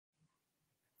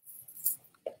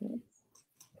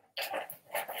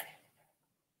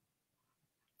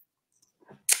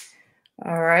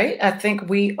All right, I think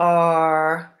we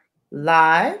are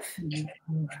live.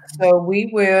 So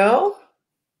we will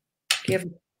give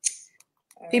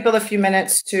people a few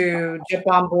minutes to jump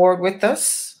on board with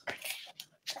us.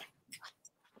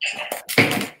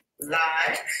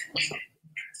 Live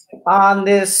on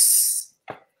this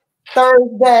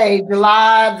Thursday,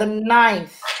 July the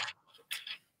 9th.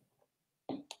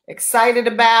 Excited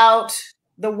about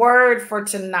the word for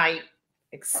tonight.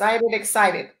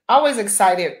 Excited. Always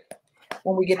excited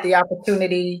when we get the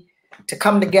opportunity to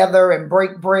come together and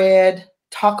break bread,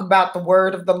 talk about the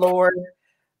word of the Lord.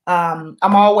 I'm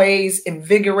always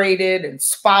invigorated,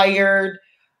 inspired,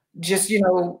 just kind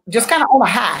of on a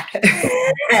high.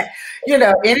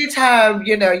 Anytime,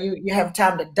 you have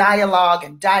time to dialogue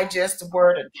and digest the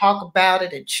word and talk about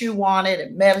it and chew on it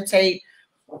and meditate,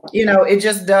 it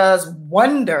just does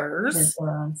wonders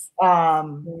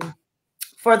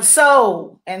for the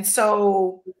soul. And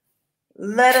so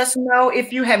let us know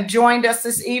if you have joined us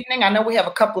this evening. I know we have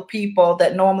a couple of people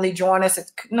that normally join us.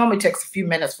 It normally takes a few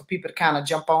minutes for people to kind of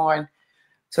jump on.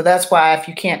 So that's why, if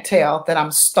you can't tell, that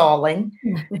I'm stalling,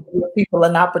 give people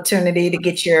an opportunity to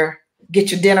get your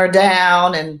dinner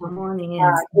down and get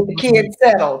the kids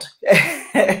settled.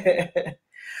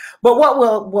 But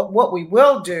what we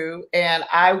will do, and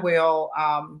I will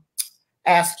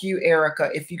ask you,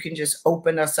 Erica, if you can just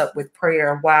open us up with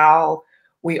prayer while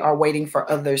we are waiting for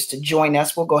others to join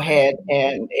us. We'll go ahead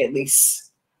and at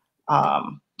least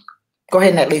have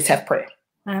prayer.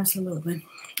 Absolutely.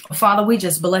 Father, we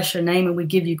just bless your name and we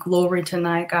give you glory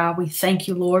tonight, God. We thank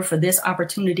you, Lord, for this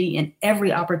opportunity and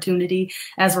every opportunity,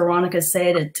 as Veronica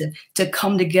said, to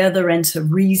come together and to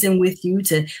reason with you,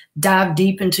 to dive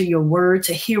deep into your word,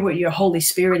 to hear what your Holy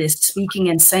Spirit is speaking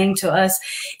and saying to us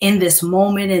in this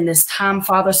moment, in this time,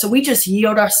 Father. So we just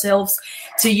yield ourselves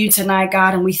to you tonight,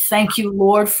 God, and we thank you,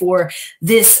 Lord, for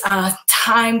this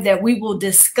time that we will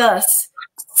discuss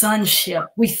sonship.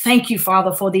 We thank you,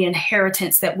 Father, for the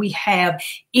inheritance that we have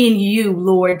in you,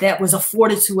 Lord, that was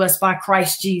afforded to us by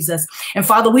Christ Jesus. And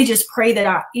Father, we just pray that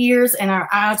our ears and our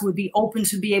eyes would be open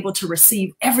to be able to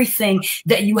receive everything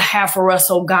that you have for us,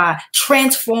 oh God.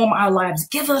 Transform our lives.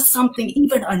 Give us something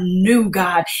even anew,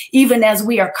 God, even as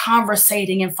we are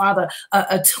conversating and, Father,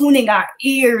 attuning our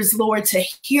ears, Lord, to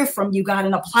hear from you, God,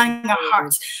 and applying our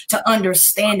hearts to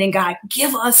understanding, God.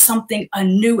 Give us something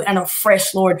anew and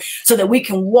afresh, Lord, so that we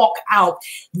can walk out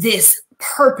this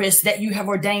purpose that you have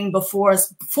ordained for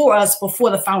us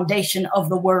before the foundation of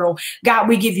the world. God,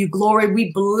 we give you glory.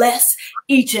 We bless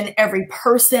each and every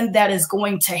person that is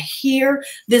going to hear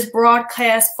this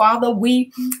broadcast. Father,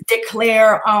 we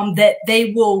declare that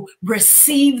they will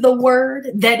receive the word,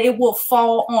 that it will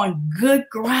fall on good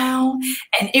ground,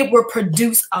 and it will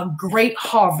produce a great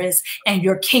harvest, and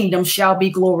your kingdom shall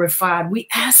be glorified. We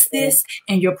ask this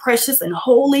in your precious and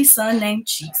holy Son named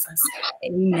Jesus.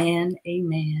 Amen.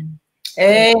 Amen.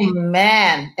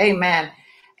 Amen. Amen.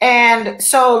 And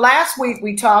so last week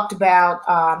we talked about,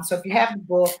 so if you have the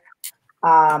book,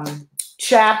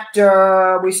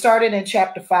 we started in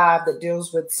chapter 5 that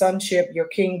deals with sonship, your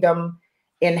kingdom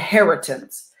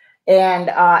inheritance. And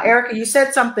Erica, you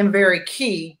said something very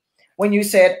key when you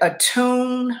said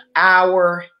attune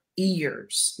our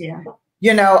ears. Yeah.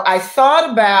 I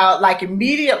thought about, like,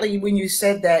 immediately when you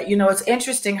said that, it's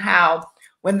interesting how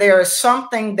when there is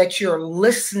something that you're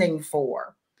listening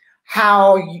for,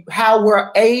 how we're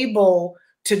able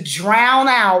to drown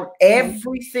out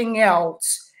everything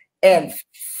else and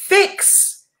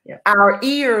fix our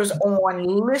ears on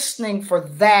listening for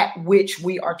that which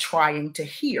we are trying to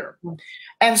hear.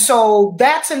 And so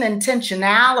that's an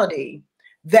intentionality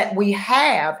that we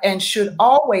have and should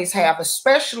always have,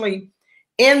 especially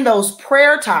in those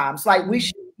prayer times. Like, we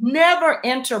should never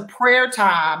enter prayer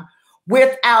time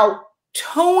without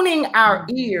tuning our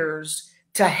ears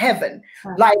to heaven.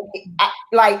 Like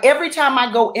every time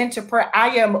I go into prayer,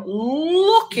 I am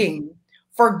looking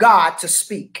for God to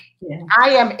speak. Yeah.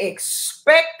 I am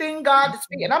expecting God to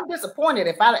speak, and I'm disappointed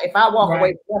if I walk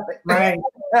away with nothing. Right.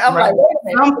 I'm like, wait a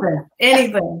minute. Something,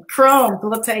 anything, crumbs,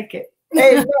 we'll take it.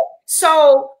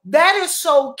 So that is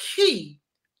so key,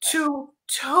 to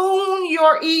tune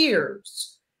your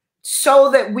ears so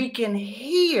that we can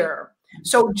hear.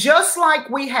 So just like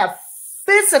we have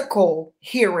physical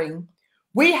hearing,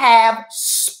 we have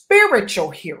spiritual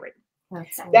hearing.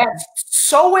 That's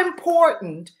so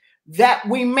important that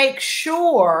we make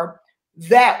sure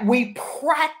that we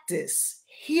practice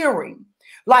hearing.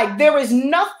 Like, there is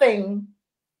nothing,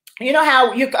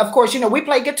 how of course, we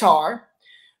play guitar.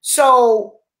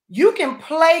 So you can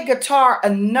play guitar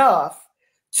enough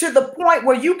to the point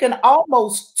where you can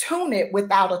almost tune it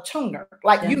without a tuner.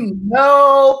 Like, you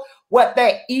know what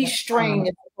that E string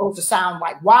is supposed to sound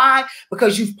like. Why?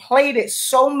 Because you've played it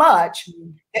so much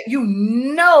that you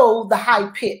know the high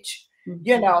pitch,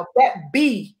 you know, that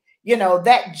B, you know,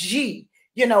 that G.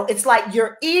 You know, it's like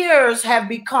your ears have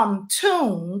become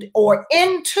tuned or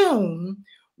in tune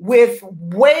with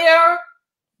where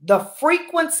the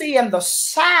frequency and the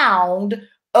sound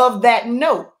of that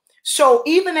note. So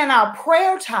even in our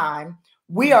prayer time,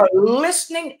 we are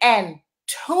listening and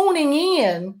tuning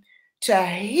in to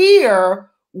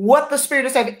hear what the Spirit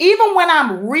is saying. Even when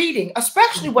I'm reading,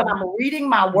 especially when I'm reading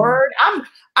my word,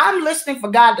 I'm listening for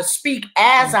God to speak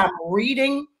as I'm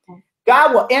reading.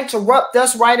 God will interrupt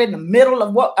us right in the middle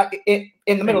of what, in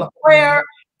the middle of prayer,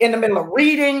 in the middle of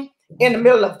reading, in the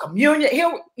middle of communion.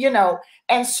 He'll, you know,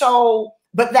 and so,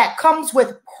 but that comes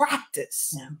with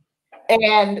practice.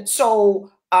 And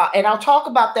so, and I'll talk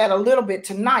about that a little bit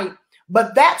tonight,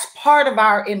 but that's part of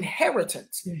our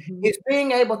inheritance, is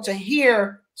being able to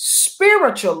hear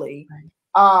spiritually,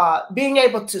 being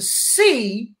able to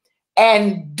see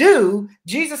and do.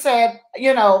 Jesus said,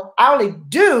 you know, I only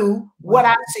do what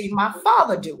I see my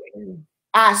Father doing.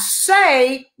 I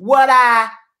say what I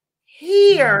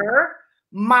hear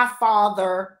my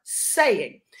Father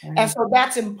saying. And so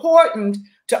that's important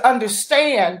to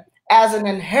understand as an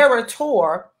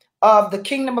inheritor of the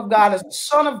kingdom of God, as a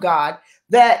son of God,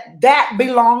 that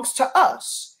belongs to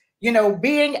us. You know,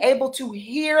 being able to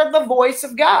hear the voice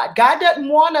of God. God doesn't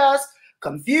want us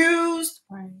confused.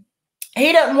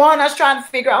 He doesn't want us trying to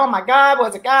figure out, oh my God,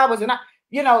 was it God? Was it not?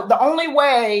 You know, the only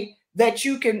way that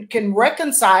you can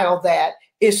reconcile that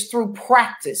is through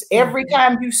practice. Every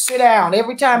time you sit down,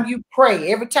 every time you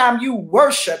pray, every time you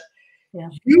worship,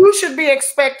 you should be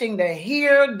expecting to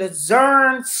hear,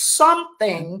 discern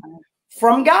something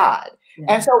from God.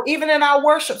 And so even in our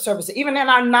worship service, even in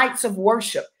our nights of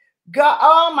worship, God,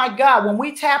 oh my God, when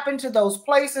we tap into those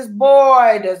places,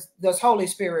 boy, does Holy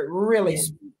Spirit really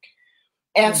speak.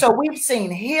 And so we've seen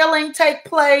healing take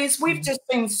place. We've just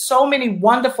seen so many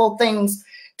wonderful things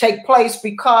take place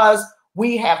because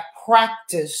we have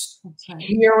practiced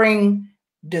hearing,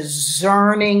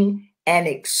 discerning, and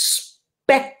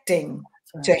expecting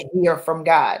to hear from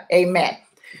God. Amen.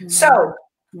 So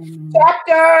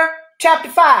chapter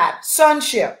 5,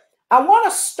 sonship. I want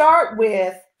to start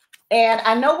with, and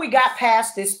I know we got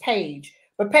past this page,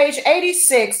 but page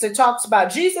 86, it talks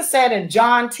about, Jesus said in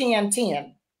John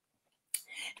 10:10,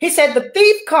 he said, the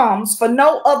thief comes for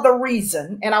no other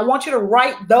reason. And I want you to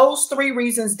write those 3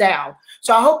 reasons down.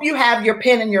 So I hope you have your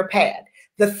pen and your pad.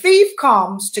 The thief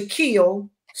comes to kill,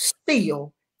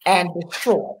 steal, and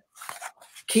destroy.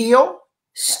 Kill,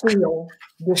 steal,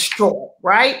 destroy,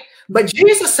 right? But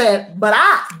Jesus said, but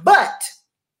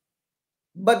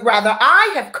rather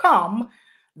I have come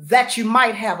that you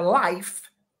might have life.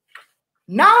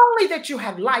 Not only that you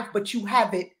have life, but you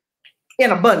have it in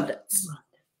abundance.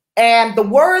 And the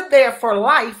word there for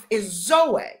life is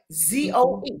Zoe,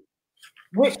 Z-O-E,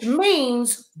 which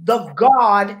means the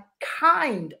God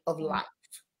kind of life.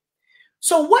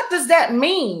 So what does that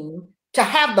mean to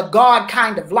have the God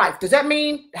kind of life? Does that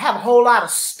mean to have a whole lot of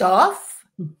stuff?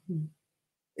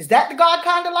 Is that the God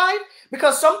kind of life?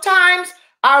 Because sometimes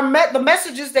the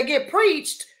messages that get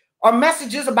preached are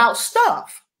messages about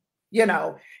stuff. You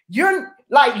know, you're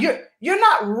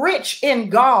not rich in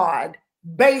God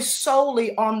based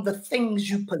solely on the things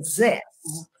you possess,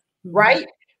 right?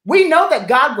 We know that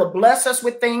God will bless us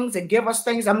with things and give us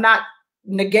things. I'm not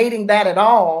negating that at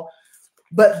all,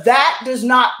 but that does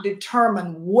not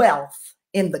determine wealth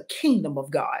in the kingdom of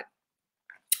God.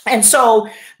 And so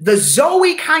the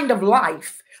Zoe kind of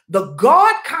life, the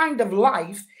God kind of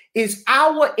life, is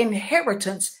our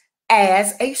inheritance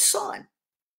as a son.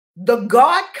 The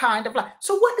God kind of life.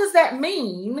 So what does that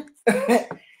mean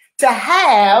to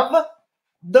have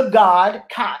the God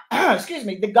kind,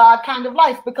 the God kind of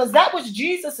life? Because that was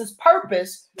Jesus's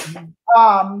purpose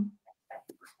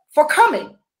for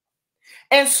coming.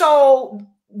 And so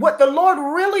what the Lord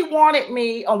really wanted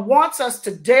me or wants us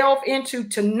to delve into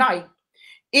tonight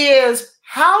is,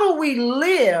 how do we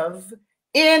live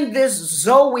in this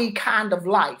Zoe kind of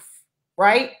life,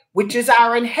 right? Which is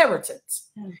our inheritance.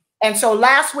 And so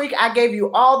last week I gave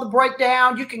you all the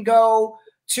breakdown. You can go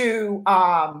to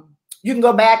you can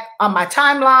go back on my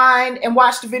timeline and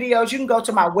watch the videos. You can go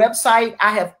to my website.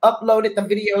 I have uploaded the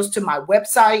videos to my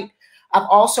website. I've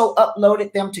also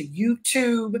uploaded them to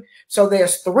YouTube. So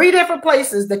there's 3 different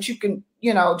places that you can,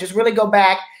 you know, just really go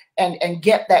back and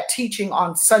get that teaching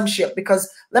on sonship. Because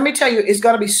let me tell you, it's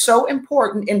going to be so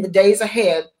important in the days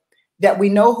ahead that we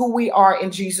know who we are in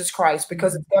Jesus Christ,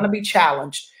 because it's going to be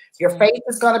challenged. Your faith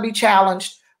is going to be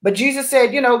challenged. But Jesus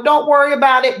said, you know, don't worry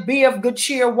about it. Be of good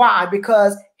cheer. Why?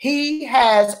 Because he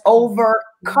has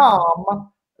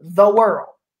overcome the world.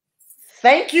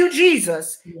 Thank you,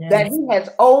 Jesus, that he has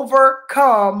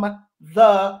overcome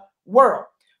the world.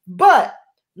 But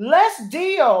let's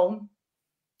deal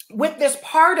with this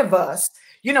part of us.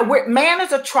 You know, man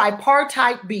is a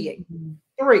tripartite being.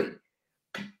 Three.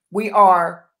 We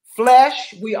are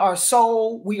flesh, we are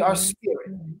soul, we are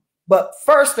spirit. But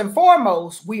first and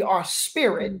foremost, we are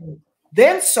spirit,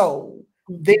 then soul,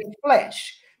 then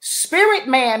flesh. Spirit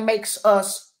man makes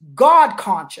us God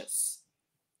conscious.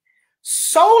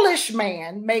 Soulish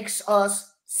man makes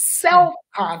us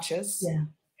self-conscious. Yeah.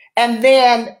 And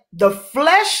then the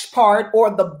flesh part or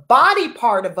the body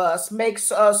part of us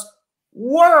makes us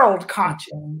world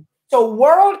conscious. So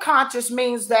world conscious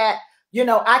means that, you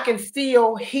know, I can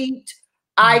feel heat.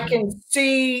 I can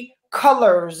see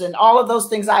colors and all of those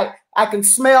things. I can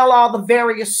smell all the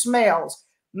various smells.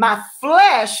 My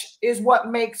flesh is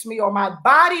what makes me, or my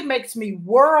body makes me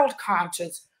world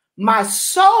conscious. My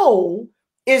soul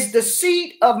is the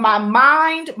seat of my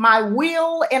mind, my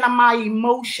will, and my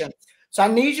emotions. So I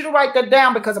need you to write that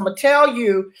down, because I'm going to tell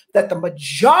you that the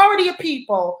majority of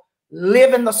people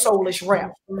live in the soulish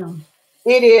realm.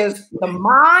 It is the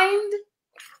mind,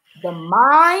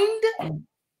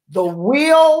 the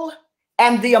will,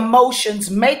 and the emotions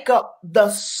make up the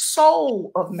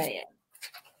soul of man.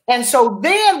 And so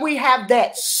then we have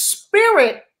that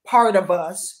spirit part of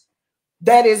us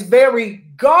that is very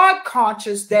God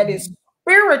conscious, that is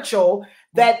spiritual,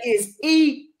 that is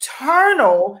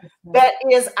eternal, that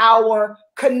is our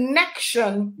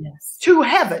connection to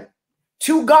heaven,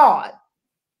 to God.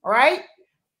 All right.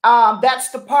 That's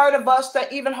the part of us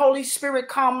that even Holy Spirit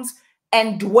comes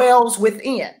and dwells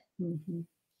within.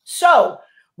 So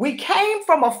we came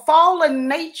from a fallen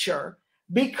nature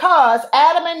because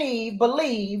Adam and Eve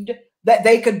believed that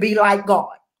they could be like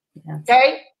God.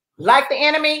 Okay. Like the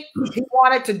enemy, he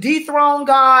wanted to dethrone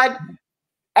God.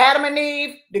 Adam and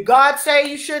Eve, did God say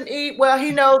you shouldn't eat? Well,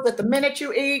 he knows that the minute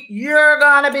you eat, you're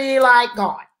going to be like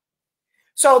God.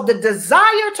 So the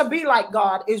desire to be like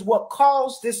God is what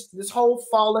caused this whole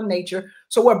fallen nature.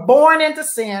 So we're born into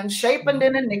sin, shaped in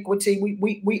iniquity.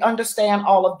 We understand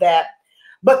all of that.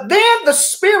 But then the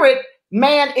spirit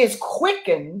man is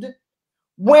quickened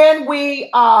when we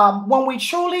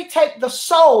truly take the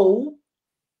soul,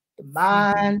 the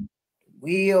mind, the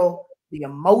will, the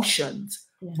emotions,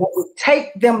 when we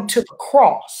take them to the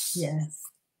cross,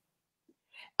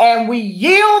 and we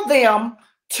yield them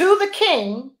to the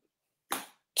King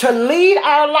to lead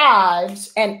our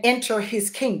lives and enter his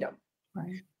kingdom.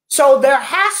 So there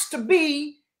has to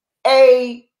be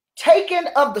a taking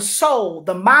of the soul,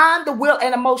 the mind, the will,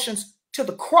 and emotions to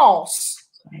the cross,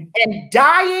 and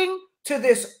dying to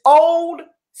this old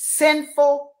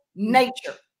sinful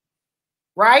nature,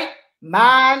 right?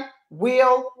 Mind,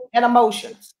 will, and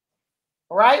emotions.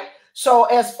 All right. So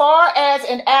as far as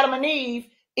in Adam and Eve,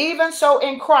 even so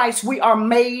in Christ, we are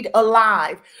made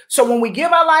alive. So when we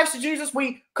give our lives to Jesus,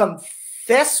 we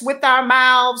confess with our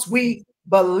mouths, we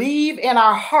believe in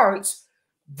our hearts,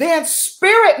 then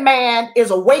spirit man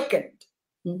is awakened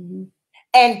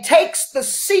and takes the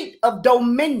seat of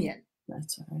dominion.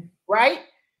 That's right. Right?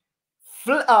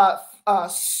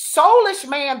 Soulish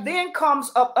man then comes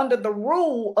up under the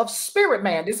rule of spirit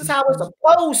man. This is how it's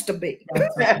supposed to be.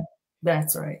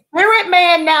 That's right. Spirit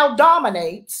man now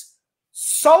dominates.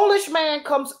 Soulish man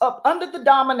comes up under the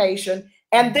domination,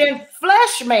 and then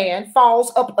flesh man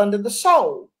falls up under the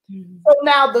soul. So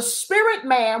now the spirit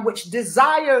man, which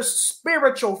desires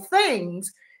spiritual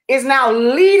things, is now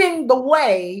leading the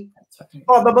way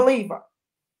for the believer.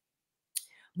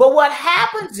 But what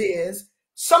happens is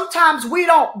sometimes we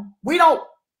don't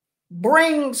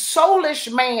bring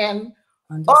soulish man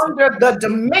under the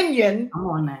dominion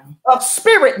of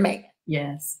spirit man.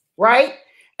 Yes. Right?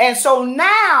 And so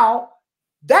now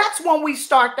that's when we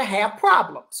start to have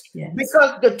problems,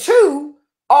 because the two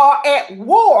are at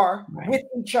war with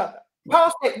each other.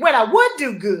 Paul said, when I would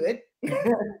do good,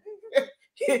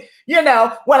 you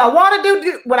know, when I want to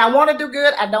do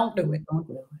good, I don't do it.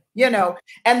 You know,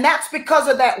 and that's because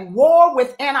of that war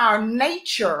within our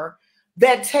nature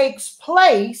that takes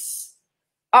place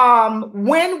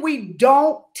when we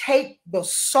don't take the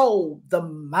soul, the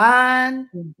mind,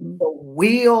 the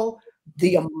will,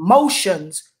 the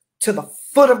emotions to the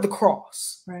foot of the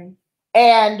cross. Right.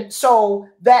 And so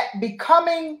that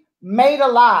becoming made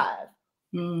alive,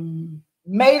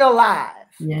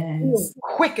 yes,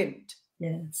 quickened.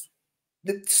 Yes.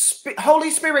 The Holy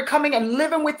Spirit coming and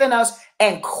living within us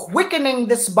and quickening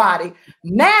this body.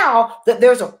 Now that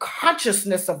there's a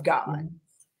consciousness of God,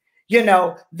 you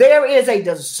know, there is a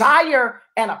desire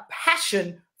and a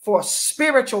passion for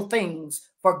spiritual things,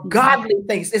 for godly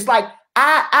things. It's like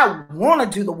I want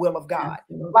to do the will of God.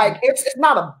 Like it's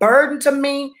not a burden to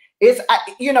me.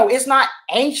 It's not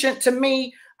ancient to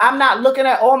me. I'm not looking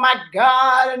at, oh my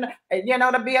God, and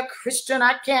to be a Christian,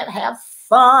 I can't have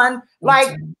fun.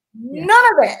 Like none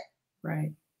of that.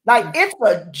 Right. Like it's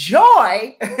a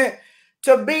joy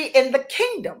to be in the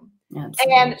kingdom.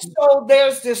 Absolutely. And so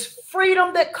there's this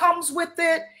freedom that comes with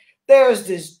it. There's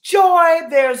this joy.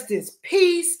 There's this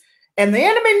peace. And the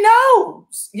enemy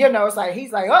knows, it's like,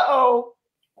 he's like, uh-oh,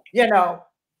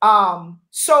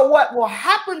 so what will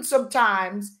happen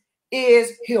sometimes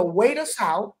is he'll wait us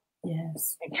out.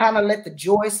 Yes. And kind of let the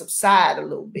joy subside a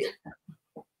little bit.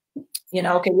 Okay,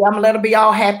 I'm going to let her be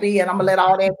all happy and I'm going to let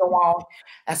all that go on.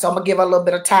 And so I'm going to give her a little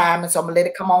bit of time. And so I'm going to let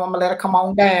it come on. I'm going to let her come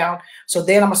on down. So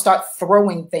then I'm going to start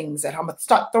throwing things at her. I'm going to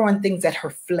start throwing things at her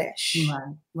flesh.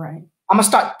 Right. I'm going to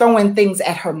start throwing things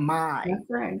at her mind. That's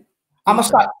right. I'm going to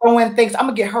start throwing things. I'm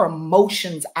going to get her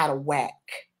emotions out of whack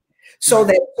so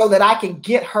that I can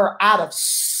get her out of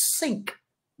sync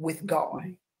with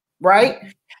God.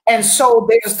 Right. And so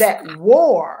there's that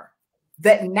war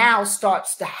that now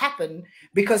starts to happen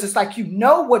because it's like,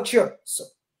 what you're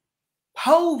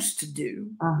supposed to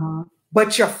do,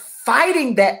 but you're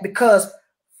fighting that because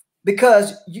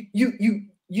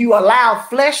you allow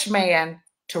flesh man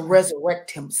to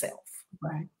resurrect himself.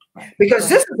 Right. Because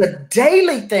this is a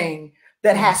daily thing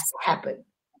that has to happen.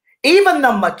 Even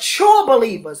the mature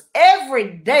believers,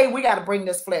 every day we got to bring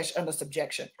this flesh under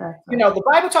subjection. The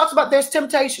Bible talks about there's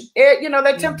temptation. There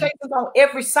are temptations on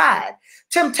every side.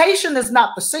 Temptation is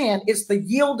not the sin, it's the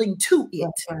yielding to it.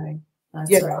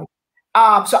 That's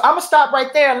right. So I'm gonna stop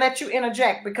right there and let you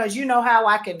interject because you know how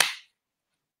I can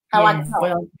I can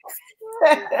well,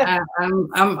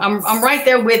 I'm right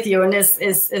there with you, and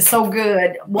it's so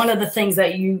good. One of the things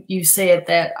that you said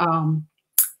that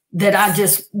I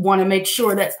just want to make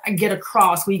sure that we get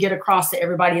across to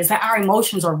everybody is that our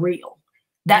emotions are real.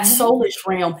 That soulish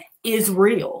realm is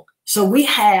real. So we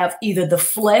have either the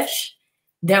flesh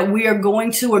that we are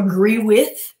going to agree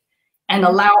with and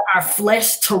allow our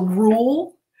flesh to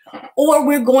rule, or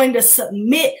we're going to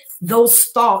submit those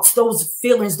thoughts, those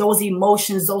feelings, those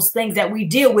emotions, those things that we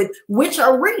deal with, which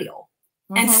are real,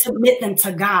 and submit them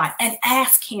to God and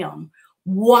ask him,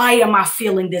 why am I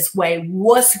feeling this way?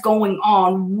 What's going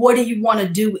on? What do you want to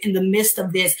do in the midst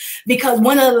of this? Because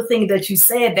one other thing that you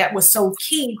said that was so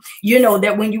key,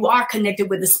 that when you are connected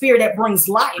with the Spirit, that brings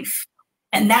life.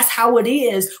 And that's how it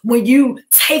is when you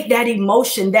take that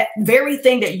emotion, that very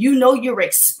thing that you're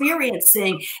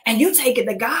experiencing, and you take it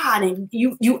to God and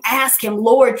you ask him,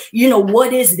 Lord,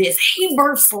 what is this? He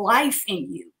births life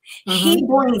in you. He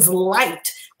brings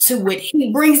light to it.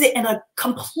 He brings it in a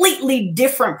completely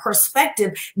different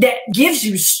perspective that gives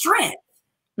you strength.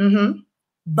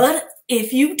 But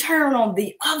if you turn on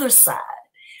the other side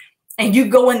and you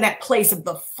go in that place of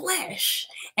the flesh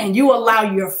and you allow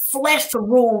your flesh to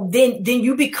rule, then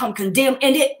you become condemned,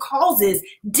 and it causes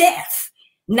death.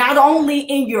 Not only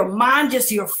in your mind,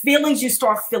 just your feelings, you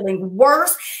start feeling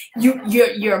worse.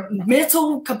 Your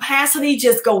mental capacity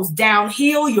just goes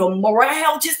downhill, your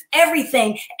morale, just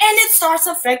everything. And it starts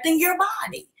affecting your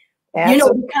body.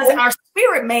 Absolutely. Because our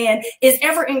spirit man is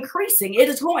ever increasing. It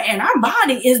is growing and our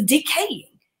body is decaying.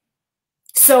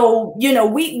 So,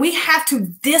 we have to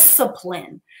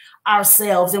discipline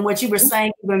ourselves. And what you were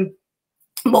saying even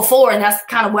before, and that's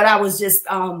kind of what I was just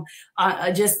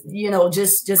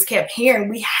kept hearing.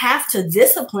 We have to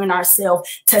discipline ourselves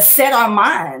to set our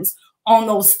minds on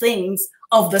those things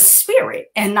of the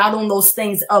spirit and not on those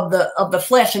things of the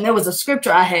flesh. And there was a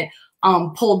scripture I had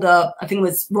pulled up. I think it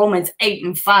was Romans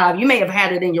 8:5. You may have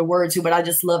had it in your word too, but I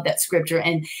just love that scripture.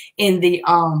 And in the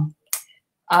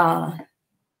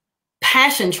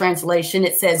Passion Translation,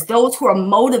 it says, those who are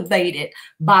motivated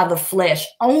by the flesh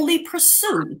only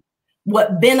pursue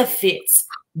what benefits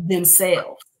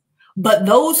themselves. But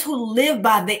those who live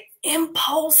by the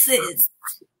impulses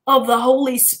of the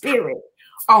Holy Spirit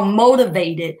are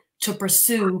motivated to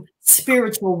pursue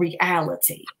spiritual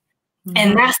reality.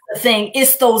 And that's the thing.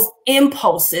 It's those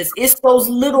impulses. It's those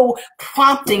little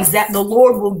promptings that the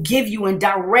Lord will give you and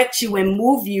direct you and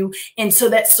move you into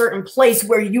that certain place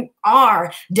where you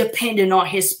are dependent on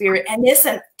his spirit. And it's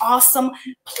an awesome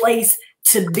place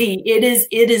to be. It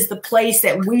is the place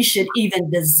that we should even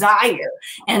desire.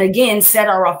 And again, set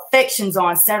our affections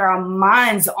on, set our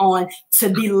minds on to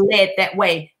be led that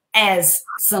way as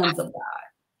sons of God.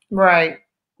 Right.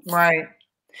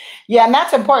 Yeah, and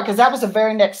that's important because that was the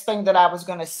very next thing that I was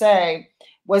going to say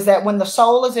was that when the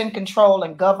soul is in control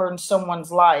and governs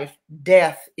someone's life,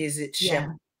 death is its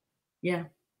shepherd. Yeah.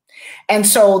 And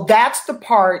so that's the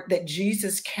part that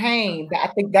Jesus came. I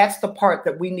think that's the part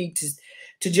that we need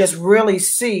to just really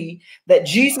see, that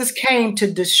Jesus came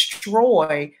to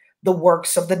destroy the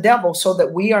works of the devil, so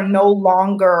that we're no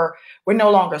longer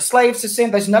slaves to sin.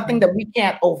 There's nothing that we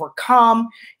can't overcome,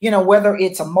 whether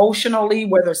it's emotionally,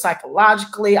 whether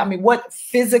psychologically, what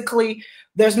physically,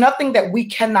 there's nothing that we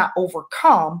cannot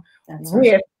overcome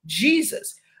with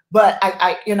Jesus. But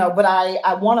I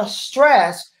want to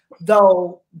stress,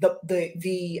 though,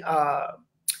 the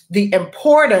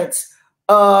importance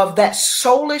of that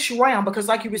soulish realm, because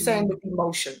like you were saying with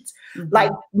emotions,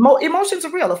 like emotions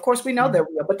are real. Of course, we know they're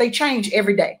real, but they change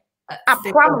every day. I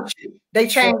promise you, they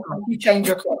change when you change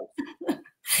your clothes.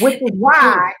 Which is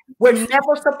why we're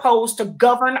never supposed to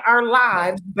govern our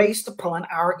lives based upon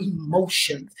our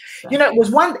emotions.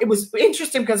 It was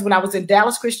interesting, because when I was in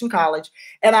Dallas Christian College,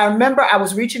 and I remember I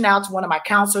was reaching out to one of my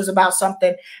counselors about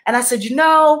something, and I said,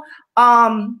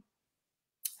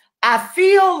 I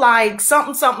feel like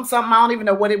something. I don't even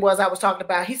know what it was I was talking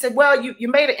about. He said, well, you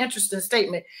made an interesting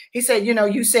statement. He said,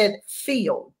 you said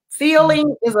feel.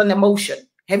 Feeling is an emotion.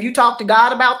 Have you talked to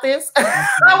God about this?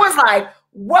 I was like,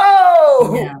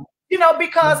 whoa,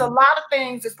 because a lot of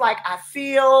things, it's like I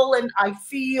feel, and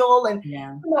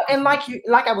and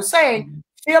like I was saying,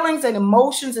 feelings and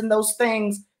emotions and those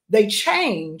things, they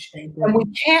change, and we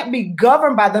can't be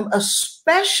governed by them,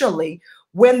 especially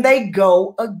when they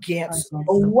go against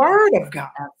the word of God.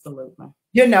 Absolutely.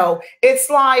 It's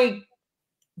like,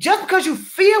 just because you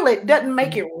feel it doesn't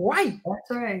make it right.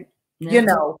 That's right.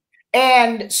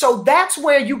 And so that's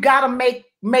where you got to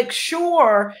make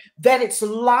sure that it's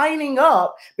lining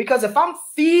up, because if I'm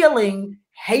feeling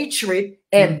hatred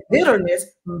and bitterness,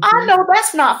 I know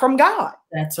that's not from God.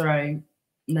 That's right.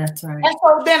 That's right. And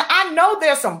so then I know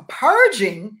there's some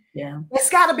purging that's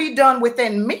got to be done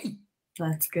within me.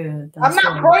 That's good. I'm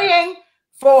not praying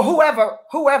for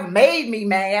whoever made me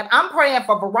mad. I'm praying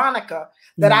for Veronica,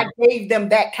 that I gave them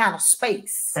that kind of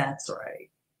space. That's right.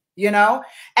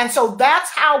 And so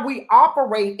that's how we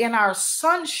operate in our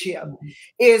sonship,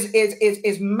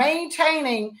 is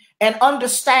maintaining and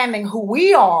understanding who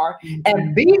we are,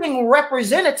 and being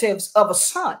representatives of a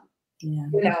son.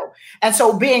 And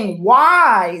so being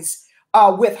wise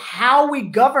with how we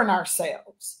govern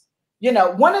ourselves.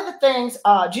 One of the things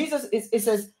Jesus it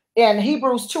says in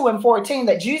Hebrews 2:14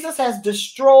 that Jesus has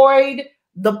destroyed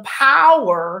the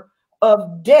power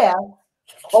of death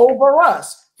over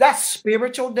us. That's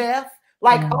spiritual death.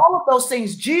 Like all of those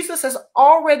things, Jesus has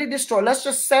already destroyed. Let's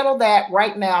just settle that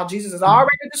right now. Jesus has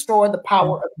already destroyed the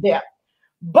power of death.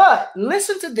 But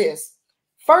listen to this.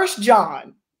 1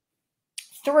 John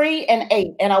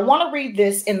 3:8. And I want to read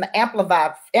this in the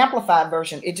amplified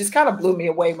version. It just kind of blew me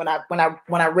away when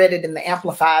I read it in the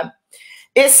amplified.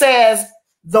 It says,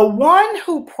 the one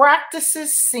who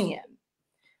practices sin,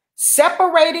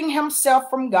 separating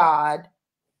himself from God,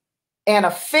 and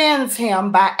offends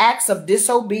him by acts of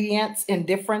disobedience,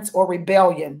 indifference, or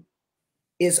rebellion,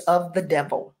 is of the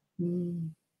devil,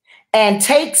 and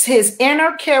takes his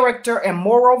inner character and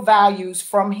moral values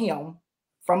from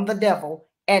the devil,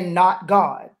 and not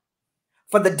God.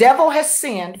 For the devil has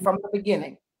sinned from the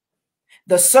beginning.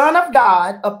 The Son of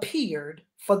God appeared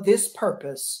for this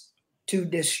purpose, to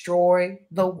destroy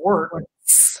the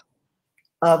works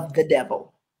of the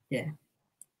devil.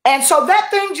 And so that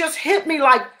thing just hit me,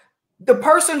 like, the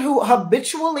person who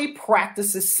habitually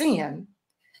practices sin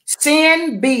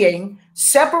being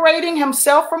separating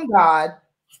himself from God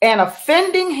and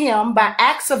offending him by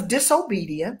acts of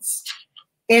disobedience,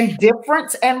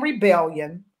 indifference, and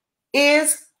rebellion,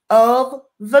 is of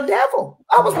the devil.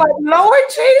 I was like, Lord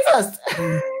Jesus.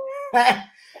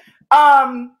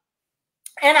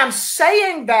 And I'm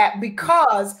saying that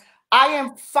because I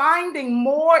am finding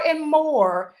more and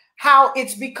more how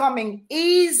it's becoming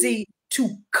easy to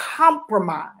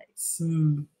compromise.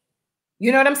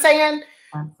 You know what I'm saying?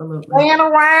 Absolutely. Playing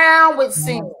around with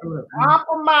sin,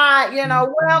 compromise,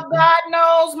 well, God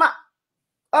knows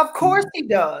of course he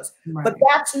does, but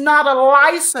that's not a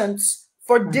license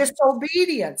for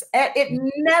disobedience. And it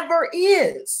never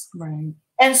is.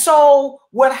 And so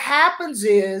what happens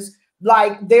is,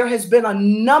 like, there has been a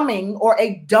numbing or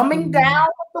a dumbing down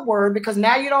of the word, because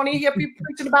now you don't even hear people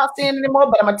preaching about sin anymore.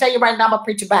 But I'm going to tell you right now, I'm going to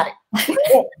preach about it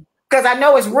because I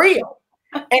know it's real.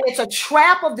 And it's a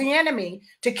trap of the enemy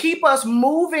to keep us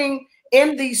moving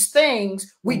in these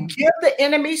things. We give the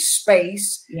enemy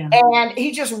space, and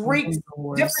he just wreaks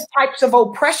different types of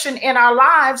oppression in our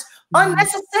lives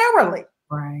unnecessarily.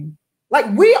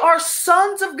 Like, we are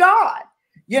sons of God,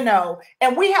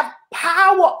 and we have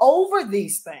power over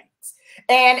these things.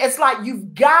 And it's like,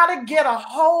 you've got to get a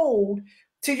hold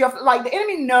to your, like, the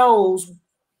enemy knows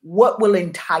what will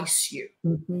entice you.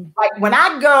 Mm-hmm. Like when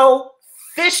I go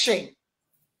fishing,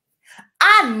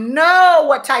 I know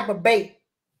what type of bait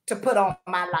to put on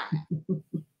my line.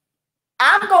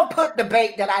 I'm going to put the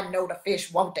bait that I know the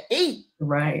fish want to eat.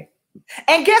 Right.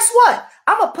 And guess what?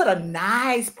 I'm going to put a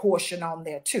nice portion on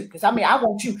there too. Because I mean, I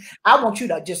want you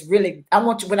to just really, I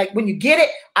want you, when you get it,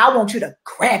 I want you to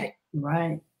grab it.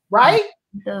 Right. Right?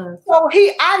 It does. So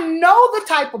I know the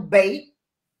type of bait.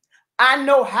 I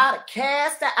know how to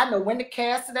cast it. I know when to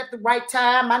cast it at the right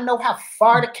time. I know how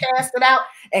far to cast it out.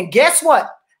 And guess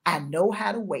what? I know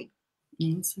how to wait.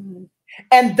 Mm-hmm.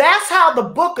 And that's how the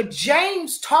book of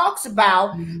James talks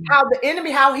about how the enemy,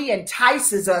 how he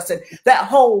entices us and that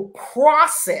whole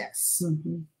process.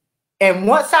 Mm-hmm. And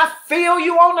once I feel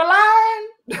you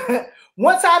on the line,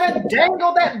 once I done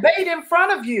dangle that bait in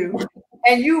front of you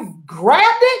and you've grabbed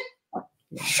it,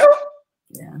 shoot.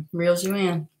 Yeah, reels you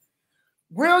in.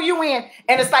 Reel you in.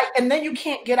 And it's like, and then you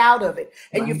can't get out of it.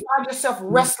 And you find yourself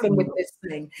wrestling with this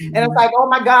thing. And it's like, oh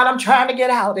my God, I'm trying to get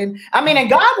out. And I mean, and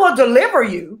God will deliver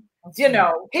you. You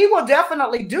know, he will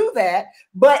definitely do that.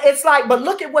 But it's like, but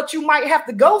look at what you might have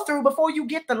to go through before you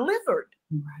get delivered.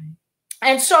 Right.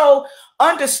 And so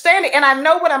understanding, and I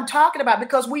know what I'm talking about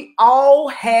because we all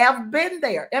have been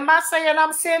there. Am I saying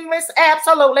I'm sinless?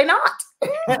 Absolutely not.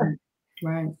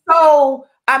 Right. So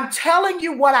I'm telling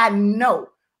you what I know.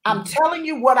 I'm telling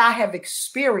you what I have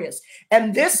experienced.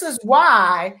 And this is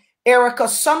why, Erica,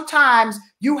 sometimes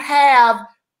you have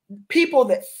people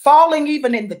that falling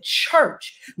even in the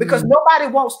church because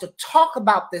nobody wants to talk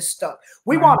about this stuff.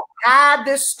 We want to hide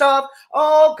this stuff.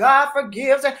 Oh, God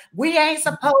forgives us. We ain't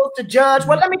supposed to judge.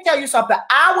 Well, let me tell you something.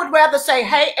 I would rather say,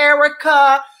 hey,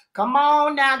 Erica, come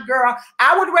on now, girl.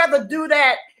 I would rather do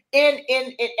that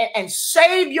and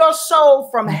save your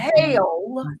soul from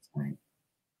hell.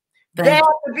 Than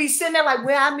to be sitting there like,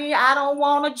 well, I mean, I don't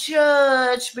want to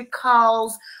judge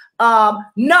because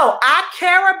no, I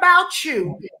care about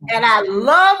you and I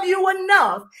love you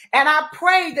enough. And I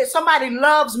pray that somebody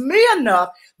loves me enough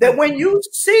that when you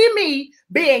see me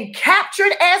being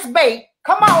captured as bait,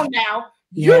 come on now,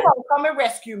 you're going to come and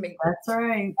rescue me. That's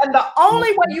right. And the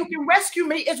only way you can rescue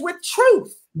me is with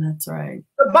truth. That's right.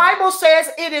 The Bible says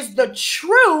it is the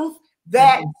truth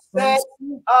that sets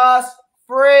us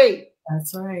free.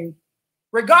 That's right.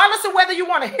 Regardless of whether you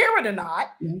want to hear it or not.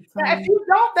 Now, if you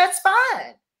don't, that's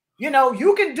fine. You know,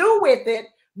 you can do with it,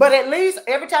 but at least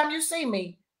every time you see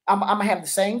me, I'm going to have the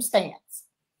same stance.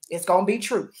 It's going to be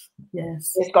truth.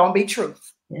 Yes. It's going to be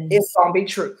truth. Yes. It's going to be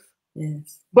truth.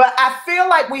 Yes. But I feel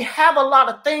like we have a lot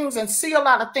of things and see a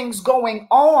lot of things going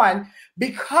on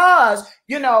because,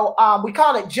 you know, we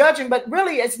call it judging, but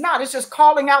really it's not. It's just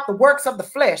calling out the works of the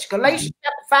flesh. Galatians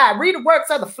chapter 5, read the works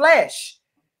of the flesh.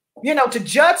 You know, to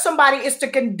judge somebody is to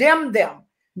condemn them,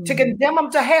 to condemn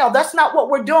them to hell. That's not what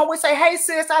we're doing. We say, hey,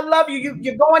 sis, I love you.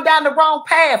 You're going down the wrong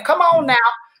path. Come on now.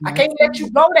 I can't let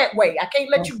you go that way. I can't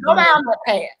let you go down that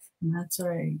path. That's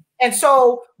right. And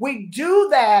so we do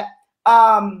that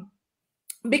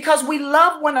because we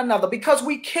love one another, because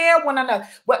we care one another,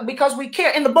 because we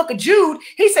care. In the book of Jude,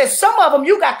 he says some of them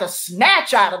you got to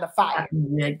snatch out of the fire.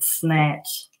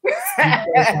 Snatch.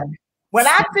 When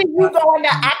I see you going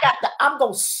there, I'm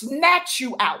going to snatch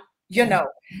you out, you know.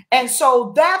 And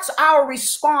so that's our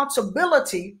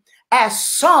responsibility as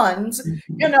sons,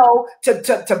 you know,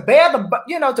 to bear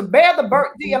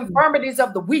the infirmities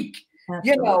of the weak,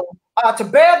 you know, to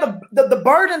bear the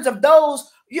burdens of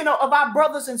those, you know, of our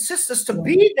brothers and sisters, to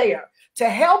be there, to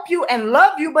help you and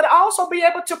love you, but also be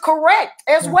able to correct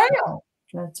as well,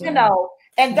 you know.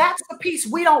 And that's the piece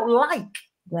we don't like.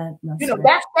 You know,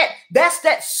 that's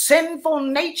that sinful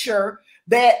nature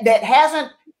that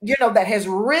hasn't, you know, that has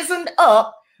risen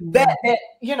up, that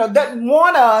you know, doesn't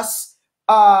want us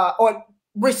or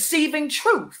receiving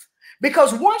truth.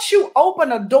 Because once you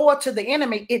open a door to the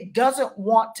enemy, it doesn't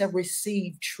want to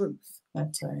receive truth.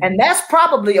 That's right. And that's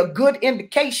probably a good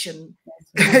indication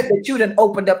that you done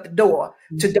opened up the door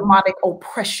to demonic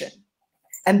oppression.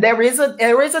 And there is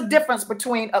a difference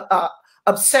between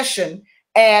obsession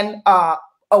and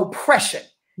oppression.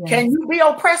 Can you be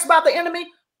oppressed by the enemy?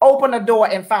 Open a door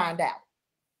and find out.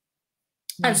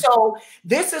 And so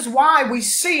this is why we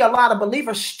see a lot of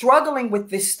believers struggling with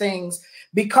these things,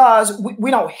 because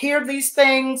we don't hear these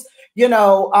things, you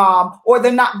know, or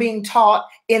they're not being taught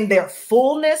in their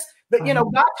fullness. But, you know,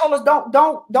 God told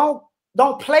us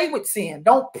don't play with sin.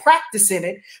 Don't practice in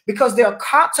it, because there are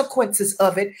consequences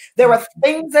of it. There are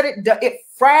things that it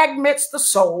fragments the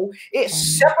soul. It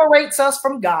separates us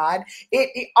from God.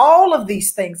 All of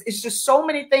these things. It's just so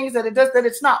many things that it does that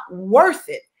it's not worth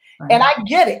it. And I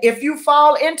get it. If you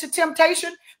fall into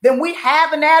temptation, then we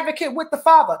have an advocate with the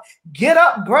Father. Get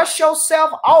up, brush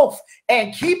yourself off,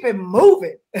 and keep it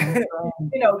moving.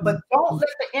 But don't let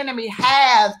the enemy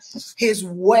have his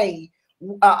way,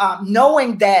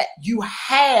 knowing that you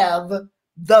have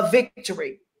the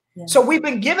victory. Yes. So we've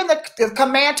been given the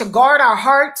command to guard our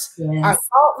hearts, yes, our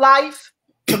thought life,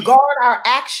 to guard our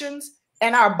actions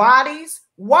and our bodies.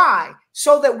 Why?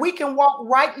 So that we can walk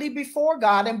rightly before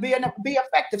God and be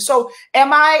effective. So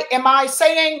am I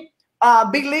saying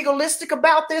be legalistic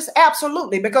about this?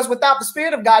 Absolutely. Because without the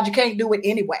Spirit of God, you can't do it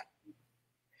anyway.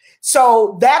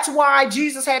 So that's why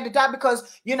Jesus had to die,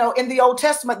 because, in the Old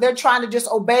Testament, they're trying to just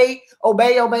obey, and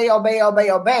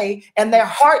their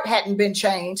heart hadn't been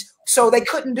changed. So they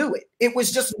couldn't do it. It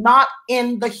was just not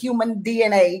in the human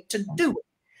DNA to do it.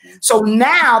 So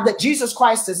now that Jesus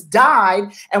Christ has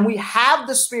died and we have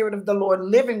the Spirit of the Lord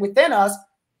living within us,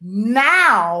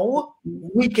 now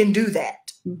we can do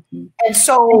that. And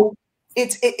so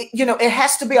it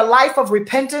has to be a life of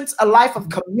repentance, a life of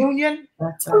communion,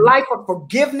 a life of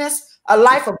forgiveness, a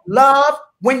life of love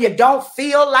when you don't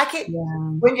feel like it,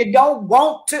 when you don't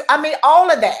want to. I mean,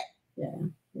 all of that.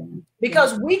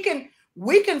 Because we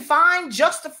can find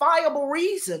justifiable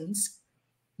reasons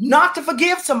not to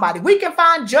forgive somebody. We can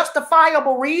find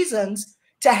justifiable reasons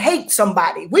to hate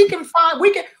somebody. We can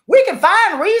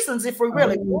find reasons if we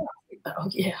really want. Oh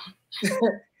yeah.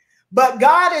 But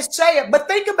God is saying, but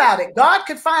think about it. God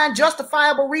could find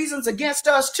justifiable reasons against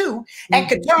us too, and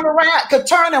could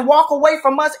turn and walk away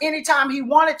from us anytime he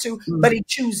wanted to, but he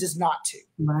chooses not to.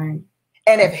 Right.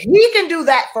 And if he can do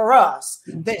that for us,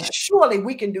 then surely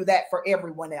we can do that for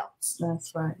everyone else.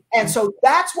 That's right. And so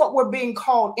that's what we're being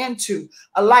called into: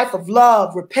 a life of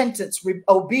love, repentance,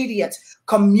 obedience,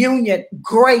 communion,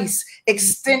 grace,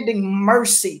 extending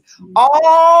mercy.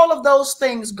 All of those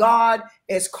things God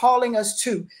is calling us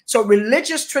to. So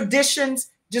religious traditions,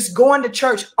 just going to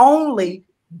church only,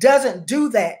 doesn't do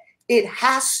that. It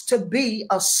has to be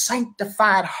a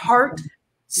sanctified heart,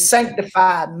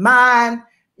 sanctified mind.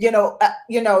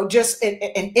 Just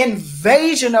an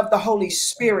invasion of the Holy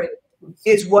Spirit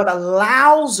is what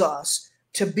allows us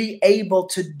to be able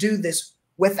to do this.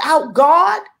 Without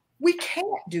God, we can't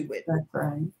do it. That's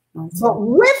right. But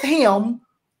with him,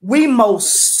 we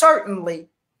most certainly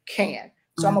can.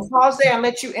 So I'm going to pause there and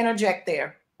let you interject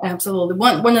there. Absolutely.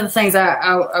 One of the things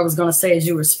I was going to say as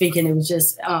you were speaking, it was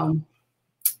just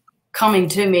coming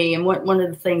to me, and one of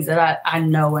the things that I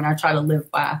know and I try to live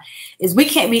by is we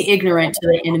can't be ignorant to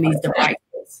the enemy's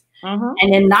devices.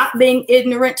 And in not being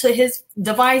ignorant to his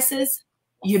devices,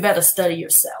 you better study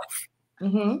yourself.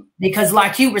 Because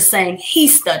like you were saying, he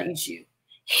studies you.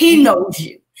 He knows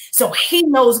you. So he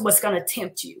knows what's going to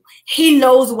tempt you. He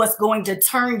knows what's going to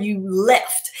turn you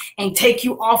left and take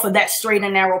you off of that straight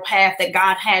and narrow path that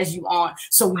God has you on.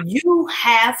 So you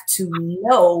have to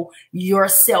know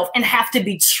yourself and have to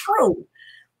be true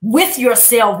with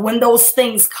yourself when those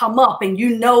things come up, and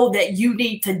you know that you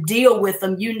need to deal with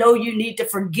them. You know you need to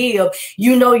forgive.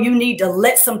 You know you need to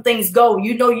let some things go.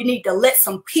 You know you need to let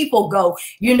some people go.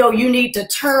 You know you need to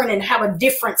turn and have a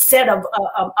different set of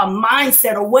a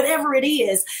mindset or whatever it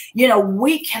is.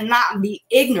 We cannot be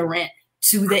ignorant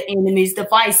to the enemy's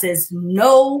devices.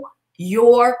 Know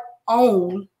your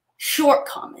own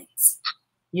shortcomings.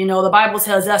 The Bible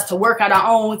tells us to work out our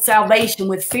own salvation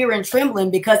with fear and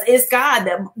trembling, because it's God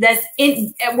that's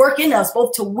at work in us,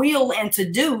 both to will and to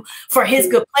do for his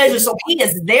good pleasure. So he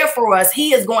is there for us.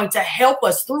 He is going to help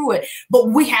us through it. But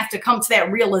we have to come to that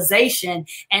realization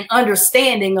and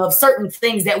understanding of certain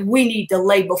things that we need to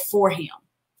lay before him.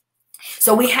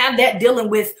 So we have that dealing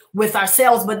with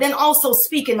ourselves, but then also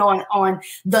speaking on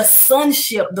the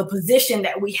sonship, the position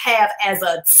that we have as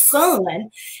a son,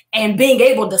 and being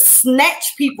able to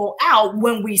snatch people out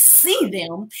when we see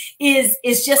them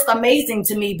is just amazing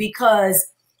to me, because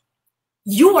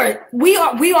we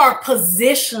are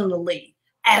positionally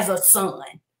as a son.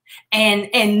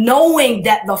 And knowing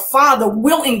that the Father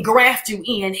will engraft you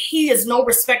in. He is no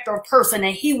respecter of person,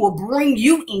 and he will bring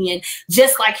you in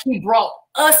just like he brought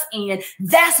us in.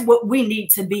 That's what we need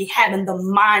to be having the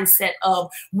mindset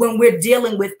of when we're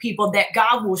dealing with people that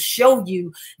God will show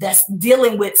you that's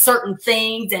dealing with certain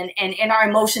things and our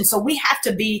emotions. So we have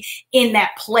to be in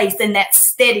that place, in that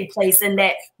steady place, in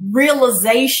that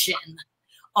realization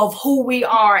of who we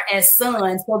are as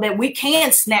sons, so that we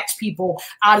can snatch people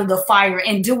out of the fire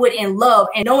and do it in love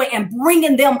and knowing and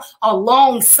bringing them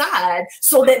alongside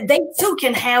so that they too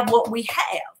can have what we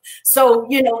have. So,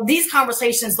 these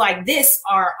conversations like this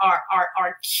are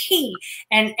key.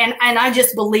 And I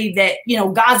just believe that,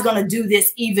 God's going to do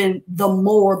this even the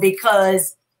more,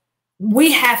 because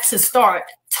we have to start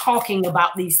talking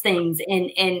about these things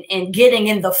and getting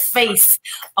in the face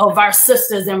of our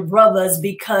sisters and brothers,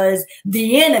 because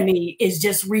the enemy is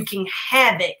just wreaking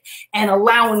havoc and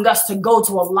allowing us to go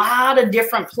to a lot of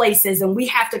different places, and we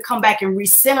have to come back and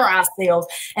recenter ourselves.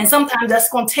 And sometimes that's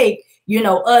going to take, you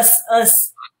know,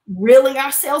 us reeling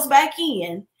ourselves back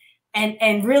in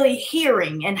and really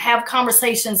hearing and have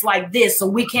conversations like this, so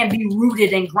we can be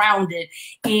rooted and grounded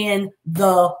in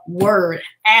the word,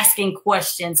 asking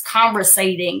questions,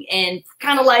 conversating, and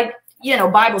kind of like, you know,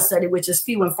 Bible study, which is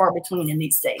few and far between in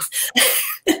these days.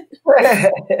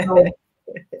 So,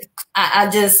 I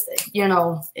just, you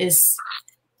know,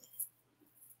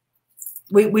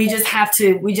 we just have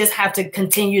to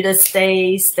continue to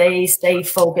stay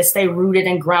focused, stay rooted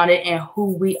and grounded in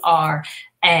who we are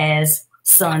as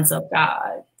sons of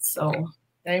God. So,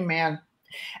 amen.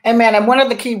 Amen. And one of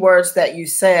the key words that you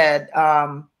said,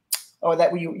 or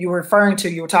that you were referring to,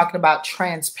 you were talking about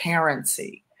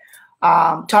transparency,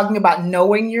 talking about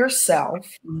knowing yourself.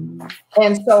 Mm-hmm.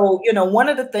 And so, you know, one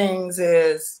of the things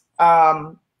is,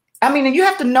 I mean, you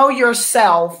have to know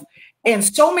yourself in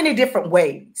so many different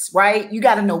ways, right? You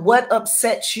got to know what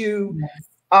upsets you. Yes.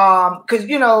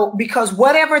 Because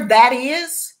whatever that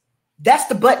is, that's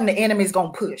the button the enemy's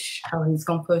going to push. Oh, he's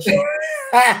going to push it.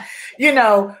 You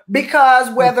know, because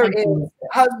whether it's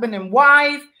husband and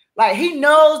wife, like, he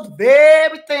knows the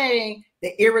very thing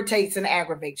that irritates and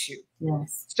aggravates you.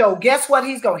 Yes. So guess what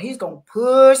he's going to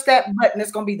push that button. It's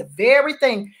going to be the very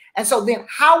thing. And so then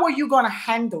how are you going to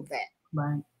handle that?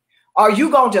 Right. Are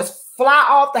you going to just fly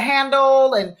off the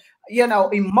handle and, you know,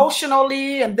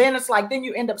 emotionally, and then it's like, then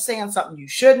you end up saying something you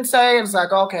shouldn't say, and it's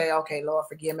like, okay, Lord,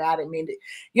 forgive me, I didn't mean to,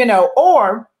 you know,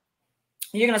 or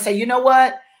you're going to say, you know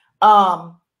what,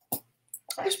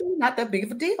 it's really not that big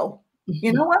of a deal. Mm-hmm.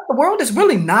 You know what, the world is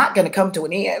really not going to come to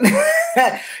an end.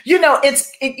 You know,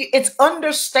 it's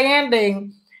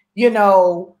understanding, you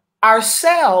know,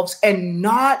 ourselves and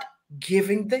not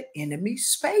giving the enemy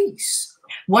space.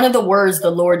 One of the words the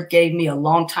Lord gave me a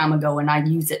long time ago, and I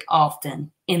use it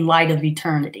often, in light of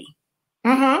eternity.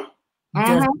 Mm-hmm.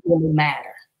 Doesn't really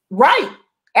matter. Right.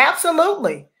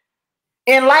 Absolutely.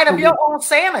 In light of your own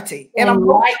sanity and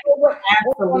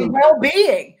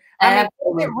well-being. I mean,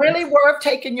 is it really worth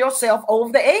taking yourself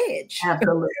over the edge?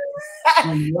 Absolutely.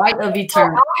 In light of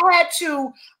eternity.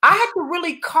 So I had to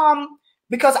really come,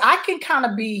 because I can kind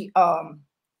of be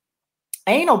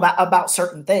anal about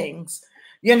certain things.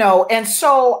 You know, and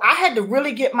so I had to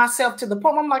really get myself to the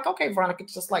point where I'm like, okay, Veronica,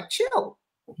 just like chill.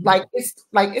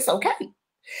 It's okay.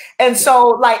 And so,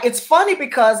 like, it's funny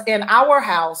because in our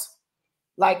house,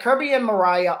 like, Kirby and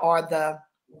Mariah are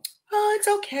oh, it's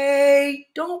okay,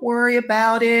 don't worry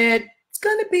about it, it's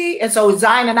gonna be. And so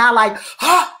Zion and I like,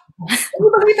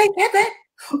 everybody they get that?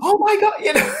 Oh my God,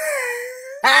 you know.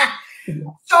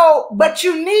 So, but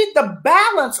you need the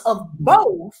balance of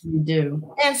both. You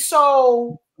do. And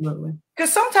so,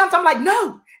 because sometimes I'm like,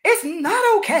 no, it's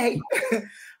not okay.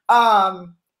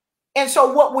 And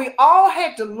so what we all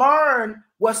had to learn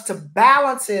was to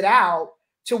balance it out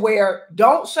to where,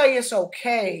 don't say it's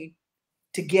okay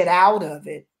to get out of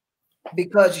it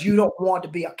because you don't want to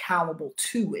be accountable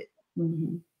to it.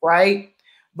 Mm-hmm. Right?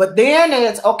 But then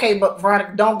it's okay, but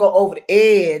Veronica, don't go over the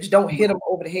edge. Don't hit them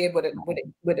over the head with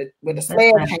a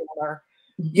sledgehammer.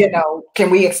 You know, can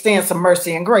we extend some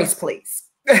mercy and grace, please?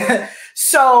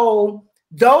 So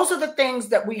those are the things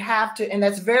that we have to, and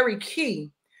that's very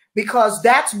key, because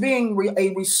that's being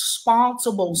a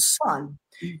responsible son,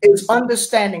 is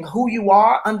understanding who you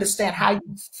are, understand how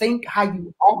you think, how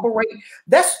you operate.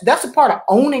 That's a part of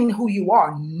owning who you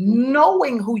are,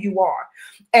 knowing who you are,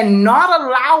 and not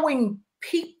allowing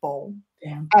people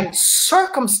and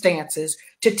circumstances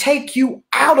to take you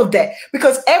out of that.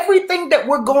 Because everything that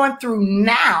we're going through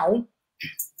now,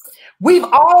 we've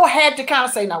all had to kind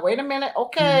of say, now, wait a minute.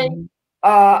 Okay.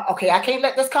 Okay. I can't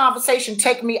let this conversation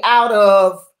take me out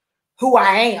of who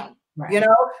I am. Right. You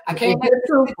know, I can't let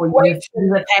you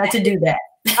have had to do that.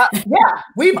 Yeah,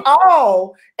 we've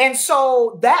all. And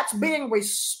so that's being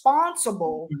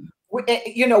responsible,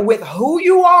 you know, with who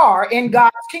you are in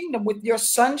God's kingdom, with your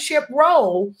sonship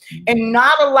role, and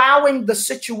not allowing the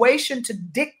situation to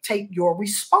dictate your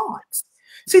response.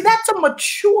 See, that's a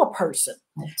mature person.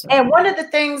 And one of the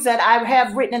things that I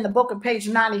have written in the book on page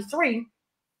 93,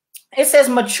 it says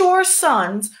mature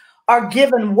sons are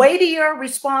given weightier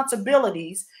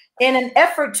responsibilities in an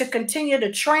effort to continue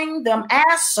to train them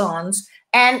as sons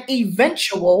and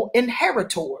eventual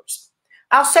inheritors.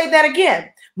 I'll say that again.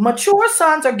 Mature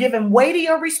sons are given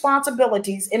weightier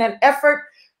responsibilities in an effort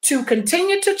to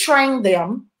continue to train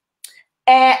them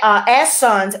as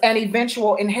sons and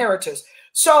eventual inheritors.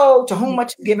 So to whom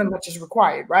much is given, much is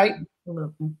required, right?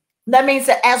 Absolutely. That means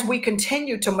that as we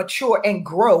continue to mature and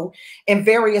grow in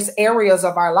various areas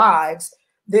of our lives,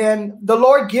 then the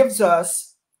Lord gives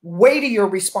us weightier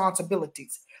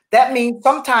responsibilities. That means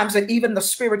sometimes that even the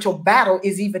spiritual battle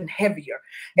is even heavier.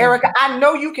 Erica, I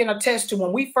know you can attest to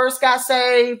when we first got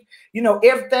saved,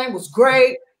 everything was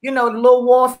great. The little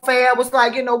warfare was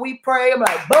like, we pray. I'm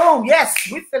like, boom, yes,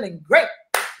 we're feeling great.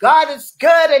 God is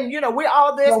good, and we're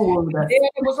all this. And then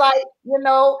it was like,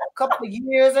 a couple of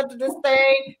years into this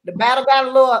thing, the battle got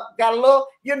a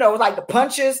little, like the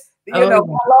punches, a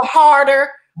little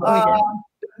harder.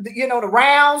 The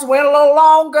rounds went a little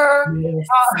longer.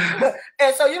 Yes.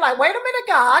 And so you're like, wait a minute,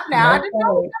 God, now I didn't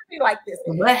know it was gonna be like this.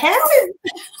 What happened?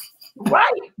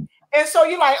 Right. And so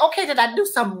you're like, okay, did I do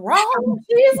something wrong,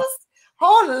 Jesus?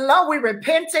 Oh Lord, we're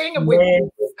repenting and we're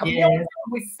communing,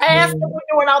 we fast, and we're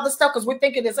doing all this stuff because we're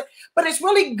thinking it's, but it's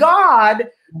really God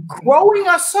growing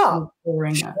us up,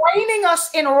 training us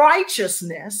in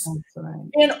righteousness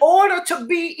in order to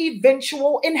be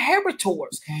eventual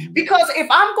inheritors. Because if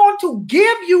I'm going to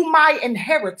give you my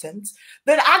inheritance,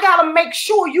 then I got to make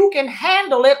sure you can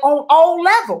handle it on all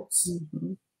levels.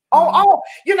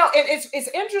 It's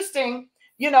interesting,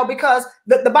 because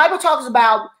the Bible talks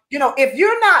about, if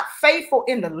you're not faithful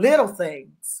in the little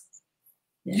things,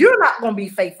 you're not going to be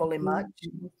faithful in much.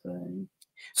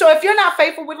 So if you're not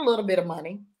faithful with a little bit of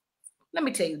money, let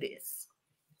me tell you this.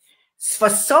 For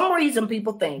some reason,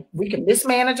 people think we can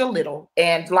mismanage a little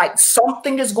and like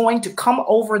something is going to come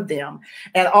over them.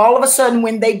 And all of a sudden,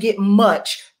 when they get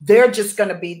much, they're just going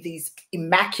to be these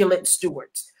immaculate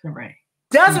stewards. Right.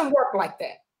 Doesn't work like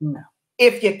that. No.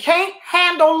 If you can't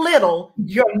handle little,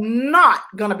 you're not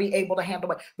going to be able to handle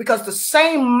it, because the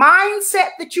same mindset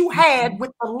that you had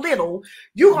with the little,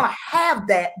 you're going to have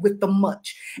that with the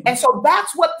much. And so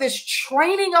that's what this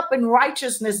training up in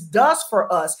righteousness does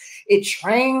for us. It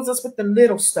trains us with the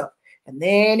little stuff. And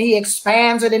then he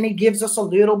expands it and he gives us a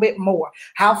little bit more.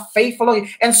 How faithful are you?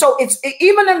 And so it's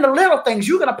even in the little things,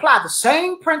 you can apply the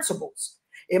same principles.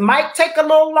 It might take a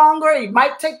little longer. You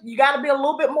got to be a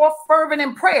little bit more fervent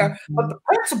in prayer, but the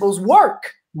principles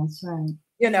work. That's right.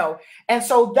 And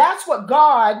so that's what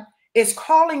God is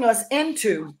calling us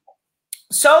into,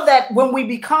 so that when we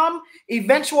become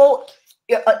eternal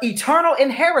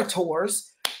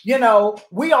inheritors,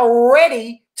 we are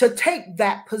ready to take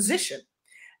that position.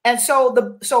 And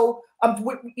so so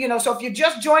if you're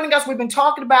just joining us, we've been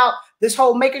talking about this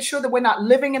whole making sure that we're not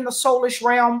living in the soulish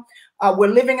realm. We're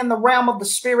living in the realm of the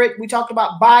spirit. We talked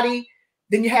about body,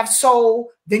 then you have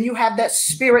soul, then you have that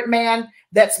spirit man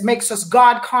that makes us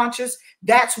God conscious.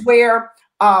 That's where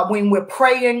when we're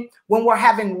praying, when we're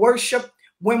having worship,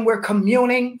 when we're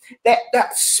communing, that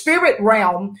spirit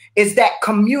realm is that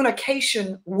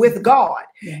communication with God.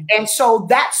 Yeah. And so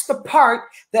that's the part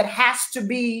that has to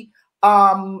be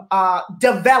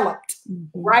developed,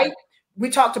 right? We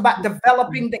talked about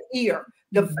developing the ear,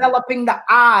 developing the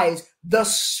eyes, the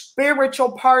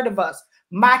spiritual part of us.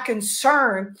 My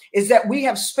concern is that we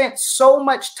have spent so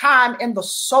much time in the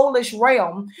soulish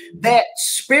realm that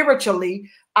spiritually,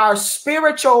 our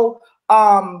spiritual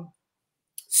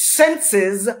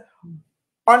senses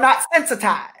are not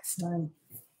sensitized. Right.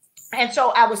 And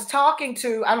so I was talking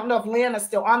to, I don't know if Lynn is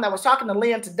still on there. I was talking to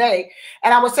Lynn today,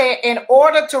 and I was saying, in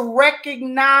order to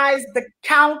recognize the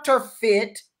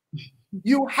counterfeit,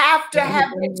 you have to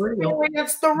have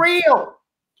experienced the real,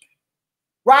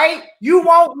 right? You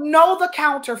won't know the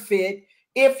counterfeit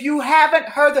if you haven't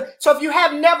heard so if you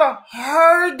have never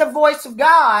heard the voice of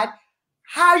God,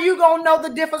 how are you going to know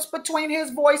the difference between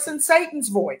his voice and Satan's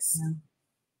voice? Yeah.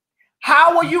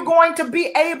 How are you going to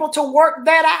be able to work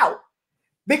that out?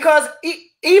 Because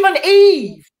even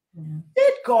Eve,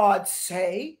 did God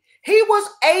say he was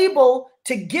able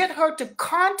to get her to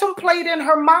contemplate in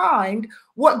her mind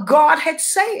what God had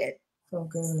said? So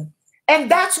good. And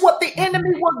that's what the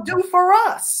enemy will do for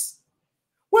us.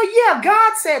 Well, yeah,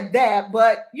 God said that,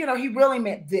 but he really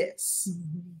meant this.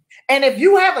 Mm-hmm. And if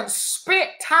you haven't spent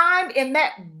time in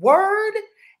that word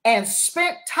and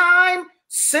spent time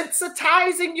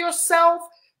sensitizing yourself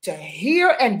to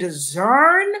hear and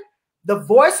discern the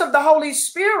voice of the Holy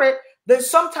Spirit, then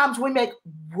sometimes we make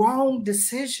wrong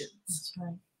decisions. That's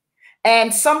right.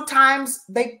 And sometimes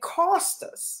they cost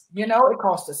us, it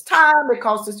costs us time, it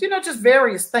costs us, just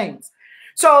various things.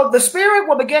 So the Spirit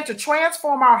will begin to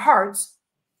transform our hearts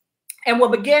and will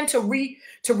begin to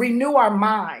renew our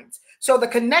minds. So the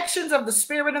connections of the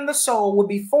Spirit and the soul will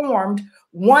be formed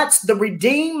once the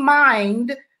redeemed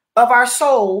mind of our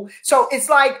soul. So it's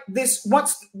like this,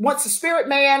 once the spirit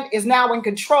man is now in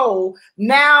control,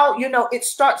 now, it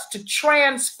starts to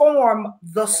transform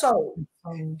the soul.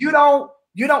 You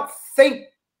don't think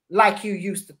like you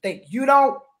used to think. You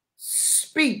don't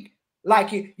speak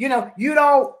like you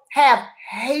don't have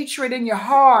hatred in your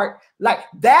heart. Like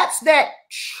that's that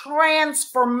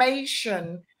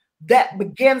transformation that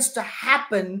begins to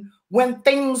happen when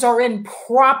things are in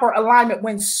proper alignment,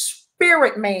 when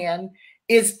spirit man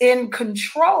is in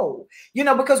control,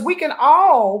 because we can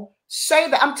all say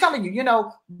that. I'm telling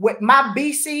you, with my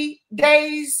BC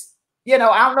days, I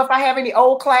don't know if I have any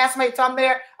old classmates on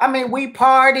there. I mean, we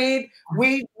partied,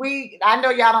 I know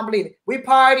y'all don't believe it. We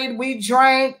partied, we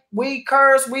drank, we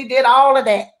cursed, we did all of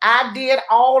that. I did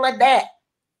all of that,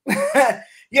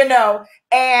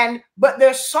 but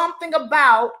there's something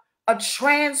about a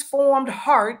transformed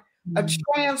heart, a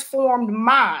transformed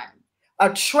mind,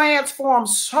 a transformed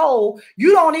soul.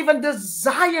 You don't even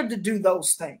desire to do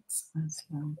those things. Right.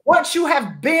 Once you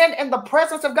have been in the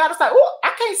presence of God, it's like, oh,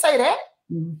 I can't say that.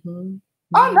 Mm-hmm.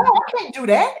 Oh no, I can't do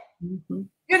that. Mm-hmm.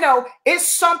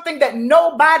 It's something that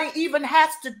nobody even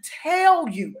has to tell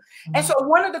you. Mm-hmm. And so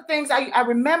one of the things I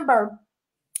remember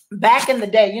back in the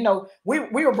day, we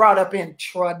were brought up in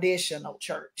traditional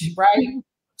church, right?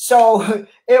 So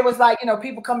it was like,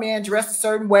 people come in dressed a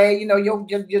certain way, your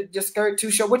skirt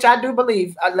too short, which I do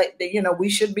believe, we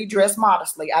should be dressed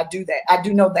modestly. I do that. I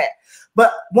do know that.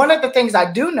 But one of the things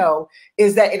I do know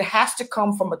is that it has to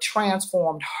come from a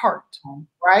transformed heart,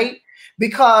 right?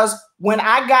 Because when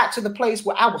I got to the place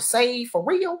where I was saved for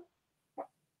real,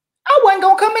 I wasn't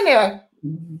going to come in there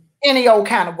any old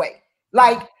kind of way.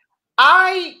 Like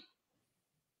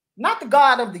not the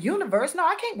God of the universe. No,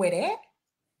 I can't wear that.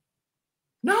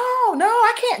 No,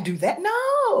 I can't do that.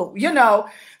 No,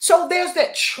 so there's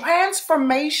that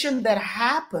transformation that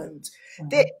happens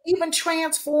that even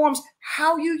transforms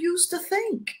how you used to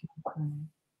think.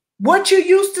 What you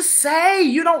used to say,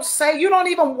 you don't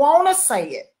even want to say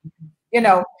it,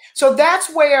 So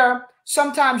that's where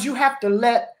sometimes you have to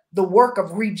let the work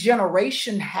of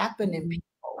regeneration happen in people.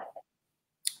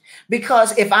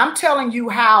 Because if I'm telling you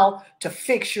how to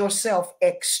fix yourself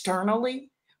externally,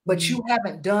 but you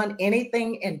haven't done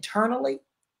anything internally,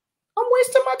 I'm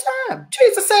wasting my time.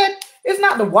 Jesus said it's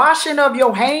not the washing of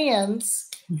your hands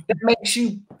that makes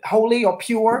you holy or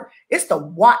pure. It's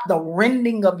the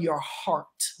rending of your heart.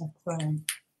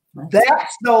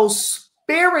 That's those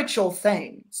spiritual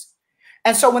things.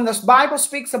 And so when this Bible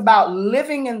speaks about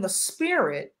living in the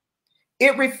spirit,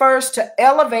 it refers to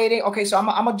elevating. Okay, so I'm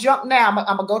gonna jump now.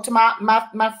 I'm gonna go to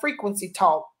my frequency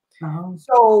talk.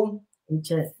 So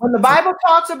when the Bible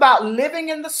talks about living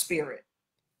in the spirit,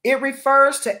 it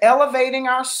refers to elevating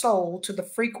our soul to the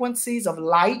frequencies of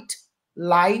light,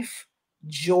 life,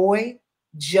 joy,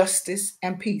 justice,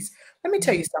 and peace. Let me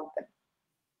tell you something.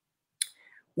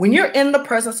 When you're in the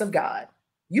presence of God,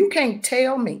 you can't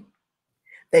tell me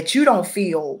that you don't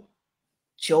feel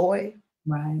joy,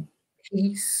 right,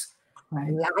 peace,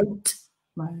 right, light.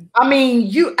 Right. I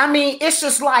mean, it's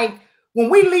just like when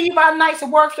we leave our nights of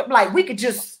worship, like we could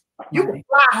just, you can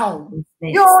fly home.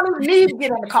 You don't even need to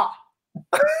get in the car.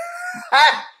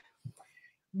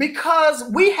 Because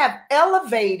we have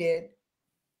elevated.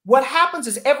 What happens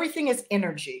is everything is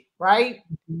energy, right?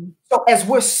 Mm-hmm. So as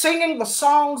we're singing the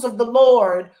songs of the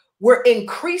Lord, we're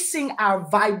increasing our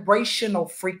vibrational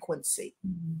frequency.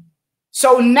 Mm-hmm.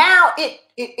 So now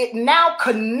it now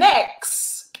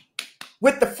connects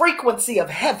with the frequency of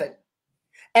heaven.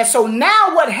 And so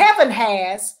now what heaven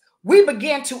has, we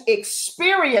begin to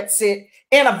experience it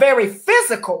in a very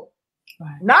physical,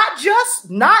 right, not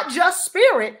just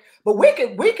spirit, but we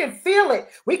can feel it.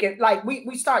 We can, like,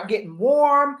 we start getting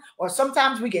warm, or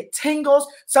sometimes we get tingles.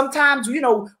 Sometimes,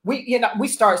 we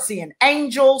start seeing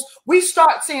angels. We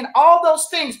start seeing all those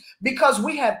things because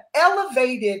we have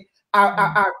elevated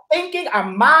our thinking.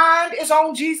 Our mind is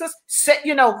on Jesus.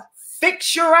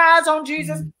 Fix your eyes on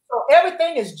Jesus. So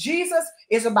everything is Jesus.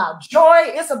 It's about joy.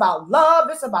 It's about love.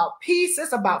 It's about peace.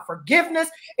 It's about forgiveness.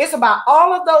 It's about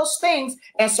all of those things.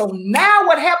 And so now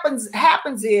what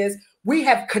happens is we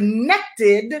have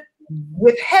connected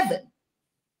with heaven.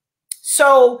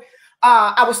 So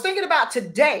I was thinking about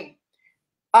today.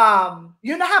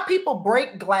 You know how people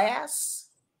break glass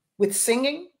with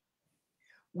singing?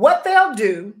 What they'll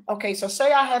do, okay, so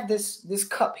say I have this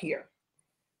cup here.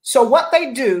 So what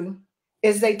they do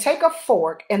is they take a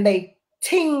fork and they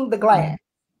ting the glass.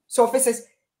 So if it says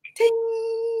ting,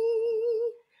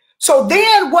 so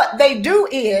then what they do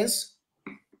is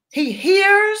he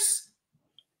hears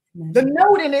the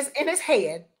note in his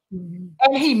head,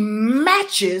 and he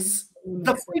matches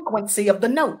the frequency of the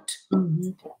note.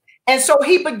 And so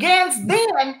he begins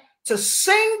then to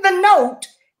sing the note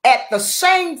at the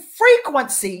same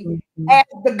frequency as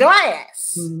the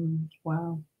glass.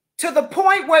 Wow. To the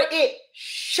point where it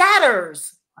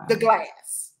shatters the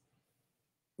glass.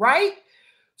 right?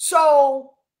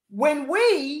 So when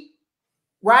we,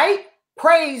 right,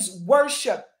 praise,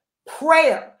 worship,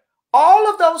 prayer, all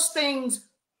of those things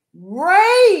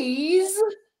raise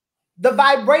the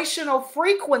vibrational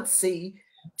frequency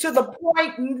to the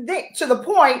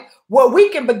point where we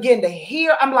can begin to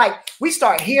hear. I'm like, we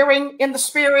start hearing in the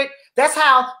spirit. That's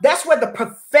where the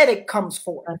prophetic comes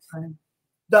forth. That's right.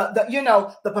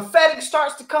 The prophetic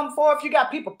starts to come forth. You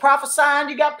got people prophesying,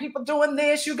 you got people doing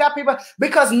this, you got people,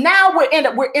 because now we're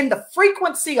in the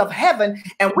frequency of heaven,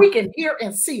 and we can hear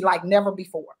and see like never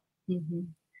before. Mm-hmm.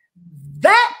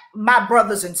 That, my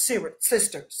brothers and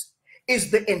sisters,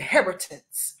 is the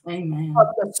inheritance Amen. of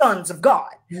the sons of God.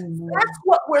 Amen. That's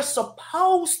what we're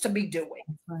supposed to be doing.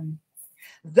 Right.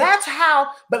 That's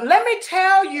how, but let me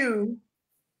tell you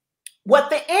what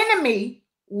the enemy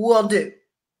will do.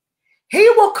 He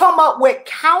will come up with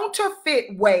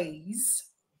counterfeit ways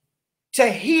to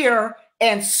hear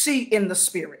and see in the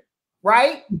spirit,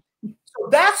 right? So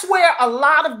that's where a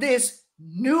lot of this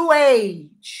new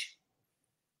age,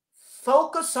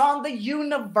 focus on the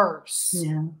universe,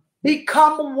 Yeah.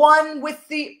 become one with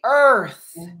the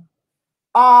earth,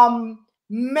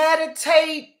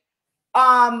 meditate,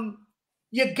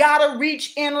 you got to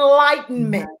reach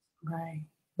enlightenment. Right.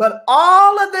 But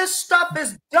all of this stuff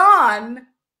is done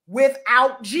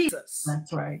without Jesus.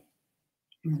 That's right.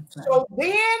 That's right. So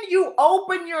then you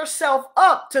open yourself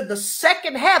up to the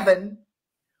second heaven,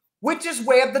 which is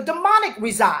where the demonic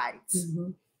resides.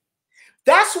 Mm-hmm.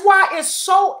 That's why it's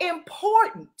so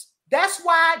important. That's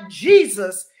why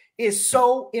Jesus is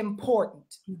so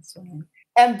important. That's right.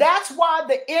 And that's why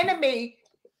the enemy,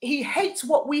 he hates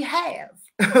what we have,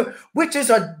 which is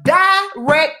a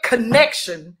direct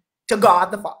connection to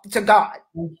God, to God,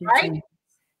 right?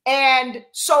 And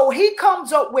so he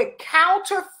comes up with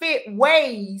counterfeit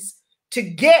ways to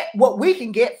get what we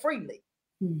can get freely,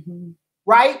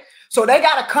 right? So they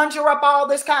got to conjure up all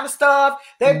this kind of stuff.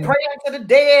 They're praying to the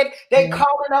dead. They're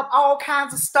calling up all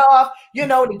kinds of stuff,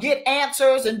 to get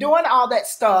answers and doing all that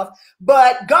stuff.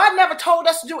 But God never told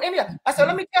us to do any of it. I said,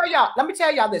 let me tell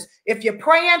y'all this. If you're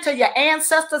praying to your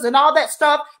ancestors and all that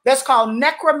stuff, that's called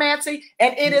necromancy,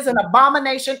 and it is an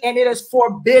abomination, and it is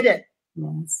forbidden.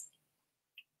 Yes.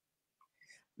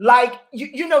 Like,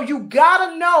 you got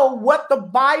to know what the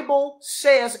Bible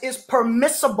says is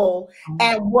permissible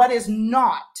and what is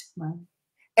not. Right.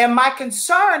 And my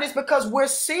concern is because we're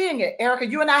seeing it, Erica,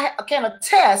 you and I can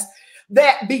attest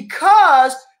that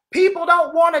because people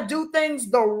don't want to do things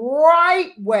the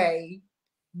right way,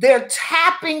 they're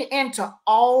tapping into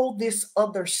all this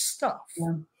other stuff.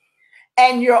 Yeah.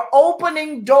 And you're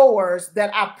opening doors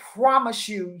that I promise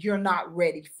you're not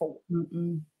ready for.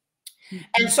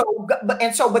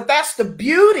 But that's the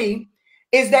beauty,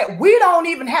 is that we don't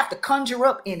even have to conjure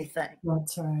up anything.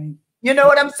 That's right. You know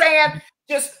what I'm saying?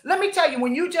 Just let me tell you,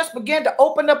 when you just begin to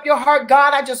open up your heart,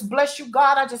 God, I just bless you.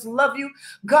 God, I just love you.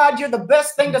 God, you're the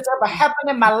best thing that's ever happened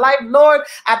in my life. Lord,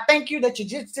 I thank you that you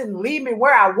just didn't leave me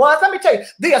where I was. Let me tell you,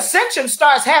 the ascension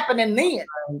starts happening then.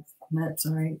 That's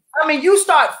right. I mean, you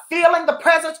start feeling the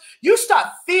presence. You start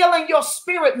feeling your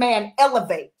spirit man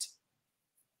elevate.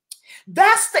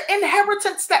 That's the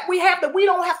inheritance that we have, that we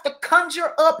don't have to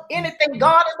conjure up anything.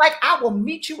 God is like, I will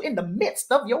meet you in the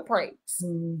midst of your praise.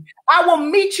 I will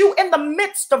meet you in the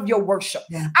midst of your worship.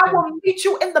 I will meet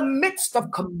you in the midst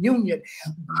of communion.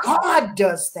 God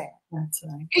does that. That's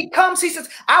right. He comes, he says,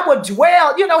 I will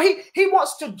dwell. He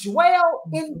wants to dwell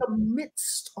in the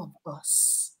midst of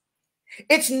us.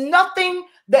 It's nothing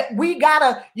that we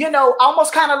gotta,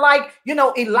 almost kind of like,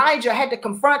 Elijah had to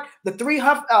confront the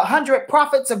 300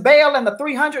 prophets of Baal and the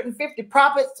 350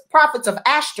 prophets of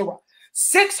Ashtoreth.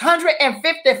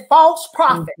 650 false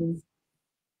prophets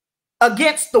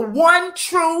against the one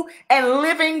true and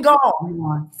living God. Come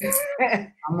on.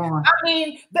 I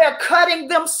mean, they're cutting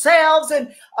themselves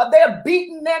and they're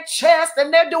beating their chest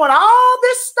and they're doing all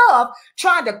this stuff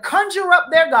trying to conjure up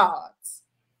their gods.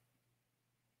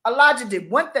 Elijah did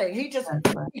one thing. He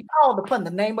called upon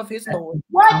the name of his Lord.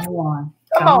 What?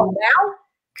 Come on now.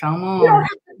 Come on. We don't have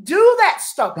to do that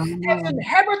stuff. As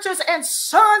inheritors and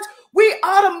sons, we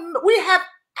have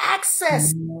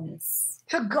access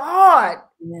to God.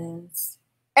 Yes.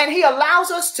 And he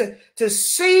allows us to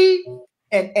see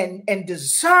and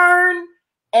discern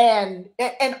and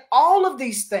all of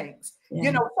these things,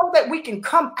 so that we can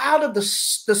come out of the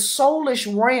soulish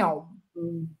realm,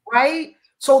 right?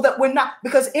 So that we're not,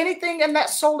 because anything in that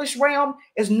soulish realm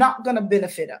is not going to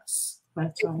benefit us.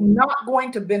 That's right. It's not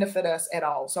going to benefit us at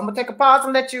all. So I'm going to take a pause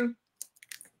and let you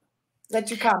Let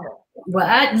you comment.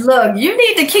 Well, look, you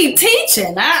need to keep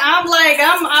teaching.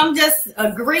 I'm just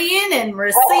agreeing and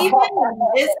receiving. And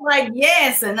it's like,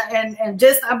 yes. And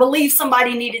just, I believe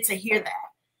somebody needed to hear that,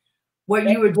 what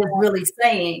you were just really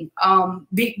saying,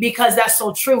 because that's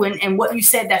so true. And what you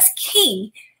said that's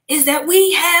key is that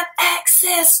we have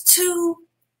access to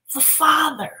the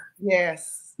Father.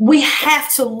 Yes. We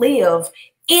have to live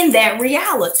in that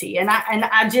reality. And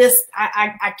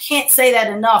I can't say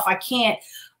that enough. I can't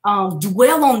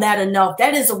dwell on that enough.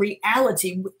 That is a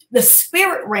reality. The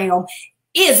spirit realm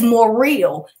is more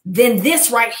real than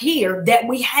this right here that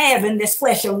we have in this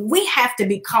flesh. And we have to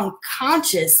become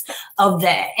conscious of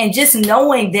that. And just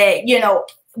knowing that, you know,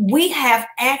 we have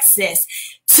access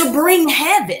to bring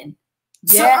heaven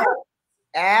to earth.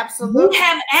 Absolutely. We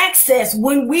have access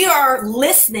when we are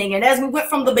listening. And as we went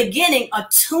from the beginning,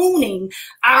 attuning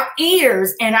our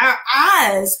ears and our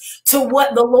eyes to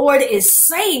what the Lord is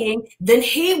saying, then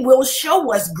he will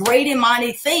show us great and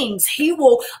mighty things. He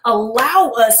will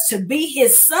allow us to be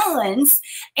his sons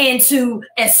and to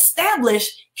establish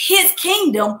his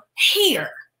kingdom here.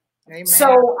 Amen.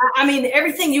 So, I mean,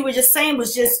 everything you were just saying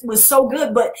was so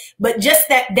good, but just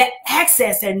that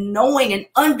access and knowing and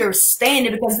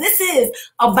understanding, because this is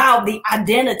about the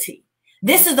identity.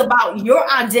 This is about your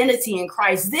identity in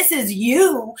Christ. This is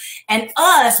you and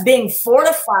us being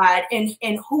fortified in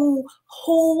who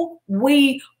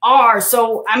we are.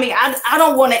 So, I mean, I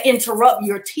don't want to interrupt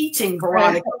your teaching,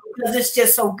 Veronica, because it's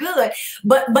just so good.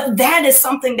 But that is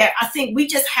something that I think we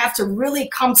just have to really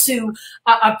come to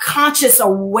a conscious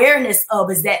awareness of,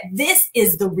 is that this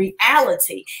is the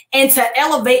reality, and to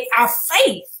elevate our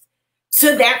faith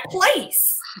to that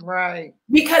place. Right.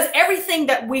 Because everything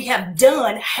that we have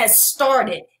done has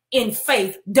started in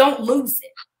faith. Don't lose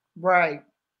it. Right.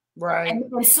 Right.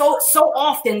 And so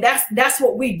often that's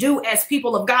what we do as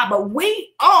people of God. But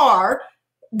we are,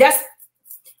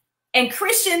 and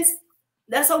Christians,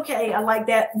 that's okay. I like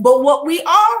that. But what we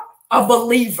are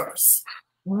believers.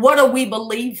 What are we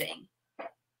believing?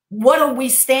 What are we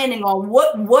standing on?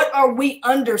 What are we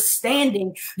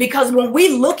understanding? Because when we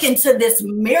look into this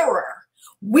mirror,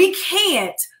 we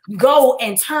can't go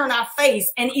and turn our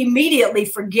face and immediately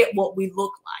forget what we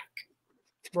look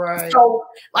like. Right. So,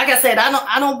 like I said,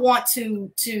 I don't want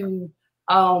to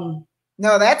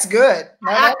no, that's good.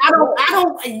 No, that's I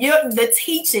don't the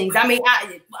teachings. I mean,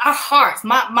 our hearts,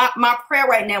 my prayer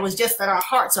right now is just that our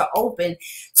hearts are open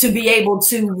to be able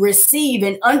to receive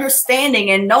and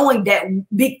understanding and knowing that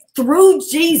through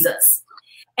Jesus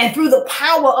and through the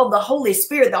power of the Holy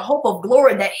Spirit, the hope of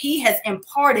glory that he has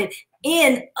imparted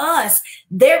in us,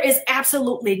 there is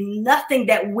absolutely nothing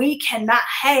that we cannot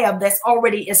have that's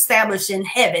already established in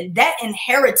heaven. That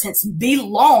inheritance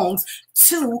belongs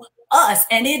to us,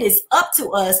 and it is up to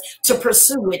us to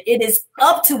pursue it. It is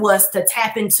up to us to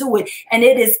tap into it, and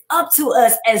it is up to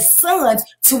us as sons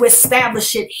to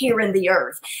establish it here in the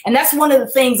earth. And that's one of the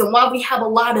things, and why we have a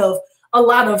lot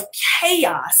of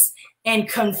chaos and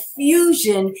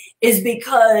confusion, is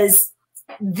because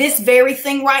this very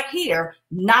thing right here,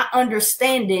 not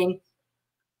understanding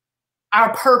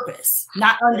our purpose,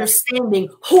 not understanding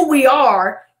who we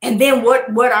are, and then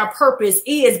what our purpose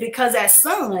is. Because as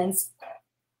sons,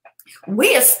 we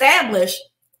establish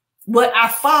what our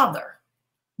Father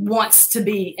wants to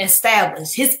be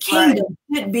established. His kingdom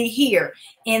should be here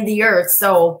in the earth.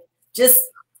 So just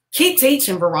keep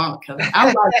teaching, Veronica.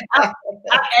 I'm like,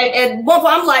 at one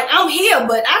point, I'm like, I'm here,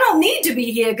 but I don't need to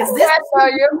be here, because this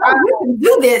you can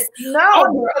do this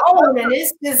on your own, and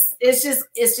it's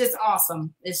just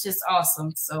awesome. It's just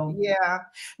awesome. So yeah,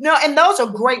 no, and those are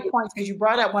great points, because you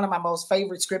brought up one of my most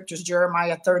favorite scriptures,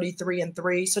 Jeremiah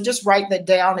 33:3. So just write that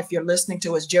down if you're listening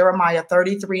to us. Jeremiah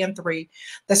 33:3,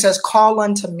 that says, "Call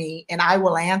unto me, and I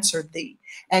will answer thee,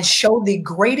 and show thee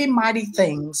great and mighty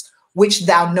things which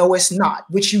thou knowest not,"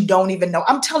 which you don't even know.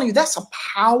 I'm telling you, that's a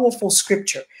powerful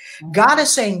scripture. God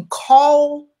is saying,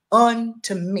 call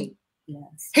unto me.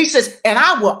 yes. He says, and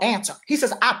I will answer. He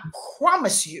says, I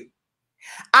promise you,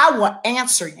 I will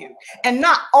answer you. And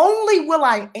not only will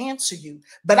I answer you,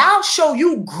 but I'll show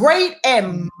you great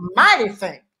and mighty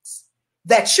things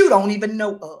that you don't even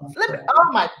know of.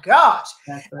 Oh my gosh.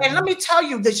 And let me tell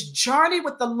you, this journey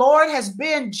with the Lord has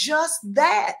been just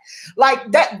that.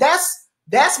 Like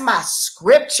that's my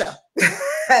scripture.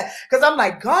 Because I'm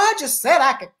like, God just said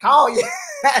I could call you.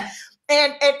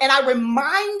 And I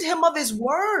remind him of his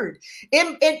word.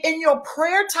 In your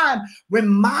prayer time,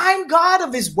 remind God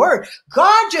of his word.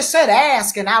 God just said,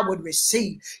 ask and I would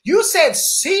receive. You said,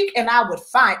 seek and I would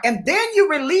find. And then you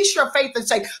release your faith and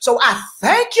say, so I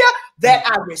thank you that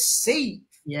I receive.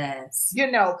 Yes. You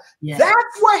know, Yes.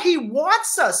 that's what he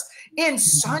wants us in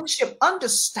sonship,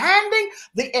 understanding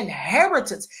the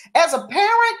inheritance. As a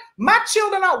parent, my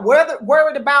children aren't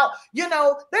worried about, you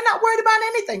know, they're not worried about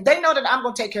anything. They know that I'm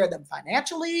going to take care of them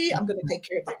financially. I'm going to take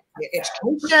care of their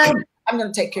education. I'm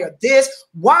going to take care of this.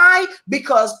 Why?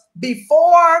 Because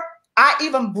before I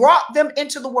even brought them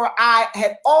into the world, I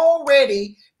had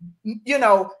already, you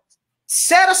know,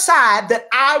 set aside that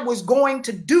I was going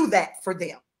to do that for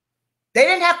them. They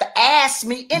didn't have to ask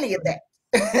me any of that.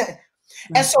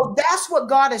 And so that's what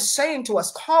God is saying to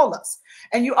us, call us.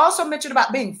 And you also mentioned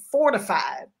about being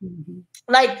fortified.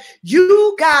 Like,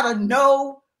 you got to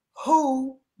know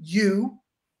who you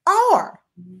are.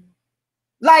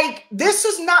 Like, this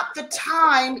is not the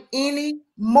time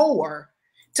anymore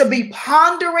to be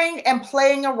pondering and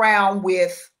playing around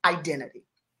with identity.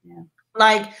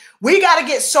 Like, we got to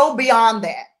get so beyond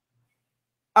that,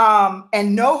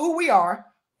 and know who we are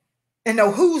and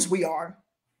know whose we are,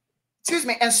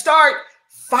 and start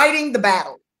fighting the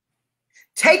battle,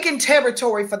 taking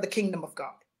territory for the kingdom of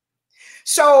God.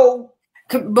 So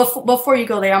before you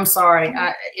go there, I'm sorry.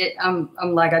 I'm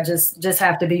like, I just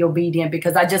have to be obedient,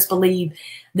 because I just believe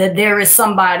that there is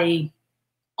somebody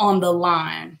on the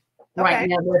line right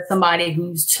now. There's somebody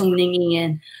who's tuning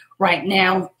in right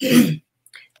now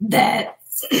that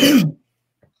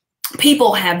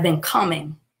people have been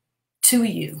coming to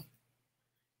you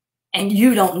and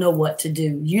you don't know what to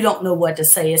do. You don't know what to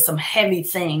say. It's some heavy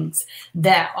things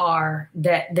that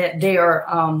they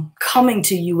are coming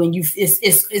to you, and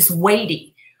it's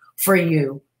weighty for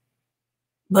you.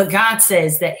 But God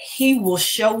says that he will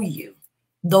show you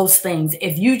those things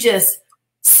if you just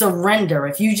surrender,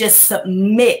 if you just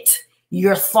submit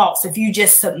your thoughts, if you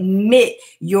just submit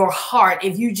your heart,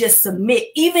 if you just submit,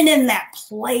 even in that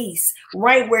place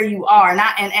right where you are.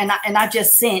 And I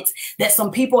just sense that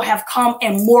some people have come,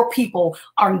 and more people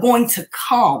are going to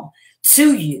come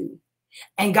to you.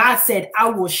 And God said, I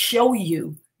will show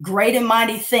you great and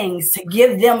mighty things, to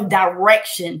give them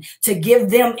direction, to give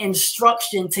them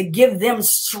instruction, to give them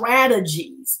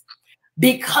strategies.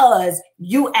 Because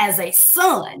you, as a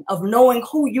son, of knowing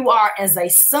who you are as a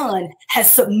son,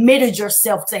 has submitted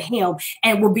yourself to him,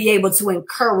 and will be able to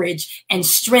encourage and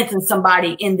strengthen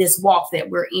somebody in this walk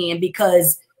that we're in,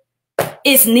 because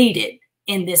it's needed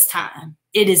in this time.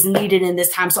 It is needed in this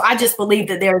time. So I just believe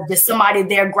that there's just somebody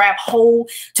there. Grab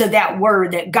hold to that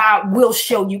word that God will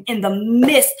show you in the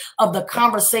midst of the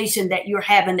conversation that you're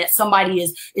having, that somebody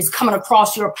is coming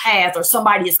across your path, or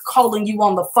somebody is calling you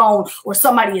on the phone, or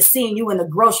somebody is seeing you in the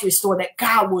grocery store, that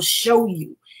God will show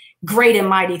you great and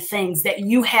mighty things that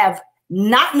you have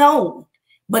not known,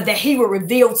 but that he will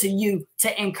reveal to you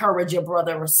to encourage your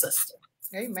brother or sister.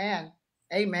 Amen.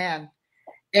 Amen.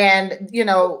 And, you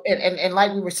know, and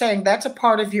like we were saying, that's a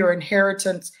part of your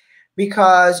inheritance,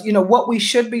 because, you know, what we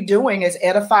should be doing is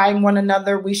edifying one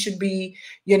another. We should be,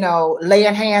 you know,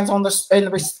 laying hands on the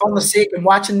sick and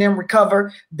watching them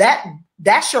recover.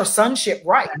 That's your sonship,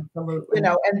 right? Absolutely. You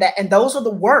know, and those are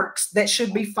the works that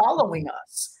should be following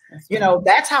us. You know,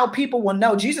 that's how people will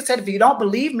know. Jesus said, if you don't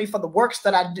believe me for the works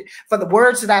that I do, for the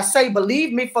words that I say,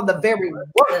 believe me for the very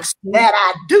works that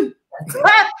I do.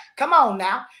 Come on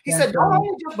now. He said, don't only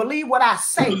just believe what I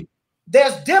say.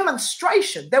 There's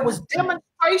demonstration. There was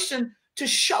demonstration to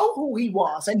show who he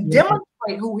was and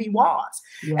demonstrate who he was.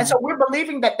 And so we're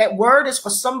believing that that word is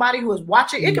for somebody who is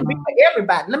watching. It can be for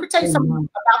everybody. Let me tell you something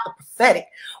about the prophetic.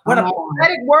 When a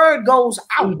prophetic word goes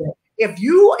out, if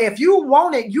you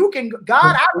want it, you can.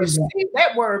 God, I receive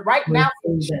that word right now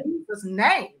in Jesus'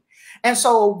 name. And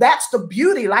so that's the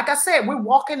beauty. Like I said, we're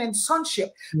walking in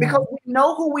sonship because we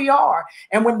know who we are.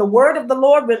 And when the word of the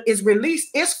Lord is released,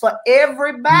 it's for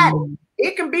everybody.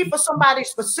 It can be for somebody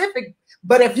specific,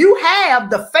 but if you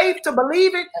have the faith to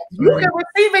believe it, you can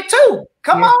receive it too.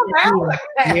 Come on now.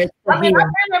 I mean, I've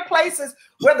been in places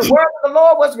where the word of the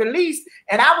Lord was released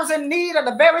and I was in need of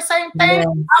the very same thing. I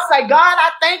was like, God, I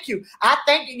thank you. I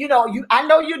thank you. You know, I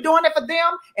know you're doing it for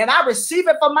them, and I receive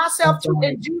it for myself too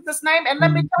in Jesus' name. And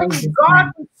let me tell you,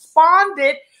 God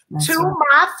responded to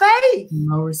my faith.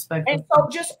 No respect. And so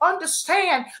just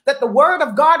understand that the word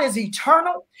of God is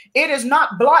eternal. It is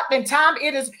not blocked in time.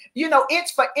 It is, you know,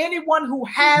 it's for anyone who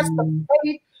has the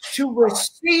faith to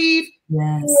receive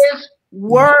his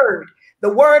word.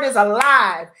 The word is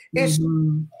alive. It's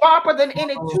sharper than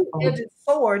any two-edged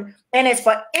sword, and it's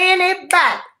for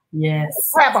anybody.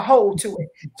 Yes. Grab a hold to it.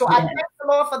 So I thank the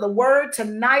Lord for the word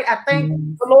tonight. I thank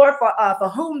the Lord for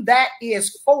whom that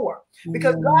is for,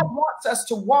 because God wants us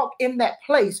to walk in that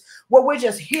place where we're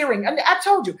just hearing. And I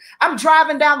told you, I'm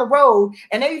driving down the road,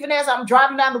 and even as I'm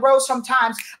driving down the road,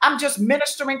 sometimes I'm just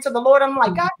ministering to the Lord. I'm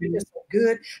like, God, you're just so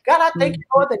good. God, I thank you,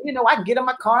 Lord, that, I can get in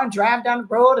my car and drive down the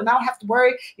road and I don't have to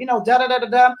worry,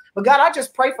 da. But God, I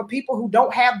just pray for people who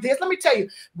don't have this. Let me tell you,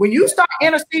 when you start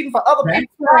interceding for other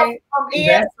people, come in,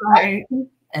 that's right.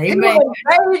 He will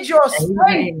invade your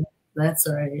space. That's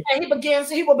right. And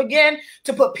he will begin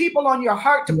to put people on your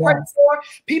heart to pray for,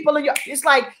 people in your, it's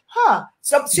like,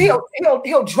 so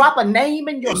he'll drop a name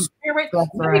in your spirit.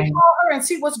 Let me call her and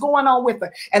see what's going on with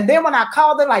her. And then when I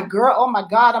call, they're like, girl, oh my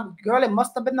God, girl, it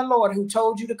must have been the Lord who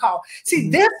told you to call. See,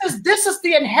 this is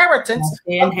the inheritance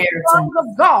of the Son of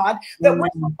God that we're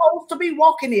supposed to be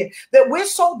walking in, that we're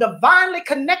so divinely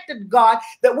connected to God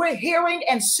that we're hearing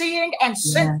and seeing and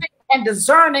sensing and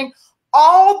discerning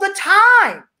all the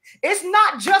time. It's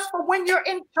not just for when you're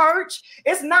in church.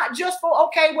 It's not just for,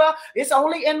 okay, well, it's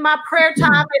only in my prayer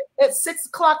time at 6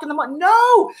 o'clock in the morning.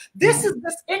 No, this is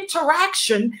this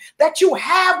interaction that you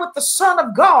have with the Son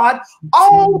of God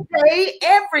all day,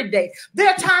 every day. There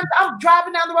are times I'm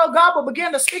driving down the road, God will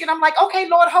begin to speak, and I'm like, okay,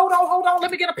 Lord, hold on, let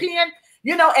me get a pen.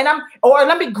 Or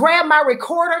let me grab my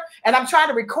recorder, and I'm trying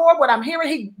to record what I'm hearing.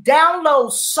 He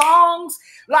downloads songs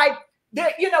like,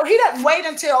 he doesn't wait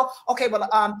until, okay, well,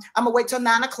 I'm gonna wait till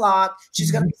 9 o'clock. She's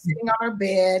gonna be sitting on her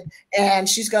bed, and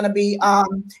she's gonna be,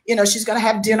 she's gonna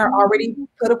have dinner already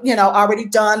already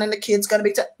done, and the kid's gonna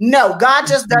be. No, God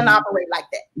just doesn't operate like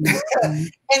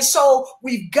that. And so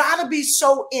we've got to be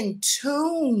so in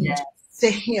tune to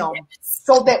Him,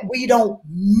 so that we don't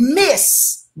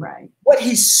miss what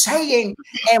He's saying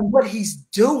and what He's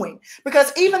doing.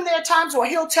 Because even there are times where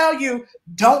He'll tell you,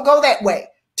 "Don't go that way.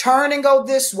 Turn and go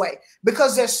this way,"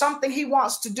 because there's something He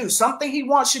wants to do, something He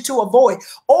wants you to avoid,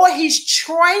 or He's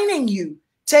training you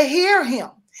to hear Him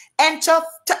and to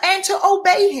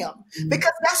obey Him,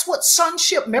 because that's what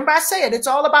sonship. Remember, I said it's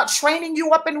all about training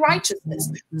you up in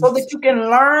righteousness so that you can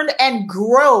learn and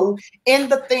grow in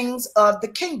the things of the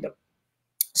kingdom.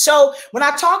 So when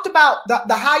I talked about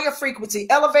the higher frequency,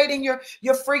 elevating your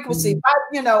frequency,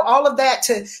 all of that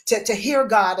to hear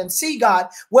God and see God.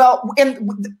 Well,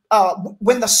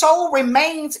 when the soul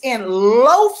remains in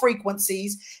low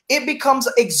frequencies, it becomes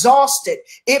exhausted.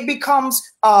 It becomes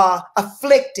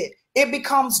afflicted. It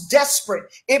becomes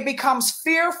desperate. It becomes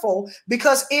fearful,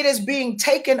 because it is being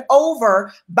taken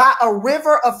over by a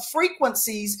river of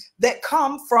frequencies that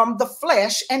come from the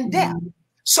flesh and death.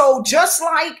 So just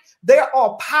like there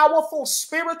are powerful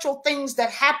spiritual things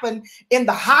that happen in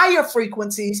the higher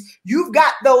frequencies, you've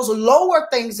got those lower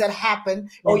things that happen,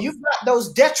 or you've got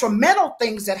those detrimental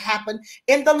things that happen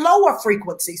in the lower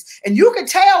frequencies. And you can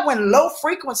tell when low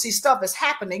frequency stuff is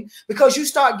happening, because you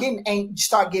start getting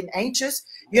anxious.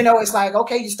 It's like,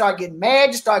 okay, you start getting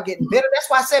mad, you start getting bitter. That's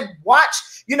why I said, watch,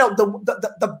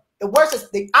 the word says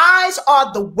the eyes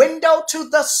are the window to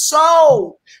the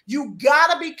soul. You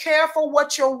got to be careful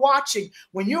what you're watching.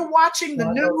 When you're watching the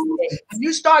news and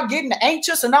you start getting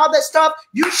anxious and all that stuff,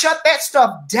 you shut that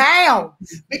stuff down,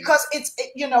 because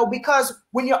because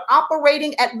when you're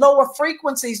operating at lower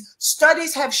frequencies,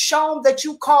 studies have shown that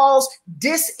you cause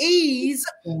dis-ease.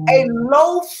 A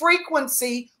low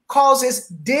frequency causes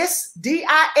dis/EASE,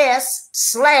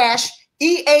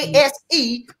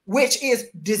 which is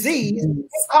disease.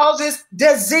 It causes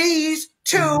disease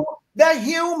to the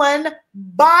human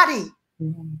body.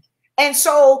 And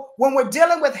so when we're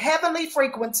dealing with heavenly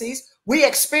frequencies, we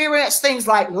experience things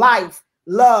like life,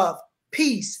 love,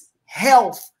 peace,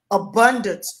 health,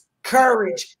 abundance,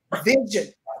 courage,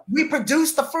 vision. We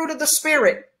produce the fruit of the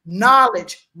Spirit: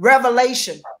 knowledge,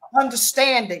 revelation,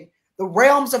 understanding, the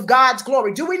realms of God's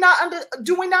glory. Do we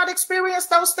not experience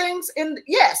those things?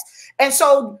 Yes. And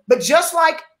so, but just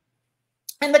like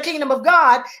in the kingdom of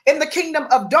God, in the kingdom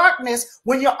of darkness,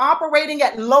 when you're operating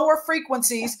at lower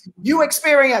frequencies, you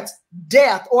experience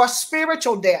death or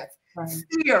spiritual death,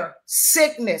 fear,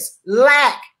 sickness,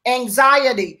 lack,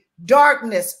 anxiety,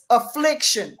 darkness,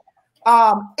 affliction,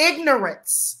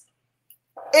 ignorance.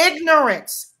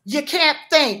 You can't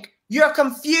think. You're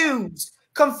confused.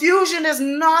 Confusion is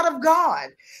not of God.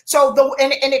 So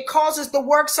and it causes the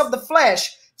works of the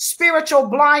flesh, spiritual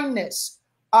blindness,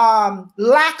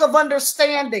 lack of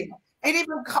understanding, and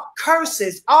even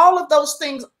curses. All of those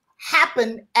things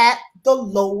happen at the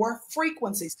lower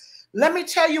frequencies. Let me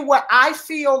tell you what I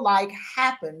feel like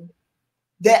happened,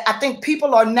 that I think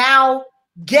people are now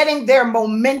getting their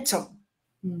momentum,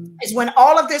 is when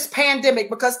all of this pandemic,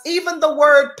 because even the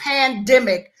word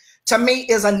pandemic to me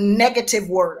is a negative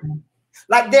word.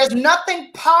 Like there's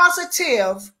nothing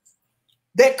positive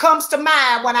that comes to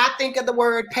mind when I think of the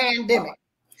word pandemic.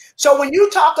 So when you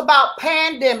talk about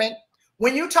pandemic,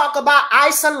 when you talk about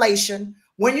isolation,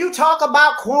 when you talk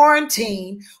about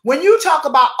quarantine, when you talk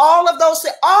about all of those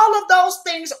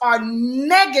things are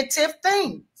negative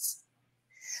things.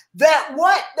 That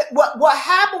what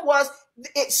happened was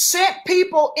it sent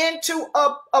people into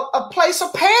a place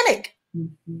of panic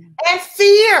and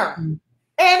fear and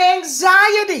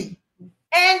anxiety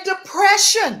and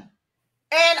depression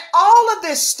and all of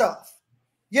this stuff,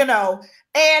 you know,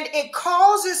 and it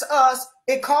causes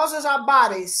our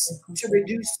bodies to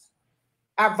reduce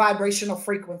our vibrational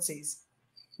frequencies.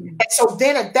 And so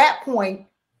then at that point,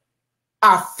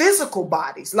 our physical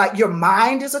bodies, like your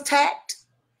mind is attacked.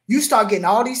 You start getting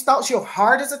all these thoughts. Your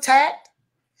heart is attacked.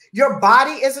 Your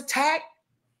body is attacked.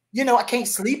 You know, I can't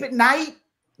sleep at night.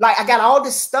 Like I got all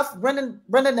this stuff running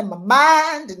in my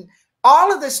mind and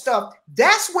all of this stuff.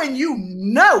 That's when you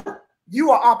know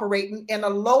you are operating in a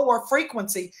lower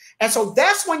frequency. And so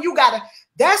that's when you've got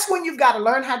to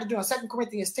learn how to do in 2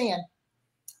 Corinthians 10,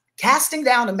 casting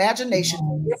down imagination,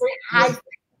 every high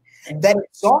thing that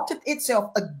exalted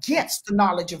itself against the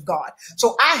knowledge of God.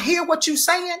 So I hear what you're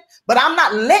saying, but I'm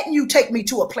not letting you take me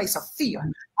to a place of fear.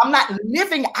 I'm not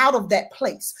living out of that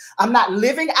place. I'm not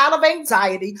living out of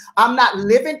anxiety. I'm not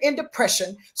living in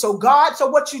depression. So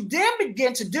what you then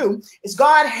begin to do is,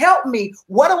 God, help me.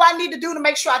 What do I need to do to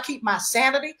make sure I keep my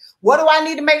sanity? What do I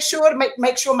need to make sure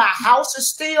make sure my house is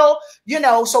still, you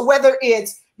know, so whether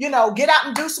it's, you know, get out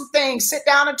and do some things, sit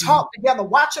down and talk together,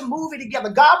 watch a movie together.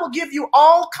 God will give you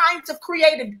all kinds of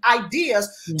creative ideas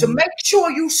to make sure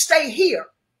you stay here,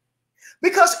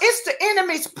 because it's the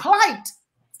enemy's plight,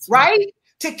 right?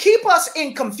 To keep us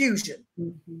in confusion,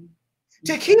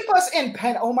 to keep us in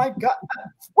pain. Oh my God.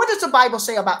 What does the Bible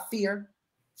say about fear?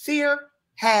 Fear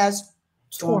has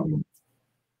torment.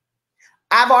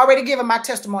 I've already given my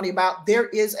testimony about there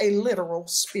is a literal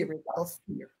spirit of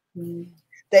fear.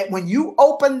 That when you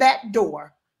open that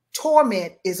door,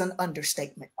 torment is an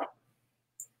understatement.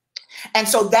 And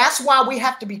so that's why we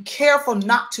have to be careful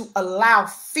not to allow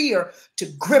fear to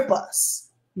grip us,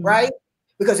 right?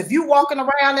 Because if you walking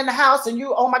around in the house and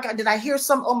you, oh my God, did I hear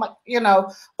some, oh my, you know,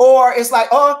 or it's like,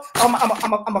 oh,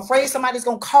 I'm afraid somebody's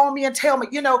going to call me and tell me,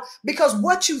 you know, because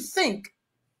what you think,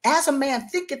 as a man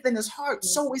thinketh in his heart,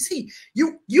 so is he.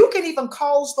 You can even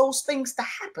cause those things to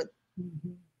happen.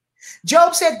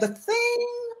 Job said, the thing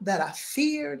that I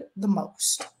feared the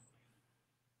most,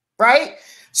 right?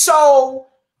 So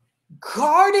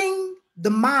guarding the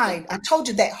mind, I told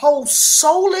you that whole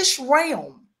soulish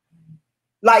realm,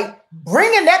 like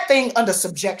bringing that thing under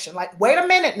subjection. Like, wait a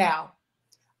minute now.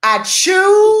 I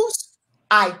choose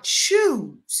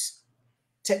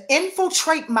to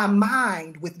infiltrate my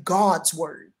mind with God's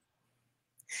word.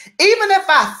 Even if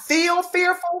I feel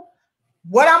fearful,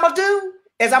 what I'm going to do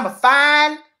is I'm going to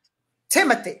find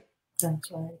Timothy.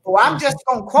 That's right. Well, I'm just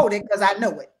going to quote it because I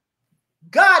know it.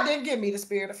 God didn't give me the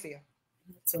spirit of fear.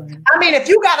 That's right. I mean, if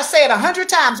you got to say it 100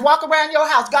 times, walk around your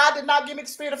house, God did not give me the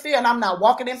spirit of fear, and I'm not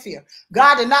walking in fear.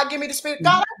 God did not give me the spirit.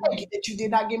 God, I thank you that you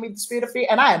did not give me the spirit of fear,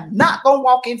 and I am not going to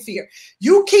walk in fear.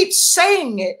 You keep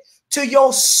saying it till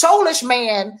your soulish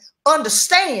man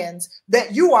understands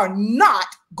that you are not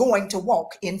going to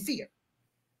walk in fear.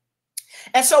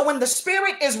 And so when the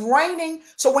spirit is reigning,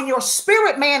 so when your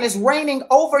spirit man is reigning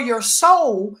over your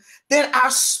soul, then our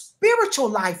spiritual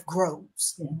life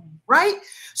grows, right?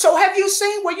 So have you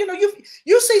seen where, you know,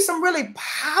 you see some really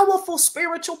powerful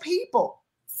spiritual people,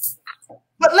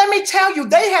 but let me tell you,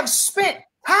 they have spent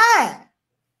time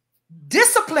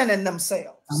disciplining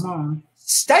themselves,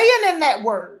 staying in that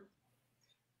word,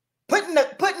 putting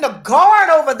a guard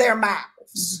over their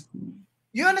mouths.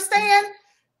 You understand?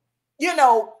 You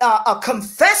know,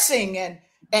 confessing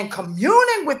and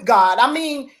communing with God. I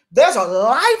mean, there's a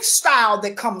lifestyle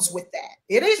that comes with that.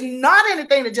 It is not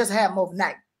anything that just happens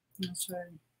overnight. That's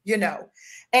right. You know,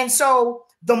 and so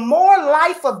the more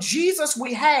life of Jesus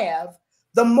we have,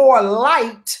 the more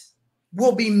light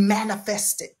will be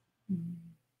manifested.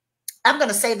 I'm going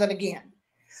to say that again.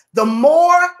 The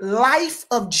more life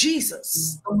of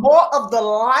Jesus, the more of the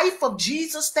life of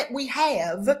Jesus that we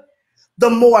have, the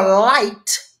more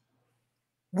light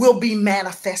will be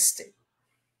manifested.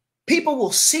 People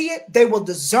will see it. They will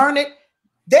discern it.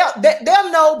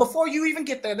 They'll know before you even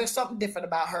get there, there's something different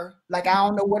about her. Like, I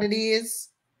don't know what it is,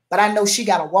 but I know she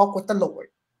got to walk with the Lord,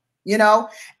 you know?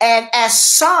 And as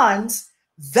sons,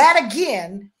 that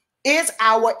again is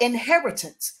our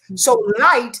inheritance. So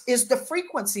light is the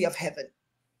frequency of heaven,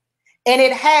 and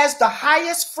it has the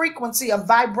highest frequency of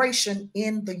vibration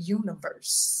in the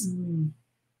universe.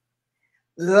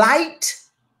 Light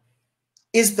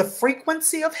is the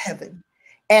frequency of heaven,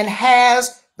 and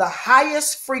has the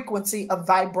highest frequency of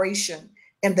vibration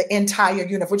in the entire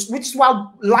universe, which is why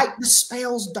light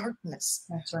dispels darkness.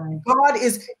 That's right. God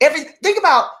is everything. Think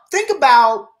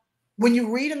about when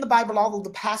you read in the Bible all of the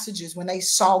passages when they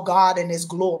saw God in his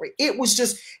glory. It was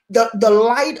just the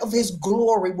light of his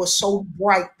glory was so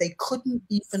bright they couldn't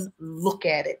even look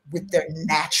at it with their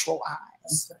natural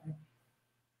eyes.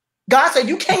 God said,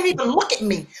 you can't even look at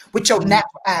me with your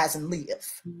natural eyes and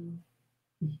live,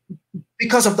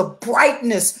 because of the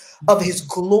brightness of his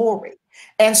glory.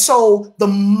 And so the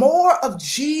more of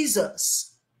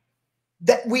Jesus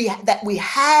that we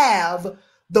have,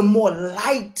 the more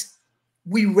light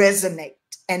we resonate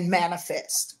and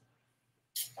manifest.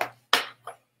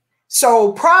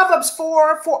 So Proverbs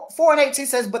 4:4-18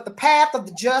 says, but the path of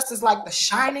the just is like the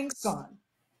shining sun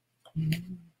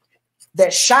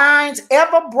that shines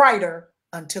ever brighter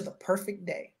until the perfect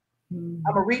day. I'm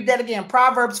going to read that again.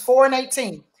 Proverbs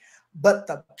 4:18. But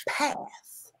the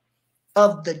path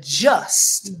of the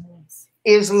just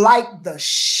is like the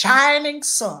shining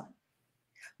sun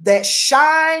that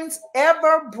shines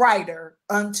ever brighter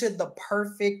unto the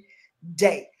perfect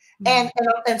day. And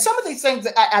some of these things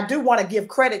I do want to give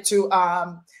credit to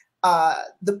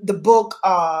the book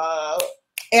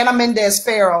Anna Mendez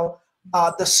Farrow,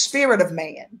 The Spirit of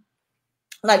Man.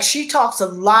 Like, she talks a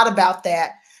lot about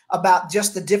that, about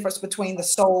just the difference between the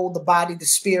soul, the body, the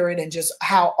spirit, and just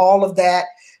how all of that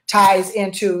ties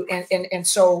into, and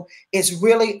so it's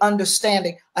really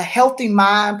understanding a healthy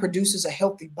mind produces a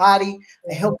healthy body,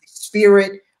 a healthy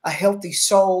spirit, a healthy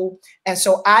soul. And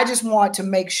so I just want to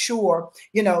make sure,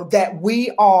 you know, that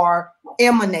we are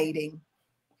emanating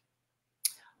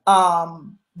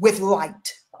with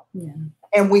light. Yeah.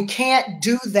 And we can't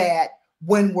do that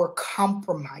when we're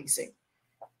compromising.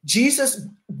 Jesus,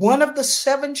 one of the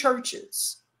 7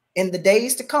 churches in the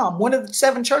days to come, one of the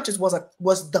 7 churches was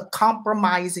the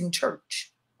compromising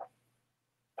church.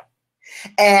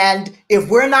 And if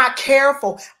we're not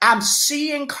careful, I'm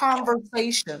seeing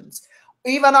conversations,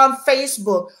 even on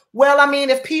Facebook. Well, I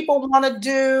mean, if people want to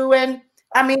do, and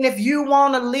I mean, if you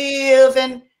want to live,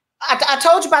 and I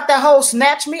told you about that whole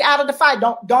snatch me out of the fight.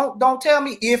 Don't tell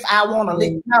me if I want to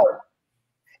live. No.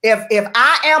 If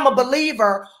I am a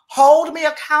believer, hold me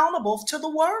accountable to the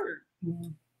word.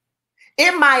 Mm-hmm.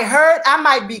 It might hurt. I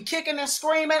might be kicking and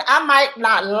screaming. I might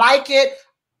not like it.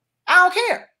 I don't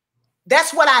care.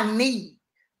 That's what I need.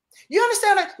 You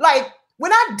understand that? Like,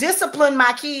 when I discipline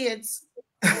my kids,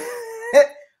 are they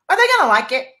going to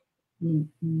like it?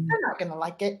 Mm-hmm. They're not going to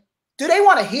like it. Do they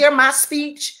want to hear my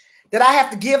speech that I have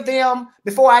to give them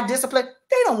before I discipline?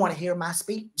 They don't want to hear my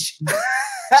speech.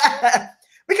 Mm-hmm.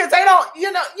 Because they don't,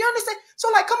 you know, you understand? So,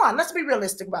 like, come on, let's be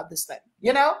realistic about this thing,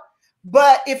 you know?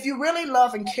 But if you really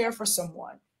love and care for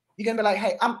someone, you're going to be like,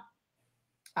 hey,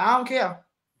 I don't care.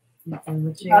 I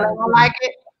don't like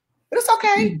it, but it's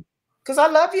okay, because I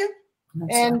love you.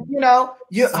 That's and, right. You know,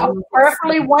 you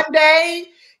hopefully one day,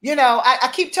 you know, I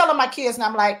keep telling my kids, and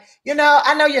I'm like, you know,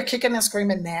 I know you're kicking and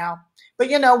screaming now, but,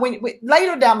 you know, when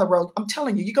later down the road, I'm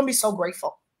telling you, you're going to be so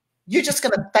grateful. You're just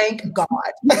going to thank God.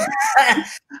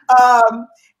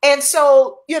 And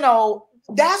so, you know,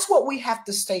 that's what we have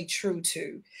to stay true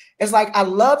to. It's like, I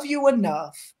love you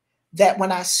enough that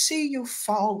when I see you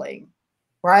falling,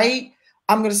 right,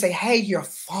 I'm going to say, hey, you're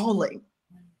falling,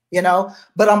 you know,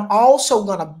 but I'm also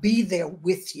going to be there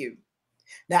with you.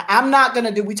 Now, I'm not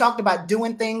going to we talked about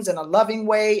doing things in a loving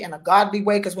way and a godly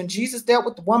way, because when Jesus dealt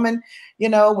with the woman, you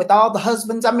know, with all the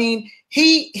husbands, I mean,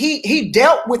 he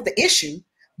dealt with the issue,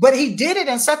 but he did it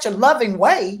in such a loving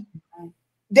way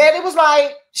that it was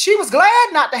like, she was glad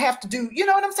not to have to do, you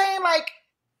know what I'm saying? Like,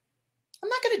 I'm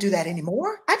not going to do that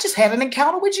anymore. I just had an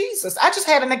encounter with Jesus. I just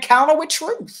had an encounter with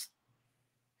truth.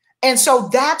 And so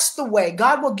that's the way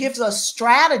God will give us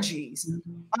strategies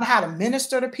on how to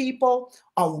minister to people,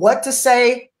 on what to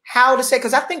say, how to say,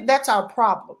 because I think that's our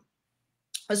problem,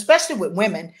 especially with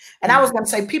women. And I was going to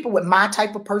say people with my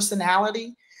type of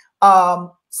personality.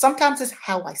 Sometimes it's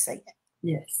how I say it.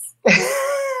 Yes.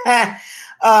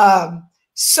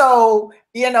 So,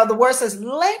 you know, the word says,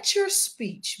 let your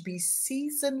speech be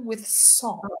seasoned with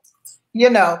salt,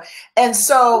 you know, and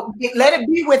so let it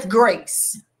be with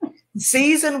grace,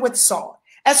 seasoned with salt.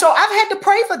 And so I've had to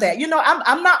pray for that. You know,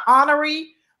 I'm not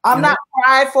honorary. I'm not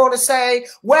prideful to say,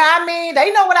 well, I mean,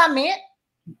 they know what I meant.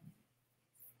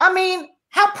 I mean,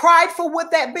 how prideful would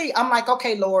that be? I'm like,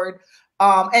 okay, Lord.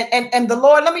 And the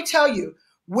Lord, let me tell you,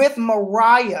 with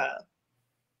Mariah,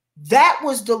 that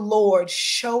was the Lord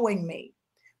showing me,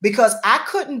 because I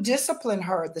couldn't discipline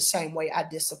her the same way I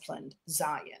disciplined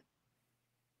Zion.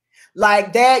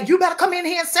 Like, Dad, you better come in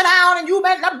here and sit down, and you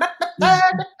better,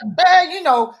 you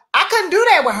know, I couldn't do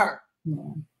that with her.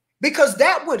 Yeah. because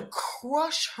that would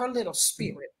crush her little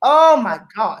spirit. Oh my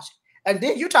gosh. And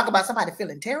then you talk about somebody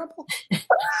feeling terrible.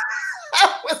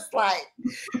 I was like,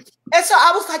 and so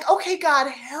I was like, okay, God,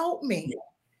 help me,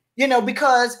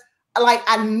 because like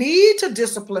I need to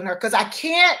discipline her because I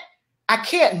can't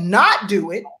not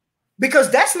do it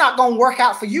because that's not going to work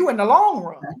out for you in the long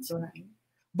run. That's right.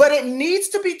 But it needs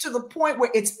to be to the point where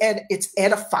it's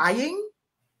edifying,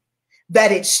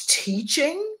 that it's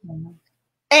teaching,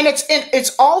 and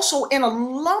it's also in a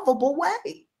lovable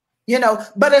way,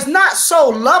 but it's not so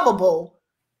lovable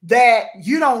that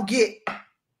you don't get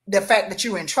the fact that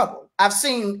you're in trouble. I've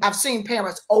seen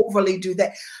parents overly do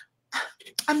that.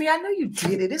 I mean, I know you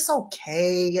did it. It's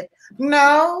okay.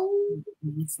 No,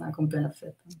 it's not going to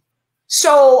benefit them.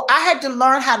 So I had to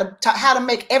learn how to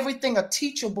make everything a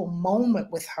teachable moment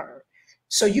with her.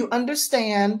 So you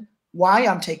understand why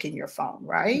I'm taking your phone,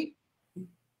 right?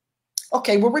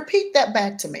 Okay, well, repeat that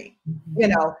back to me,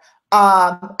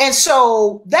 and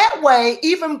so that way,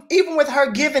 even with her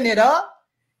giving it up,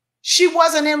 she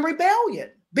wasn't in rebellion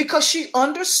because she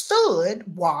understood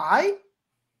why,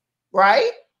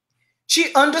 right?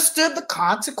 She understood the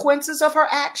consequences of her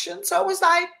actions. So it was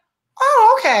like,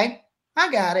 oh, okay,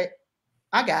 I got it.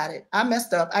 I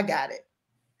messed up. I got it.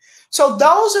 So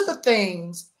those are the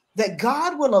things that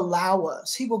God will allow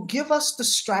us. He will give us the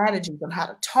strategies on how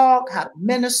to talk, how to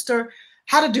minister,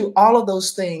 how to do all of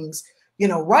those things,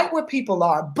 right where people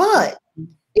are, but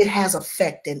it has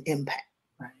effect and impact.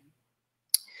 Right.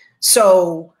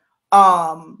 So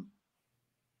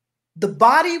the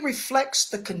body reflects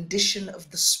the condition of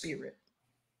the spirit,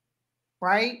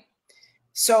 right?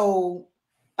 So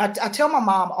I tell my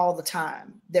mom all the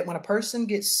time that when a person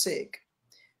gets sick,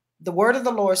 the word of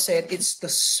the Lord said it's the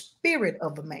spirit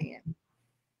of a man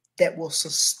that will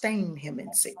sustain him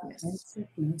in sickness.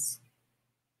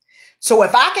 So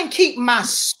if I can keep my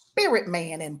spirit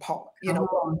man in part, Come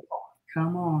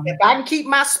on. If I can keep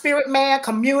my spirit man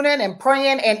communing and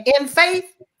praying and in faith,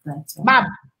 my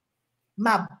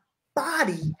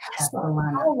body has to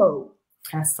follow.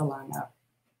 Has to line up.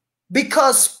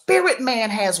 Because spirit man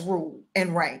has rule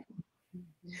and reign.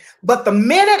 But the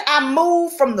minute I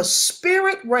move from the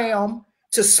spirit realm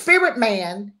to spirit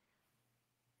man,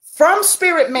 from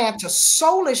spirit man to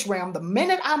soulish realm, the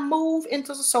minute I move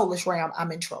into the soulish realm,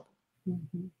 I'm in trouble.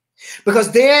 Mm-hmm.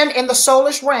 Because then in the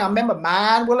soulish realm, remember,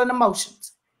 mind, will, and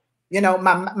emotions.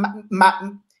 My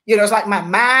it's like my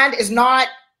mind is not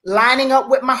lining up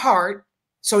with my heart.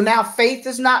 So now faith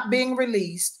is not being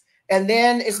released. And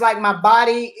then it's like my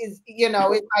body is,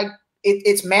 it's like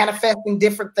it's manifesting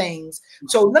different things.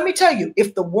 So let me tell you,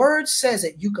 if the word says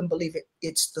it, you can believe it.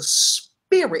 It's the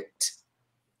spirit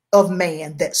of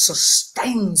man that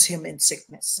sustains him in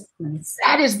sickness. Nice.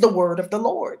 That is the word of the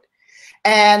Lord.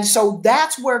 And so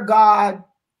that's where God,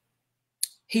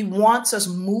 he wants us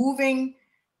moving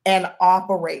and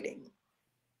operating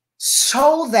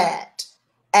so that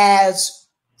as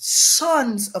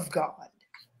sons of God,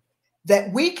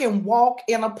 that we can walk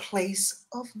in a place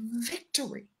of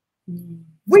victory. Mm.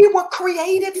 We were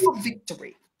created for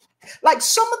victory. Like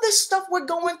some of this stuff we're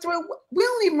going through, we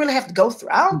don't even really have to go through.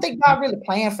 I don't think God really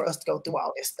planned for us to go through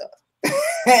all this stuff,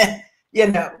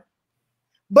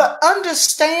 But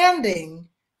understanding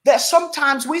that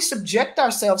sometimes we subject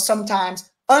ourselves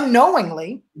sometimes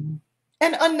unknowingly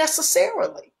and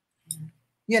unnecessarily.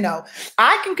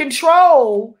 I can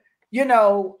control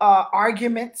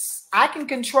arguments. I can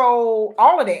control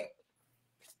all of that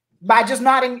by just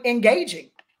not engaging,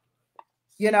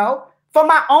 for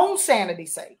my own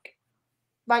sanity's sake.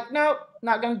 Like, nope,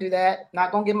 not going to do that.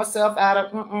 Not going to get myself out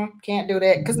of, can't do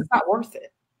that because it's not worth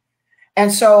it.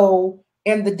 And so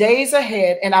in the days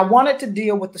ahead, and I wanted to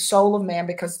deal with the soul of man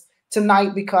because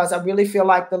I really feel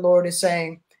like the Lord is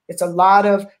saying it's a lot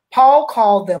of, Paul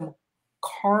called them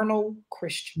carnal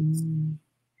Christians. Mm.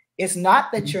 It's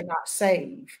not that you're not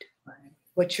saved,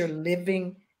 but you're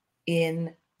living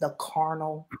in the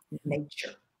carnal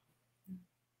nature.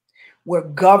 We're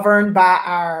governed by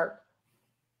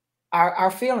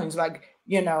our feelings. Like,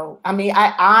 I'm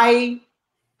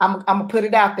gonna put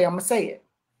it out there. I'm gonna say it.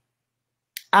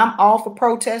 I'm all for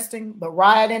protesting, but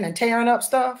rioting and tearing up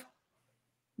stuff,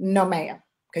 no, ma'am.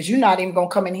 Because you're not even gonna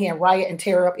come in here and riot and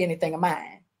tear up anything of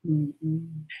mine. Mm-hmm.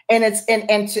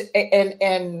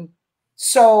 And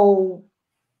so,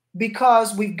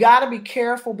 because we've got to be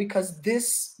careful, because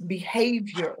this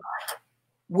behavior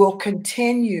will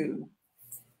continue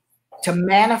to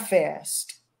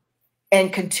manifest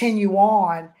and continue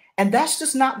on. And that's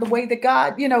just not the way that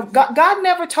God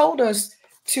never told us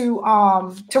to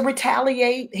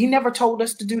retaliate. He never told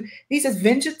us to do. He says,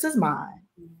 vengeance is mine.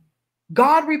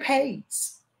 God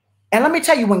repays. And let me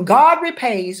tell you, when God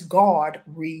repays, God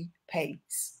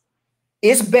repays.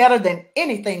 It's better than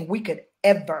anything we could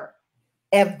ever,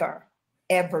 ever,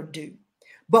 ever do.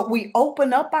 But we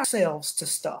open up ourselves to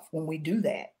stuff when we do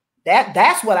that.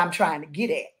 That's what I'm trying to get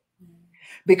at.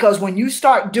 Because when you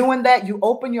start doing that, you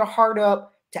open your heart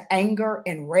up to anger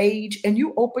and rage, and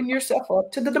you open yourself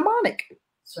up to the demonic.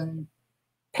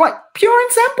 Point, pure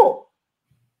and simple.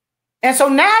 And so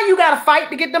now you got to fight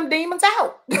to get them demons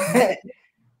out.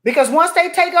 Because once they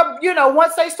take up,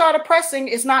 once they start oppressing,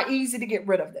 it's not easy to get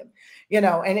rid of them,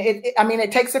 and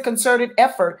it takes a concerted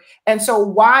effort. And so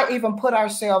why even put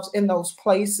ourselves in those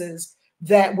places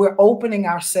that we're opening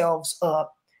ourselves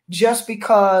up just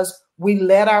because we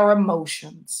let our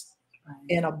emotions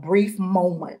in a brief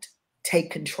moment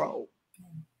take control?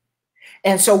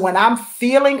 And so when I'm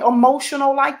feeling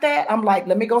emotional like that, I'm like,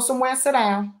 let me go somewhere and sit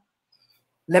down.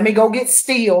 Let me go get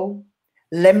still.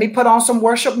 Let me put on some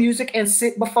worship music and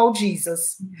sit before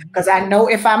Jesus. Because I know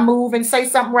if I move and say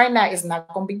something right now, it's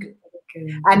not going to be good.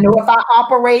 I know if I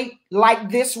operate like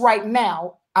this right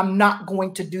now, I'm not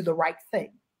going to do the right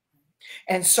thing.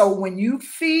 And so when you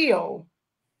feel,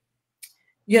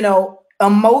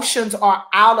 emotions are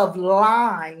out of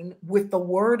line with the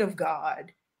word of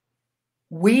God,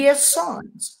 we as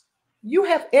sons, you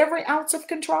have every ounce of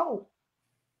control.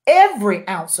 Every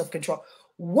ounce of control.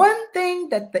 One thing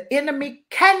that the enemy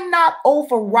cannot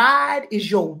override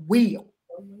is your will.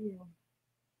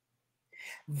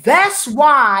 That's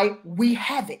why we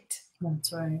have it.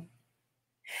 That's right.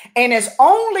 And it's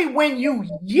only when you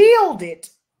yield it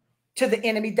to the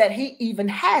enemy that he even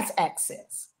has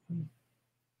access.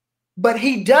 But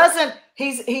he doesn't,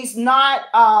 he's not,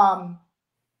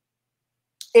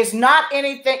 it's not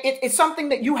anything, it's something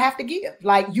that you have to give.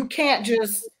 Like you can't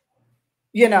just,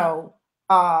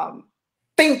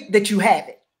 think that you have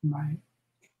it. Right.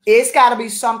 It's got to be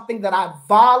something that I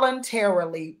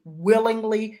voluntarily,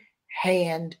 willingly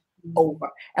hand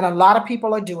over. And a lot of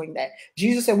people are doing that.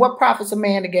 Jesus said, what profits a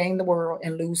man to gain the world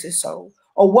and lose his soul?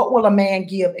 Or what will a man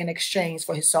give in exchange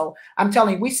for his soul? I'm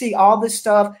telling you, we see all this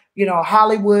stuff,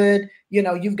 Hollywood,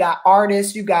 you've got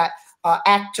artists, you've got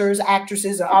actors,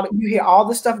 actresses, you hear all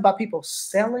this stuff about people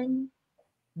selling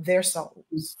their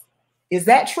souls. Is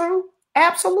that true?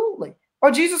 Absolutely. Or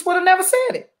Jesus would have never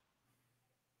said it.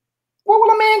 What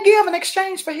will a man give in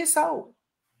exchange for his soul?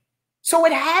 So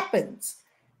it happens.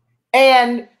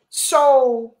 And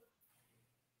so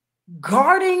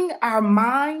guarding our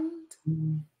mind,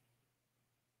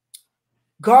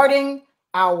 guarding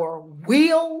our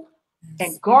will,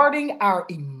 and guarding our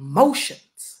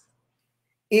emotions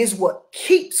is what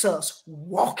keeps us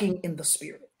walking in the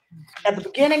Spirit. At the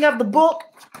beginning of the book,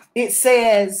 it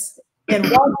says in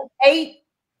Romans 8:14,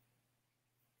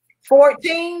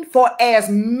 for as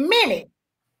many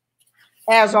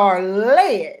as are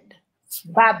led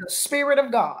by the Spirit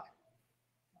of God,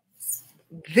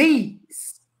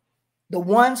 these, the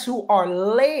ones who are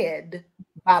led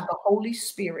by the Holy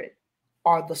Spirit,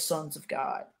 are the sons of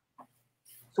God.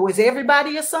 So is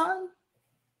everybody a son?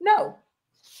 No.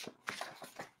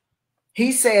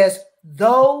 He says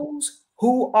those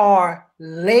who are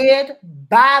led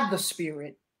by the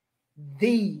Spirit,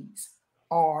 these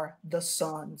are the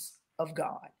sons of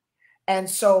God. And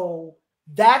so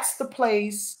that's the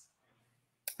place.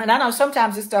 And I know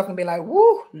sometimes this stuff can be like,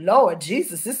 woo, Lord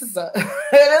Jesus, this is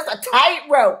it's a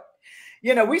tightrope.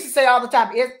 We should say all the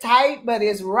time, it's tight, but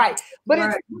it's right. But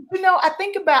right. It's, I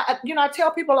think about, I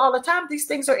tell people all the time, these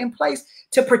things are in place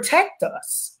to protect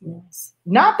us. Yes.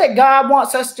 Not that God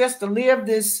wants us just to live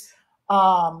this,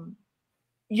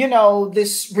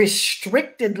 this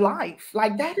restricted life.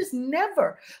 Like that is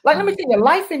never, like, let me tell you,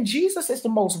 life in Jesus is the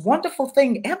most wonderful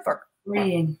thing ever.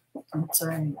 That's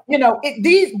right.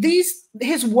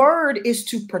 His word is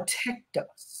to protect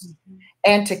us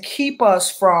and to keep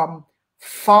us from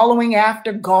following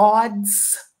after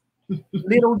gods,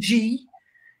 little g,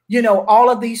 all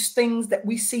of these things that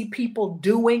we see people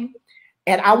doing.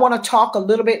 And I want to talk a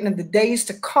little bit in the days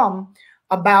to come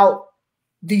about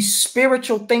these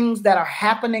spiritual things that are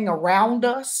happening around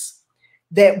us,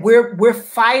 that we're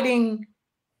fighting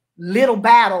little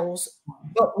battles,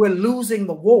 but we're losing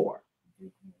the war.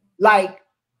 Like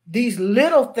these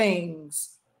little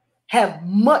things have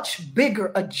much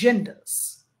bigger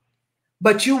agendas,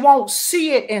 but you won't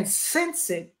see it and sense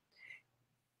it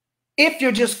if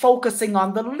you're just focusing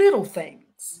on the little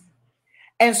things.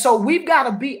 And so we've got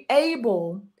to be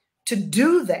able to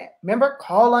do that. Remember,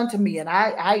 call unto me and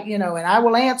I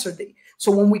will answer thee.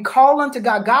 So when we call unto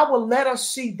God, God will let us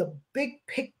see the big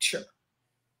picture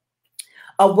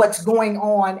of what's going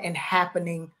on and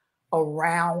happening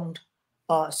around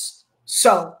us.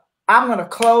 So I'm going to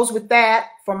close with that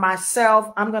for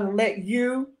myself. I'm going to let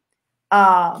you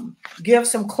give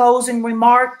some closing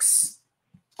remarks.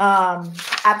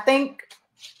 I think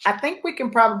we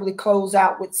can probably close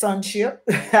out with sonship.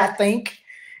 I think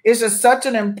it's just such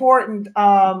an important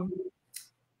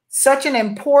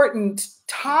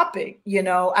topic. You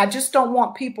know, I just don't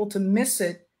want people to miss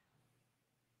it,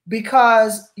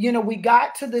 because, you know, we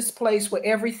got to this place where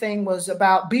everything was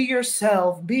about be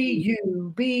yourself, be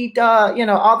you, be you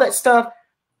know, all that stuff.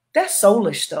 That's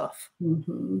soulish stuff.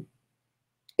 Mm-hmm.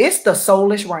 It's the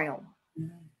soulish realm.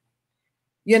 Mm-hmm.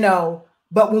 You know,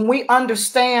 but when we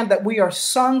understand that we are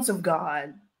sons of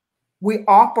God, we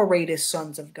operate as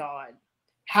sons of God.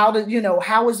 How does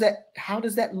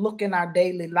that look in our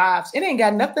daily lives? It ain't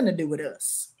got nothing to do with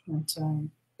us. That's right.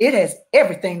 It has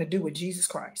everything to do with Jesus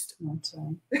Christ. That's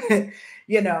right.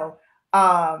 You know,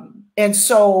 and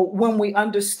so when we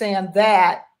understand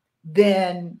that,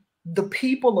 then the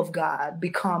people of God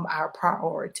become our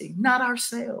priority, not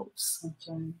ourselves. That's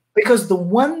right. Because the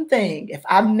one thing, if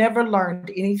I've never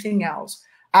learned anything else,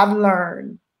 I've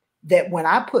learned that when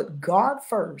I put God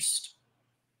first,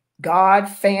 God,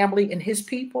 family, and his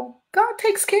people, God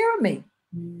takes care of me.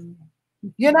 Mm-hmm.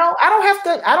 You know, I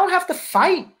don't have to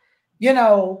fight, you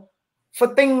know,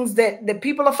 for things that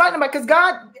people are fighting about, because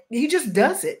God, he just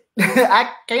does it.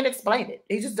 I can't explain it.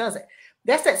 He just does it.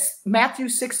 That's that Matthew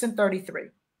 6:33.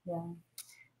 Yeah.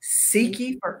 Seek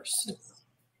ye first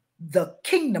the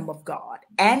kingdom of God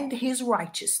and his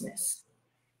righteousness.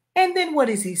 And then what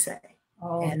does he say?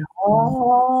 Oh. And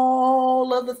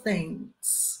all other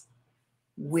things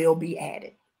will be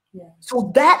added. Yeah.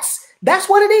 So that's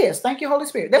what it is. Thank you, Holy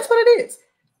Spirit. That's what it is.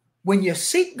 When you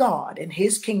seek God and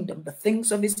his kingdom, the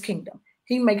things of his kingdom,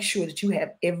 he makes sure that you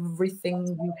have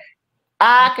everything.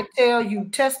 I could tell you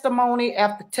testimony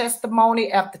after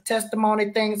testimony after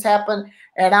testimony, things happen.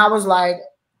 And I was like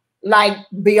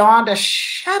beyond a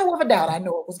shadow of a doubt, I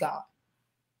know it was God.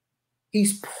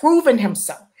 He's proven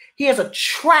himself. He has a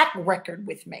track record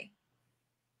with me.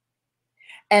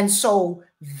 And so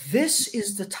this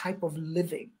is the type of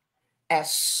living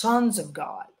as sons of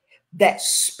God, that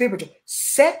spiritual.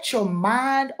 Set your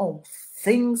mind on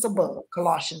things above,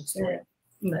 Colossians 3.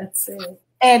 That's it.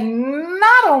 And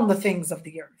not on the things of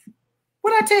the earth.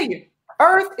 What I tell you,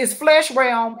 earth is flesh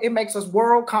realm. It makes us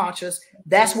world conscious.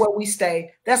 That's where we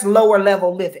stay. That's lower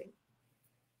level living.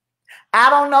 I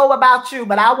don't know about you,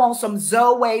 but I want some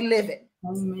Zoe living.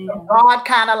 Some God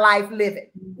kind of life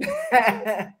living.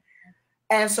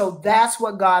 And so that's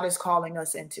what God is calling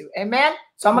us into. Amen.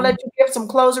 So I'm going to let you give some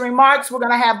closing remarks. We're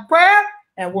going to have prayer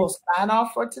and we'll sign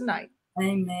off for tonight.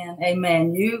 Amen.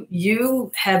 Amen.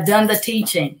 You have done the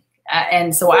teaching.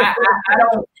 And so I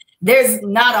don't, there's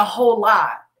not a whole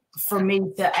lot for me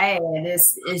to add.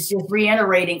 It's just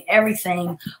reiterating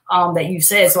everything that you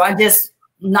said. So I just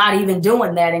not even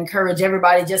doing that. Encourage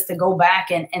everybody just to go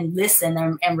back and listen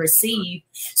and receive,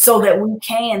 so that we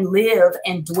can live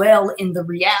and dwell in the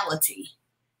reality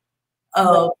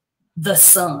of the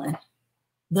sons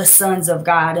of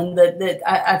God. And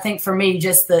I think for me,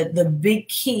 just the big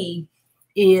key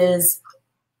is,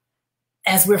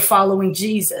 as we're following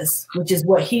Jesus, which is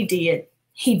what he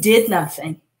did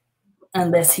nothing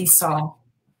unless he saw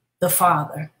the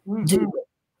Father do it.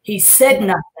 He said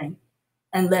nothing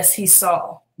unless he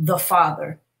saw the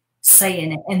Father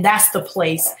saying it. And that's the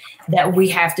place that we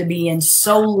have to be in,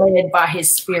 so led by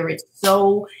his Spirit,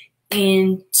 so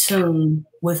in tune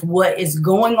with what is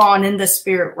going on in the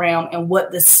spirit realm and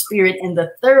what the Spirit in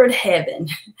the third heaven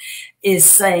is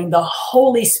saying. The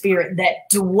Holy Spirit that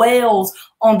dwells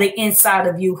on the inside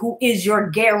of you, who is your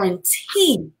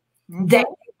guarantee that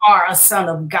you are a son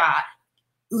of God,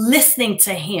 listening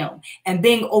to him and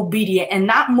being obedient and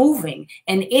not moving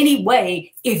in any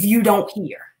way if you don't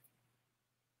hear.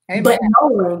 Amen. But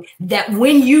knowing that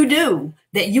when you do,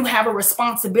 that you have a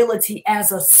responsibility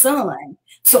as a son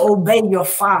to obey your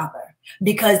Father,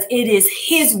 because it is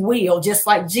his will, just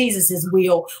like Jesus's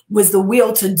will was the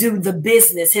will to do the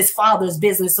business, his Father's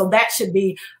business. So that should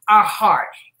be our heart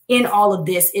in all of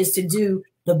this, is to do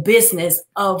the business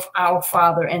of our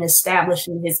Father and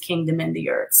establishing his kingdom in the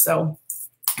earth. So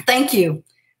thank you,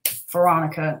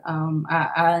 Veronica.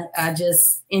 I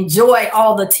just enjoy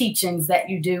all the teachings that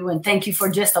you do, and thank you for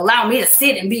just allowing me to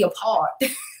sit and be a part.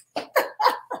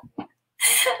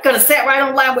 Could have sat right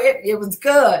on line with it. It was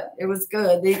good. It was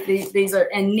good. These are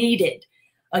and needed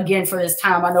again for this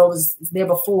time. I know it was there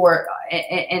before,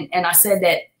 and I said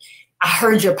that I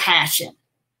heard your passion.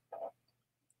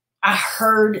 I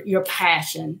heard your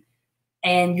passion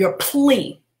and your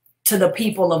plea to the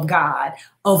people of God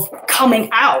of coming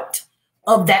out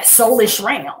of that soulish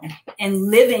realm and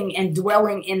living and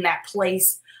dwelling in that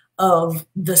place of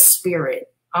the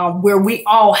Spirit, where we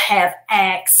all have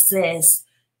access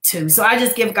to. So I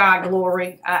just give God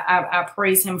glory. I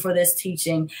praise him for this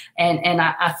teaching, and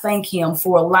I thank him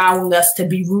for allowing us to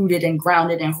be rooted and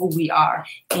grounded in who we are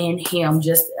in him,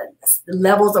 just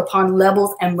levels upon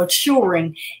levels, and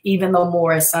maturing even the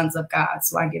more as sons of God.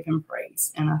 So I give him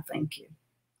praise and I thank you.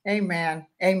 Amen.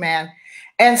 Amen.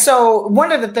 And so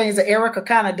one of the things that Erica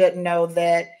kind of didn't know,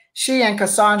 that she and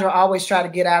Cassandra always try to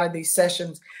get out of these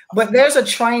sessions, but there's a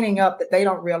training up that they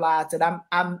don't realize that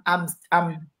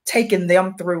I'm taking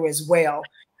them through as well,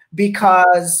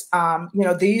 because you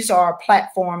know, these are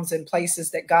platforms and places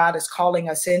that God is calling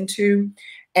us into.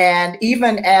 And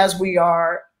even as we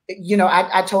are, you know,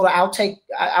 I told her I'll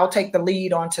take the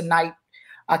lead on tonight.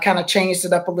 I kind of changed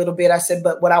it up a little bit. I said,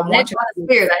 but what I want you to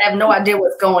do, I have no idea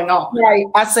what's going on. Right.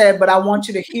 I said, but I want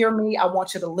you to hear me. I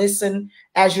want you to listen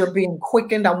as you're being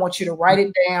quickened. I want you to write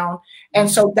it down.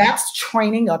 And so that's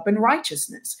training up in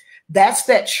righteousness. That's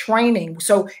that training.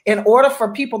 So in order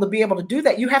for people to be able to do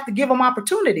that, you have to give them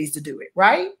opportunities to do it.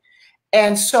 Right.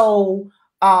 And so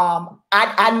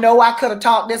I know I could have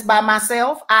taught this by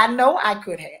myself. I know I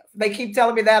could have. They keep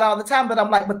telling me that all the time, but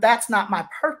I'm like, but that's not my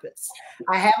purpose.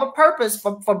 I have a purpose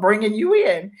for bringing you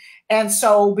in. And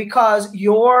so because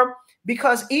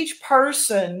each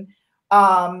person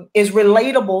is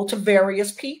relatable to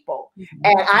various people,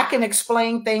 and I can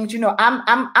explain things, you know,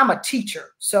 I'm a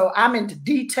teacher, so I'm into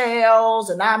details,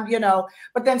 and I'm, you know,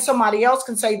 but then somebody else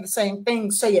can say the same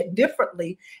thing, say it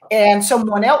differently, and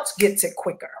someone else gets it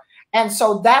quicker. And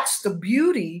so that's the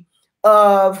beauty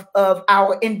of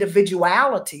our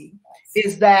individuality,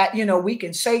 is that, you know, we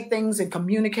can say things and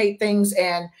communicate things,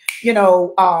 and, you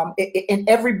know, and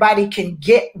everybody can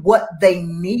get what they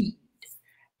need.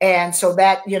 And so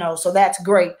that, you know, so that's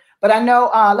great. But I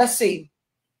know, let's see.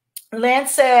 Lynn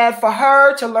said for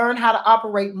her to learn how to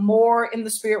operate more in the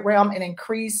spirit realm and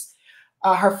increase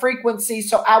her frequency.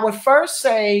 So I would first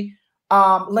say,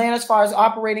 Lynn, as far as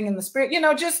operating in the spirit, you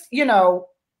know, just, you know,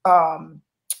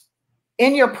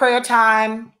 in your prayer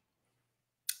time,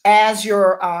 as you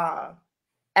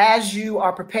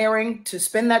are preparing to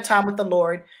spend that time with the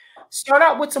Lord, start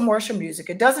out with some worship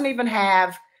music. It doesn't even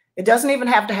have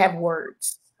to have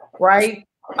words, right?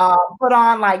 Put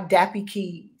on like Dappy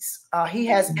Keys. He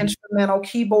has instrumental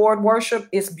keyboard worship.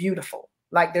 It's beautiful.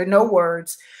 Like, there are no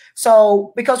words.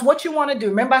 So, because what you want to do,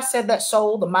 remember I said that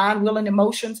soul, the mind, will, and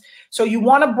emotions. So you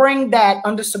want to bring that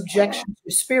under subjection to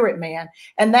your spirit, man.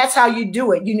 And that's how you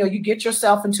do it. You know, you get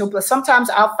yourself into a place. Sometimes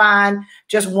I'll find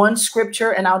just one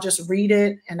scripture and I'll just read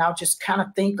it and I'll just kind of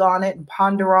think on it and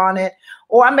ponder on it.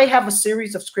 Or I may have a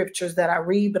series of scriptures that I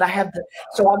read, but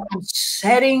so I'm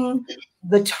setting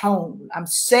the tone. I'm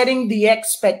setting the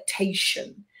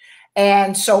expectation.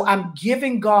 And so I'm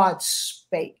giving God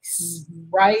space,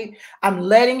 right? I'm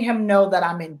letting him know that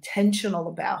I'm intentional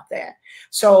about that.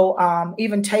 So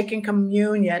even taking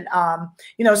communion,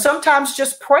 you know, sometimes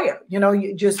just prayer, you know,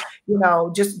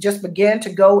 just begin to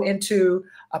go into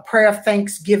a prayer of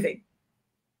thanksgiving,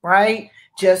 right?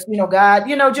 Just, you know, God,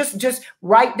 you know, just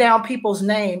write down people's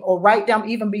name, or write down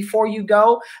even before you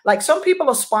go. Like, some people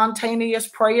are spontaneous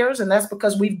prayers, and that's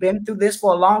because we've been through this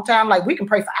for a long time. Like, we can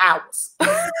pray for hours.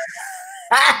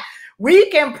 We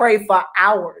can pray for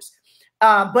hours.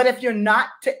 But if you're not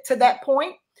to that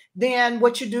point, then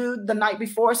what you do the night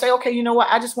before, say, okay, you know what?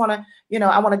 I just want to, you know,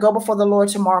 I want to go before the Lord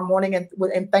tomorrow morning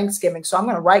and Thanksgiving. So I'm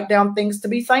going to write down things to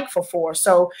be thankful for.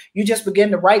 So you just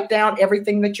begin to write down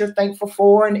everything that you're thankful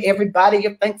for and everybody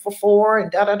you're thankful for,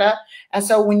 and da, da, da. And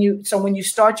so when you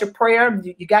start your prayer,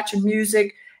 you got your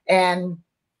music, and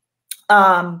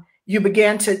you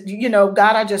begin to, you know,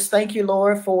 God, I just thank you,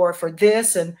 Lord, for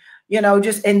this. And, you know,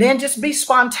 just be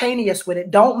spontaneous with it.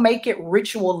 Don't make it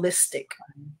ritualistic.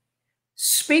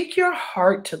 Speak your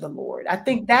heart to the Lord. I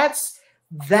think that's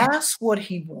what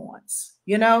he wants.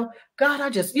 You know, God, I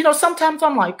just, you know, sometimes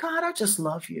I'm like, God, I just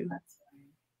love you.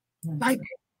 Like,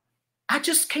 I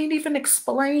just can't even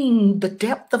explain the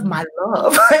depth of my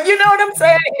love. You know what I'm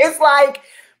saying? It's like,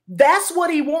 that's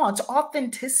what he wants,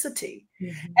 authenticity.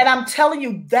 And I'm telling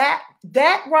you, that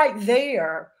right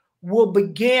there will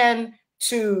begin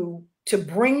to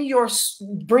bring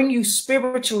you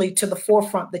spiritually to the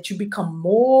forefront, that you become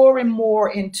more and more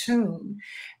in tune.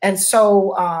 And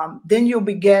so then you'll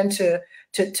begin to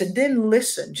then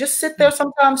listen. Just sit there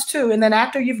sometimes too. And then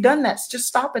after you've done that, just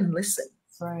stop and listen.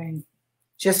 Right.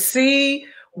 Just see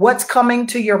what's coming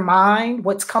to your mind,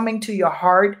 what's coming to your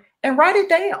heart, and write it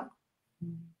down.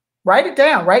 Write it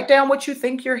down. Write down what you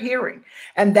think you're hearing.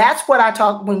 And that's what I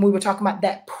talked when we were talking about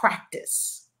that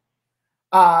practice.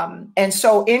 And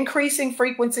so increasing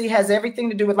frequency has everything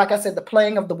to do with, like I said, the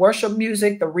playing of the worship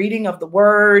music, the reading of the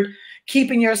word,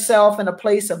 keeping yourself in a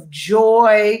place of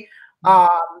joy,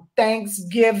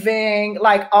 thanksgiving,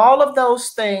 like all of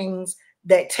those things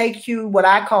that take you, what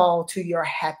I call, to your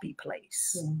happy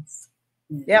place. Yes.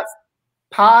 Yes. Yep.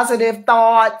 Positive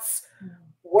thoughts,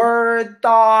 word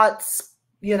thoughts,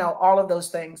 you know, all of those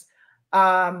things.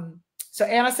 So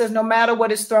Anna says, no matter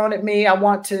what is thrown at me, I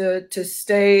want to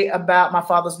stay about my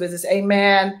Father's business.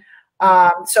 Amen.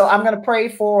 So I'm going to pray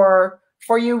for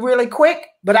you really quick,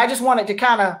 but I just wanted to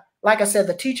kind of, like I said,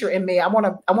 the teacher in me, I want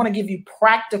to give you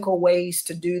practical ways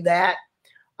to do that,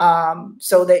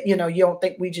 so that, you know, you don't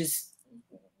think we just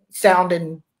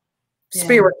sounding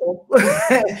spiritual.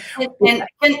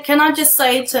 And can I just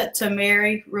say to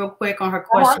Mary real quick on her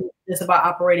question, just about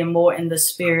operating more in the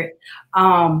spirit.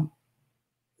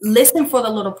 Listen for the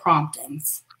little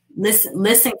promptings.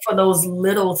 Listen for those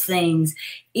little things,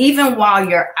 even while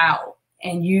you're out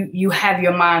and you have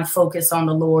your mind focused on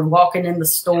the Lord, walking in the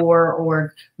store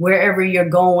or wherever you're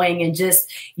going, and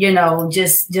just, you know,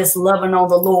 just loving on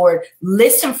the Lord.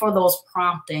 Listen for those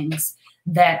promptings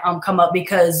that come up,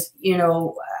 because, you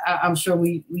know, I'm sure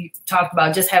we talked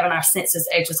about just having our senses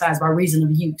exercised by reason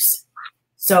of use.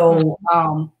 So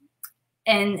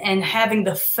and having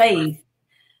the faith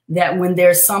that when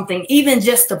there's something, even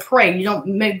just to pray, you don't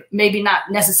maybe not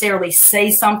necessarily say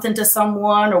something to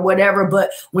someone or whatever, but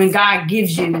when God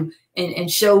gives you and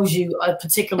shows you a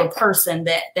particular person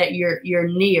that you're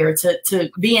near, to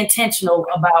be intentional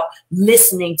about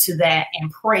listening to that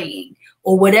and praying,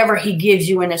 or whatever he gives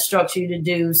you and instructs you to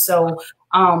do. So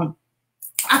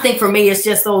I think for me, it's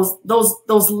just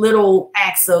those little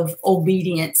acts of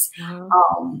obedience.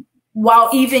 While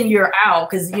even you're out,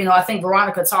 because, you know, I think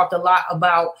Veronica talked a lot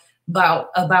about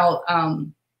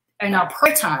in our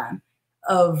prayer time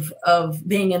of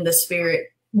being in the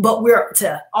spirit, but we're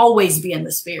to always be in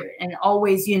the spirit, and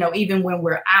always, you know, even when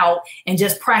we're out, and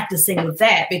just practicing with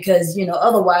that, because, you know,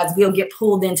 otherwise we'll get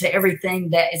pulled into everything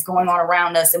that is going on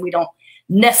around us, and we don't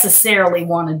necessarily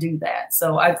want to do that.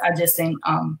 So I just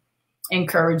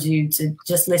encourage you to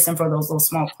just listen for those little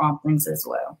small promptings as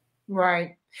well.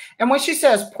 Right. And when she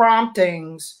says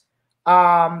promptings,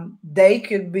 they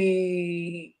could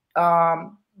be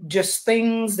just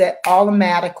things that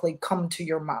automatically come to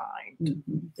your mind.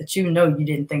 That you know you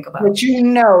didn't think about. That you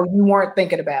know you weren't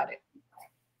thinking about it.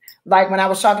 Like when I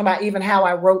was talking about even how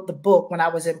I wrote the book, when I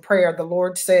was in prayer, the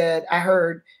Lord said, I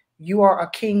heard, you are a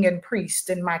king and priest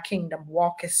in my kingdom,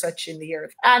 walk as such in the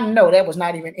earth. I know that was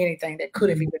not even anything that could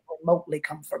have even remotely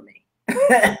come from me.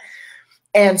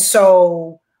 And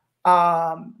so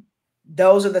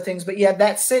those are the things. But yeah,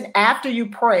 that's it. After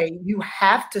you pray, you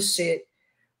have to sit,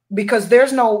 because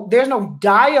there's no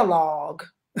dialogue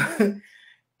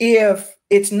if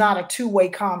it's not a two-way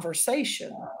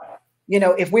conversation. You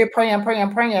know, if we're praying,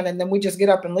 and then we just get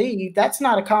up and leave, that's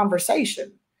not a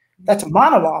conversation. That's a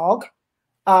monologue.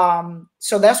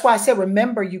 So that's why I said,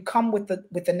 remember, you come with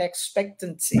an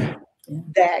expectancy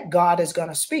that God is going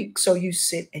to speak. So you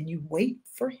sit and you wait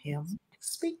for him to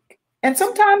speak. And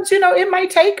sometimes, you know, it might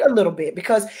take a little bit,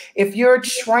 because if you're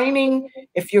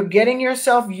getting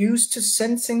yourself used to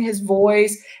sensing his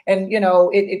voice, and, you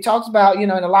know, it talks about, you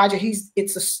know, in Elijah,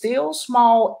 it's a still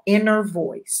small inner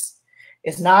voice.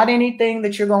 It's not anything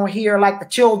that you're going to hear like the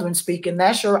children speaking.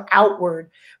 That's your outward,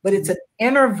 but it's an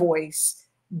inner voice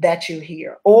that you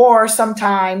hear. Or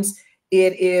sometimes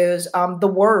it is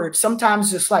the word.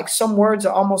 Sometimes it's like some words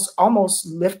are almost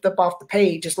lift up off the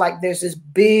page. It's like there's this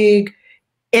big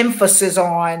emphasis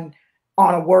on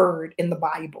a word in the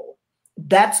Bible.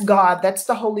 That's God. That's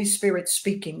the Holy Spirit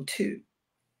speaking too.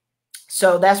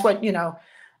 So that's what, you know,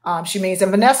 she means.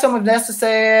 And Vanessa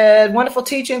said, wonderful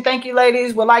teaching. Thank you,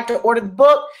 ladies. Would like to order the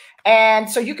book. And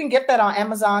so you can get that on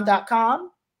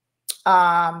Amazon.com.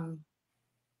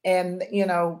 And, you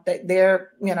know,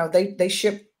 they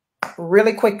ship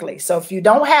really quickly. So if you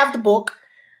don't have the book,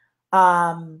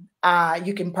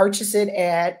 you can purchase it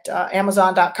at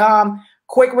Amazon.com.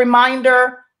 Quick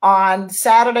reminder, on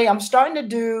Saturday, I'm starting to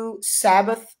do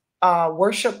Sabbath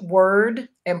worship, word,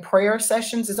 and prayer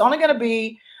sessions. It's only going to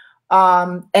be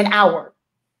an hour.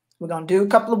 We're going to do a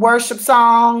couple of worship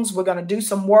songs. We're going to do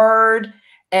some word,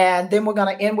 and then we're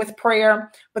going to end with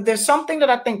prayer. But there's something that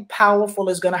I think powerful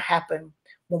is going to happen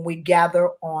when we gather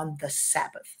on the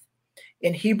Sabbath.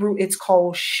 In Hebrew, it's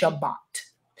called Shabbat.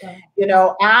 Okay. You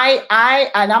know, and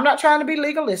I'm not trying to be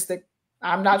legalistic.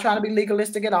 I'm not trying to be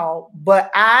legalistic at all, but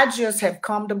I just have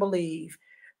come to believe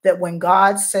that when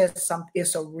God says something,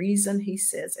 it's a reason he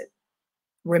says it.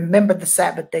 Remember the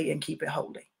Sabbath day and keep it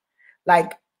holy.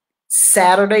 Like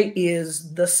Saturday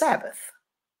is the Sabbath.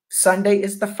 Sunday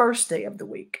is the first day of the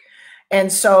week.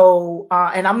 And so,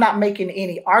 and I'm not making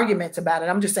any arguments about it.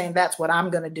 I'm just saying that's what I'm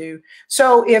going to do.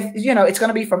 So if, it's going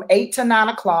to be from 8 to 9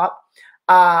 o'clock.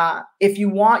 If you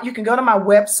want, you can go to my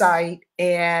website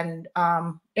and,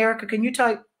 Erica, can you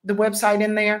type the website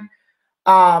in there?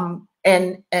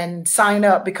 And sign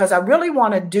up, because I really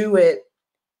want to do it.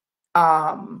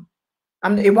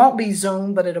 It won't be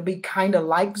Zoom, but it'll be kind of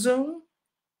like Zoom,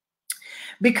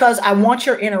 because I want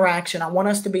your interaction. I want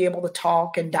us to be able to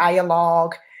talk and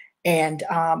dialogue and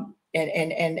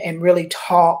really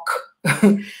talk.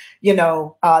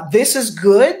 This is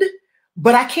good,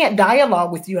 but I can't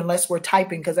dialogue with you unless we're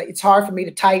typing, because it's hard for me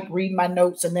to type, read my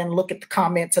notes, and then look at the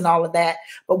comments and all of that.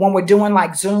 But when we're doing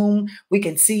like Zoom, we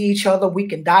can see each other, we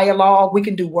can dialogue, we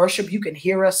can do worship, you can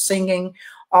hear us singing,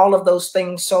 all of those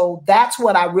things. So that's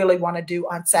what I really want to do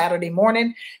on Saturday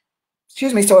morning.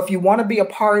 Excuse me. So if you want to be a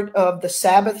part of the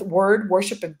Sabbath word,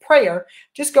 worship, and prayer,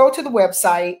 just go to the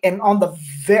website, and on the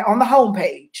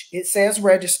homepage, it says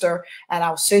register, and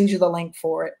I'll send you the link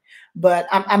for it. But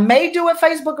I may do a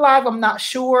Facebook Live. I'm not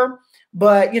sure.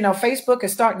 But, Facebook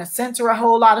is starting to censor a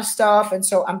whole lot of stuff. And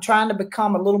so I'm trying to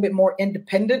become a little bit more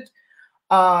independent.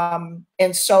 And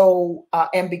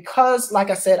because, like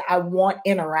I said, I want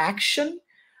interaction,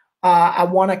 I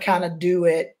want to kind of do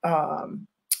it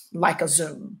like a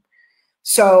Zoom.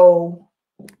 So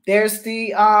there's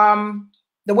the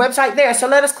website there. So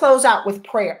let us close out with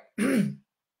prayer.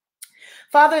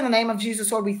 Father, in the name of Jesus,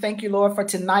 Lord, we thank you, Lord, for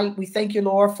tonight. We thank you,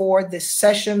 Lord, for this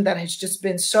session that has just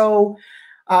been so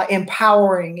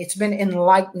empowering. It's been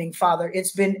enlightening, Father.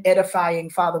 It's been edifying,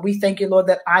 Father. We thank you, Lord,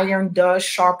 that iron does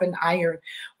sharpen iron.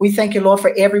 We thank you, Lord,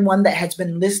 for everyone that has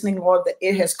been listening, Lord, that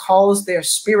it has caused their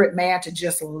spirit man to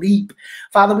just leap.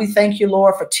 Father, we thank you,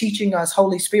 Lord, for teaching us,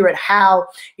 Holy Spirit, how,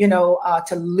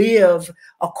 to live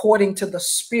according to the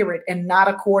Spirit and not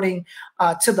according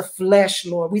to the flesh,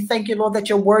 Lord. We thank you, Lord, that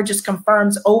your word just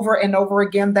confirms over and over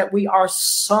again that we are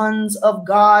sons of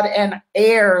God and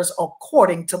heirs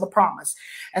according to the promise.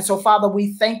 And so, Father,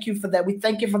 we thank you for that. We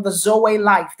thank you for the Zoe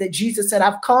life that Jesus said,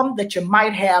 I've come that you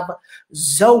might have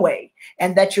Zoe,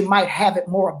 and that you might have it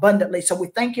more abundantly. So we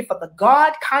thank you for the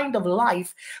God kind of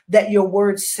life that your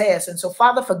word says. And so,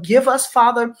 Father, forgive us,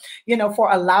 Father,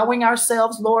 for allowing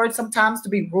ourselves, Lord, sometimes to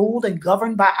be ruled and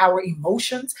governed by our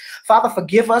emotions. Father,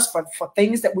 forgive us for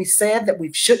things that we said that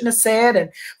we shouldn't have said, and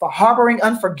for harboring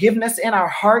unforgiveness in our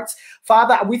hearts.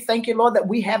 Father, we thank you, Lord, that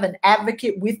we have an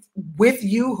advocate with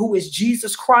you, who is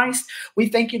Jesus Christ. We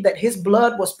thank you that his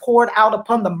blood was poured out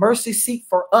upon the mercy seat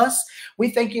for us. We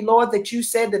thank you, Lord, that you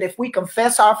said that if we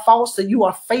confess our faults, that you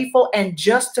are faithful and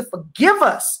just to forgive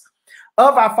us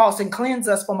of our faults and cleanse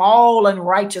us from all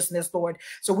unrighteousness, Lord.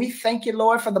 So we thank you,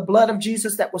 Lord, for the blood of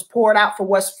Jesus that was poured out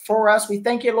for us. We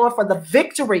thank you, Lord, for the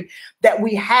victory that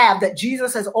we have, that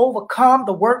Jesus has overcome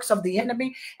the works of the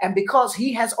enemy. And because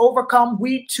he has overcome,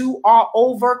 we too are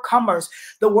overcomers.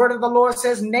 The word of the Lord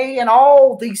says, nay, in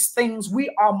all these things,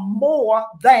 we are more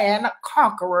than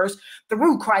conquerors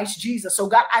through Christ Jesus. So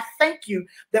God, I thank you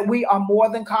that we are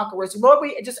more than conquerors. Lord,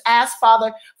 we just ask,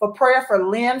 Father, for prayer for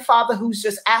Lynn, Father, who's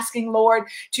just asking, Lord,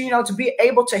 to be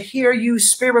able to hear you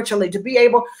spiritually, to be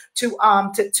able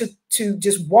to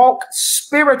just walk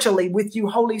spiritually with you,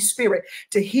 Holy Spirit,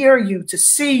 to hear you, to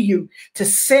see you, to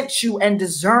sense you and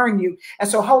discern you. And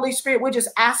so, Holy Spirit, we're just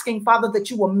asking, Father, that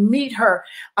you will meet her,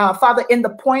 Father, in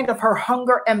the point of her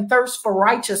hunger and thirst for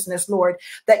righteousness, Lord,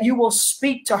 that you will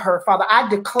speak to her, Father. I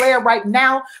declare right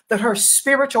now that her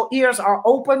spiritual ears are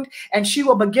opened and she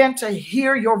will begin to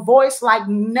hear your voice like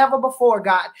never before,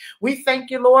 God. We thank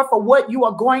you, Lord, for what you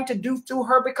are going to do through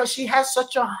her, because she has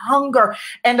such a hunger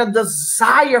and a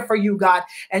desire for you, God.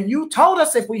 And you told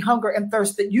us if we hunger and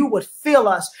thirst that you would fill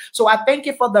us. So I thank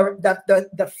you for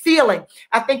the feeling.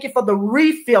 I thank you for the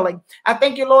refilling. I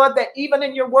thank you, Lord, that even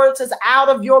in your word says, out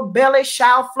of your belly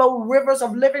shall flow rivers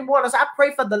of living waters. I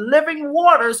pray for the living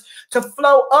waters to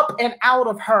flow up and out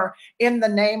of her in the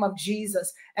name of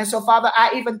Jesus. And so, Father,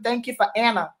 I even thank you for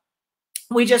Anna.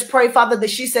 We just pray, Father, that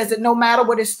she says that no matter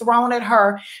what is thrown at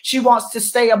her, she wants to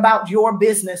stay about your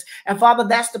business. And Father,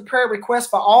 that's the prayer request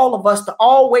for all of us, to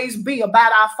always be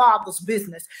about our Father's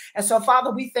business. And so,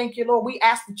 Father, we thank you, Lord. We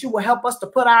ask that you will help us to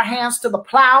put our hands to the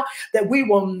plow, that we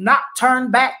will not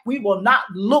turn back. We will not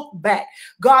look back.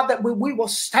 God, that we will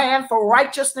stand for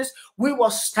righteousness. We will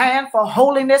stand for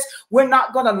holiness. We're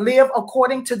not going to live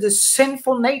according to the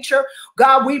sinful nature.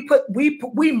 God,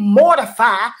 we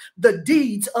mortify the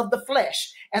deeds of the flesh.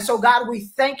 flesh. And so, God, we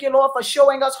thank you, Lord, for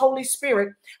showing us, Holy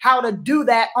Spirit, how to do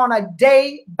that on a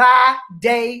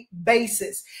day-by-day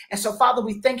basis. And so, Father,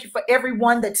 we thank you for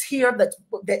everyone that's here,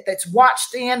 that's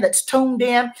watched in, that's tuned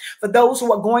in. For those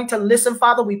who are going to listen,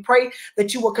 Father, we pray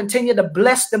that you will continue to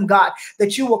bless them, God,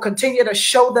 that you will continue to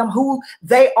show them who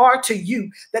they are to you,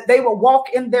 that they will walk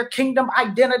in their kingdom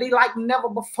identity like never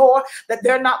before, that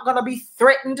they're not going to be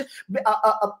threatened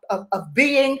of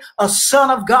being a son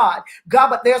of God. God,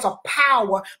 but there's a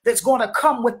power that's going to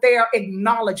come with their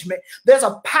acknowledgement. There's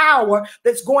a power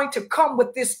that's going to come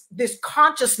with this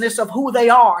consciousness of who they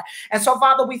are. And so,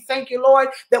 Father, we thank you, Lord,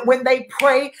 that when they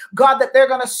pray, God, that they're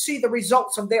going to see the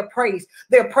results of their prayers.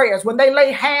 When they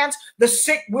lay hands, the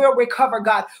sick will recover,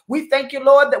 God. We thank you,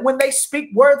 Lord, that when they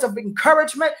speak words of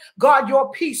encouragement, God,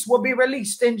 your peace will be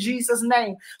released in Jesus'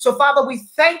 name. So, Father, we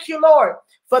thank you, Lord,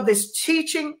 for this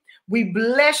teaching. We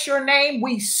bless your name.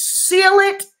 We seal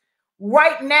it.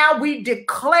 Right now, we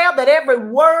declare that every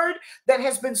word that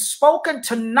has been spoken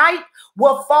tonight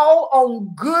will fall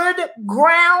on good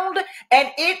ground,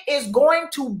 and it is going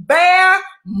to bear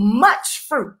much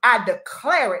fruit. I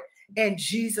declare it in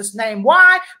Jesus' name.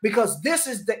 Why? Because this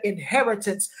is the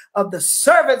inheritance of the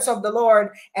servants of the Lord,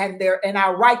 and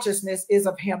our righteousness is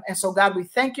of him. And so, God, we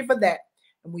thank you for that,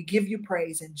 and we give you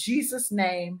praise in Jesus'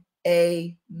 name.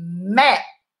 Amen.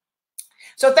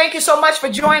 So thank you so much for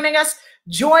joining us.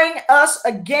 Join us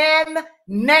again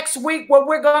next week, where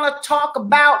we're going to talk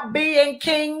about being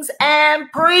kings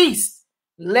and priests.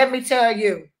 Let me tell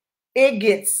you, it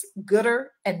gets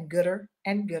gooder and gooder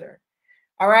and gooder.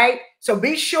 All right. So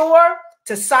be sure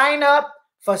to sign up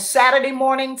for Saturday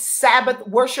morning Sabbath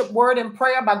worship, word, and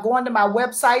prayer by going to my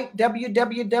website,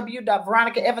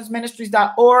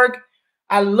 www.veronicaevansministries.org.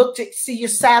 I look to see you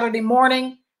Saturday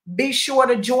morning. Be sure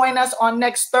to join us on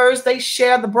next Thursday.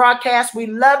 Share the broadcast. We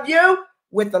love you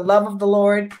with the love of the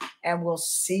Lord, and we'll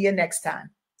see you next time.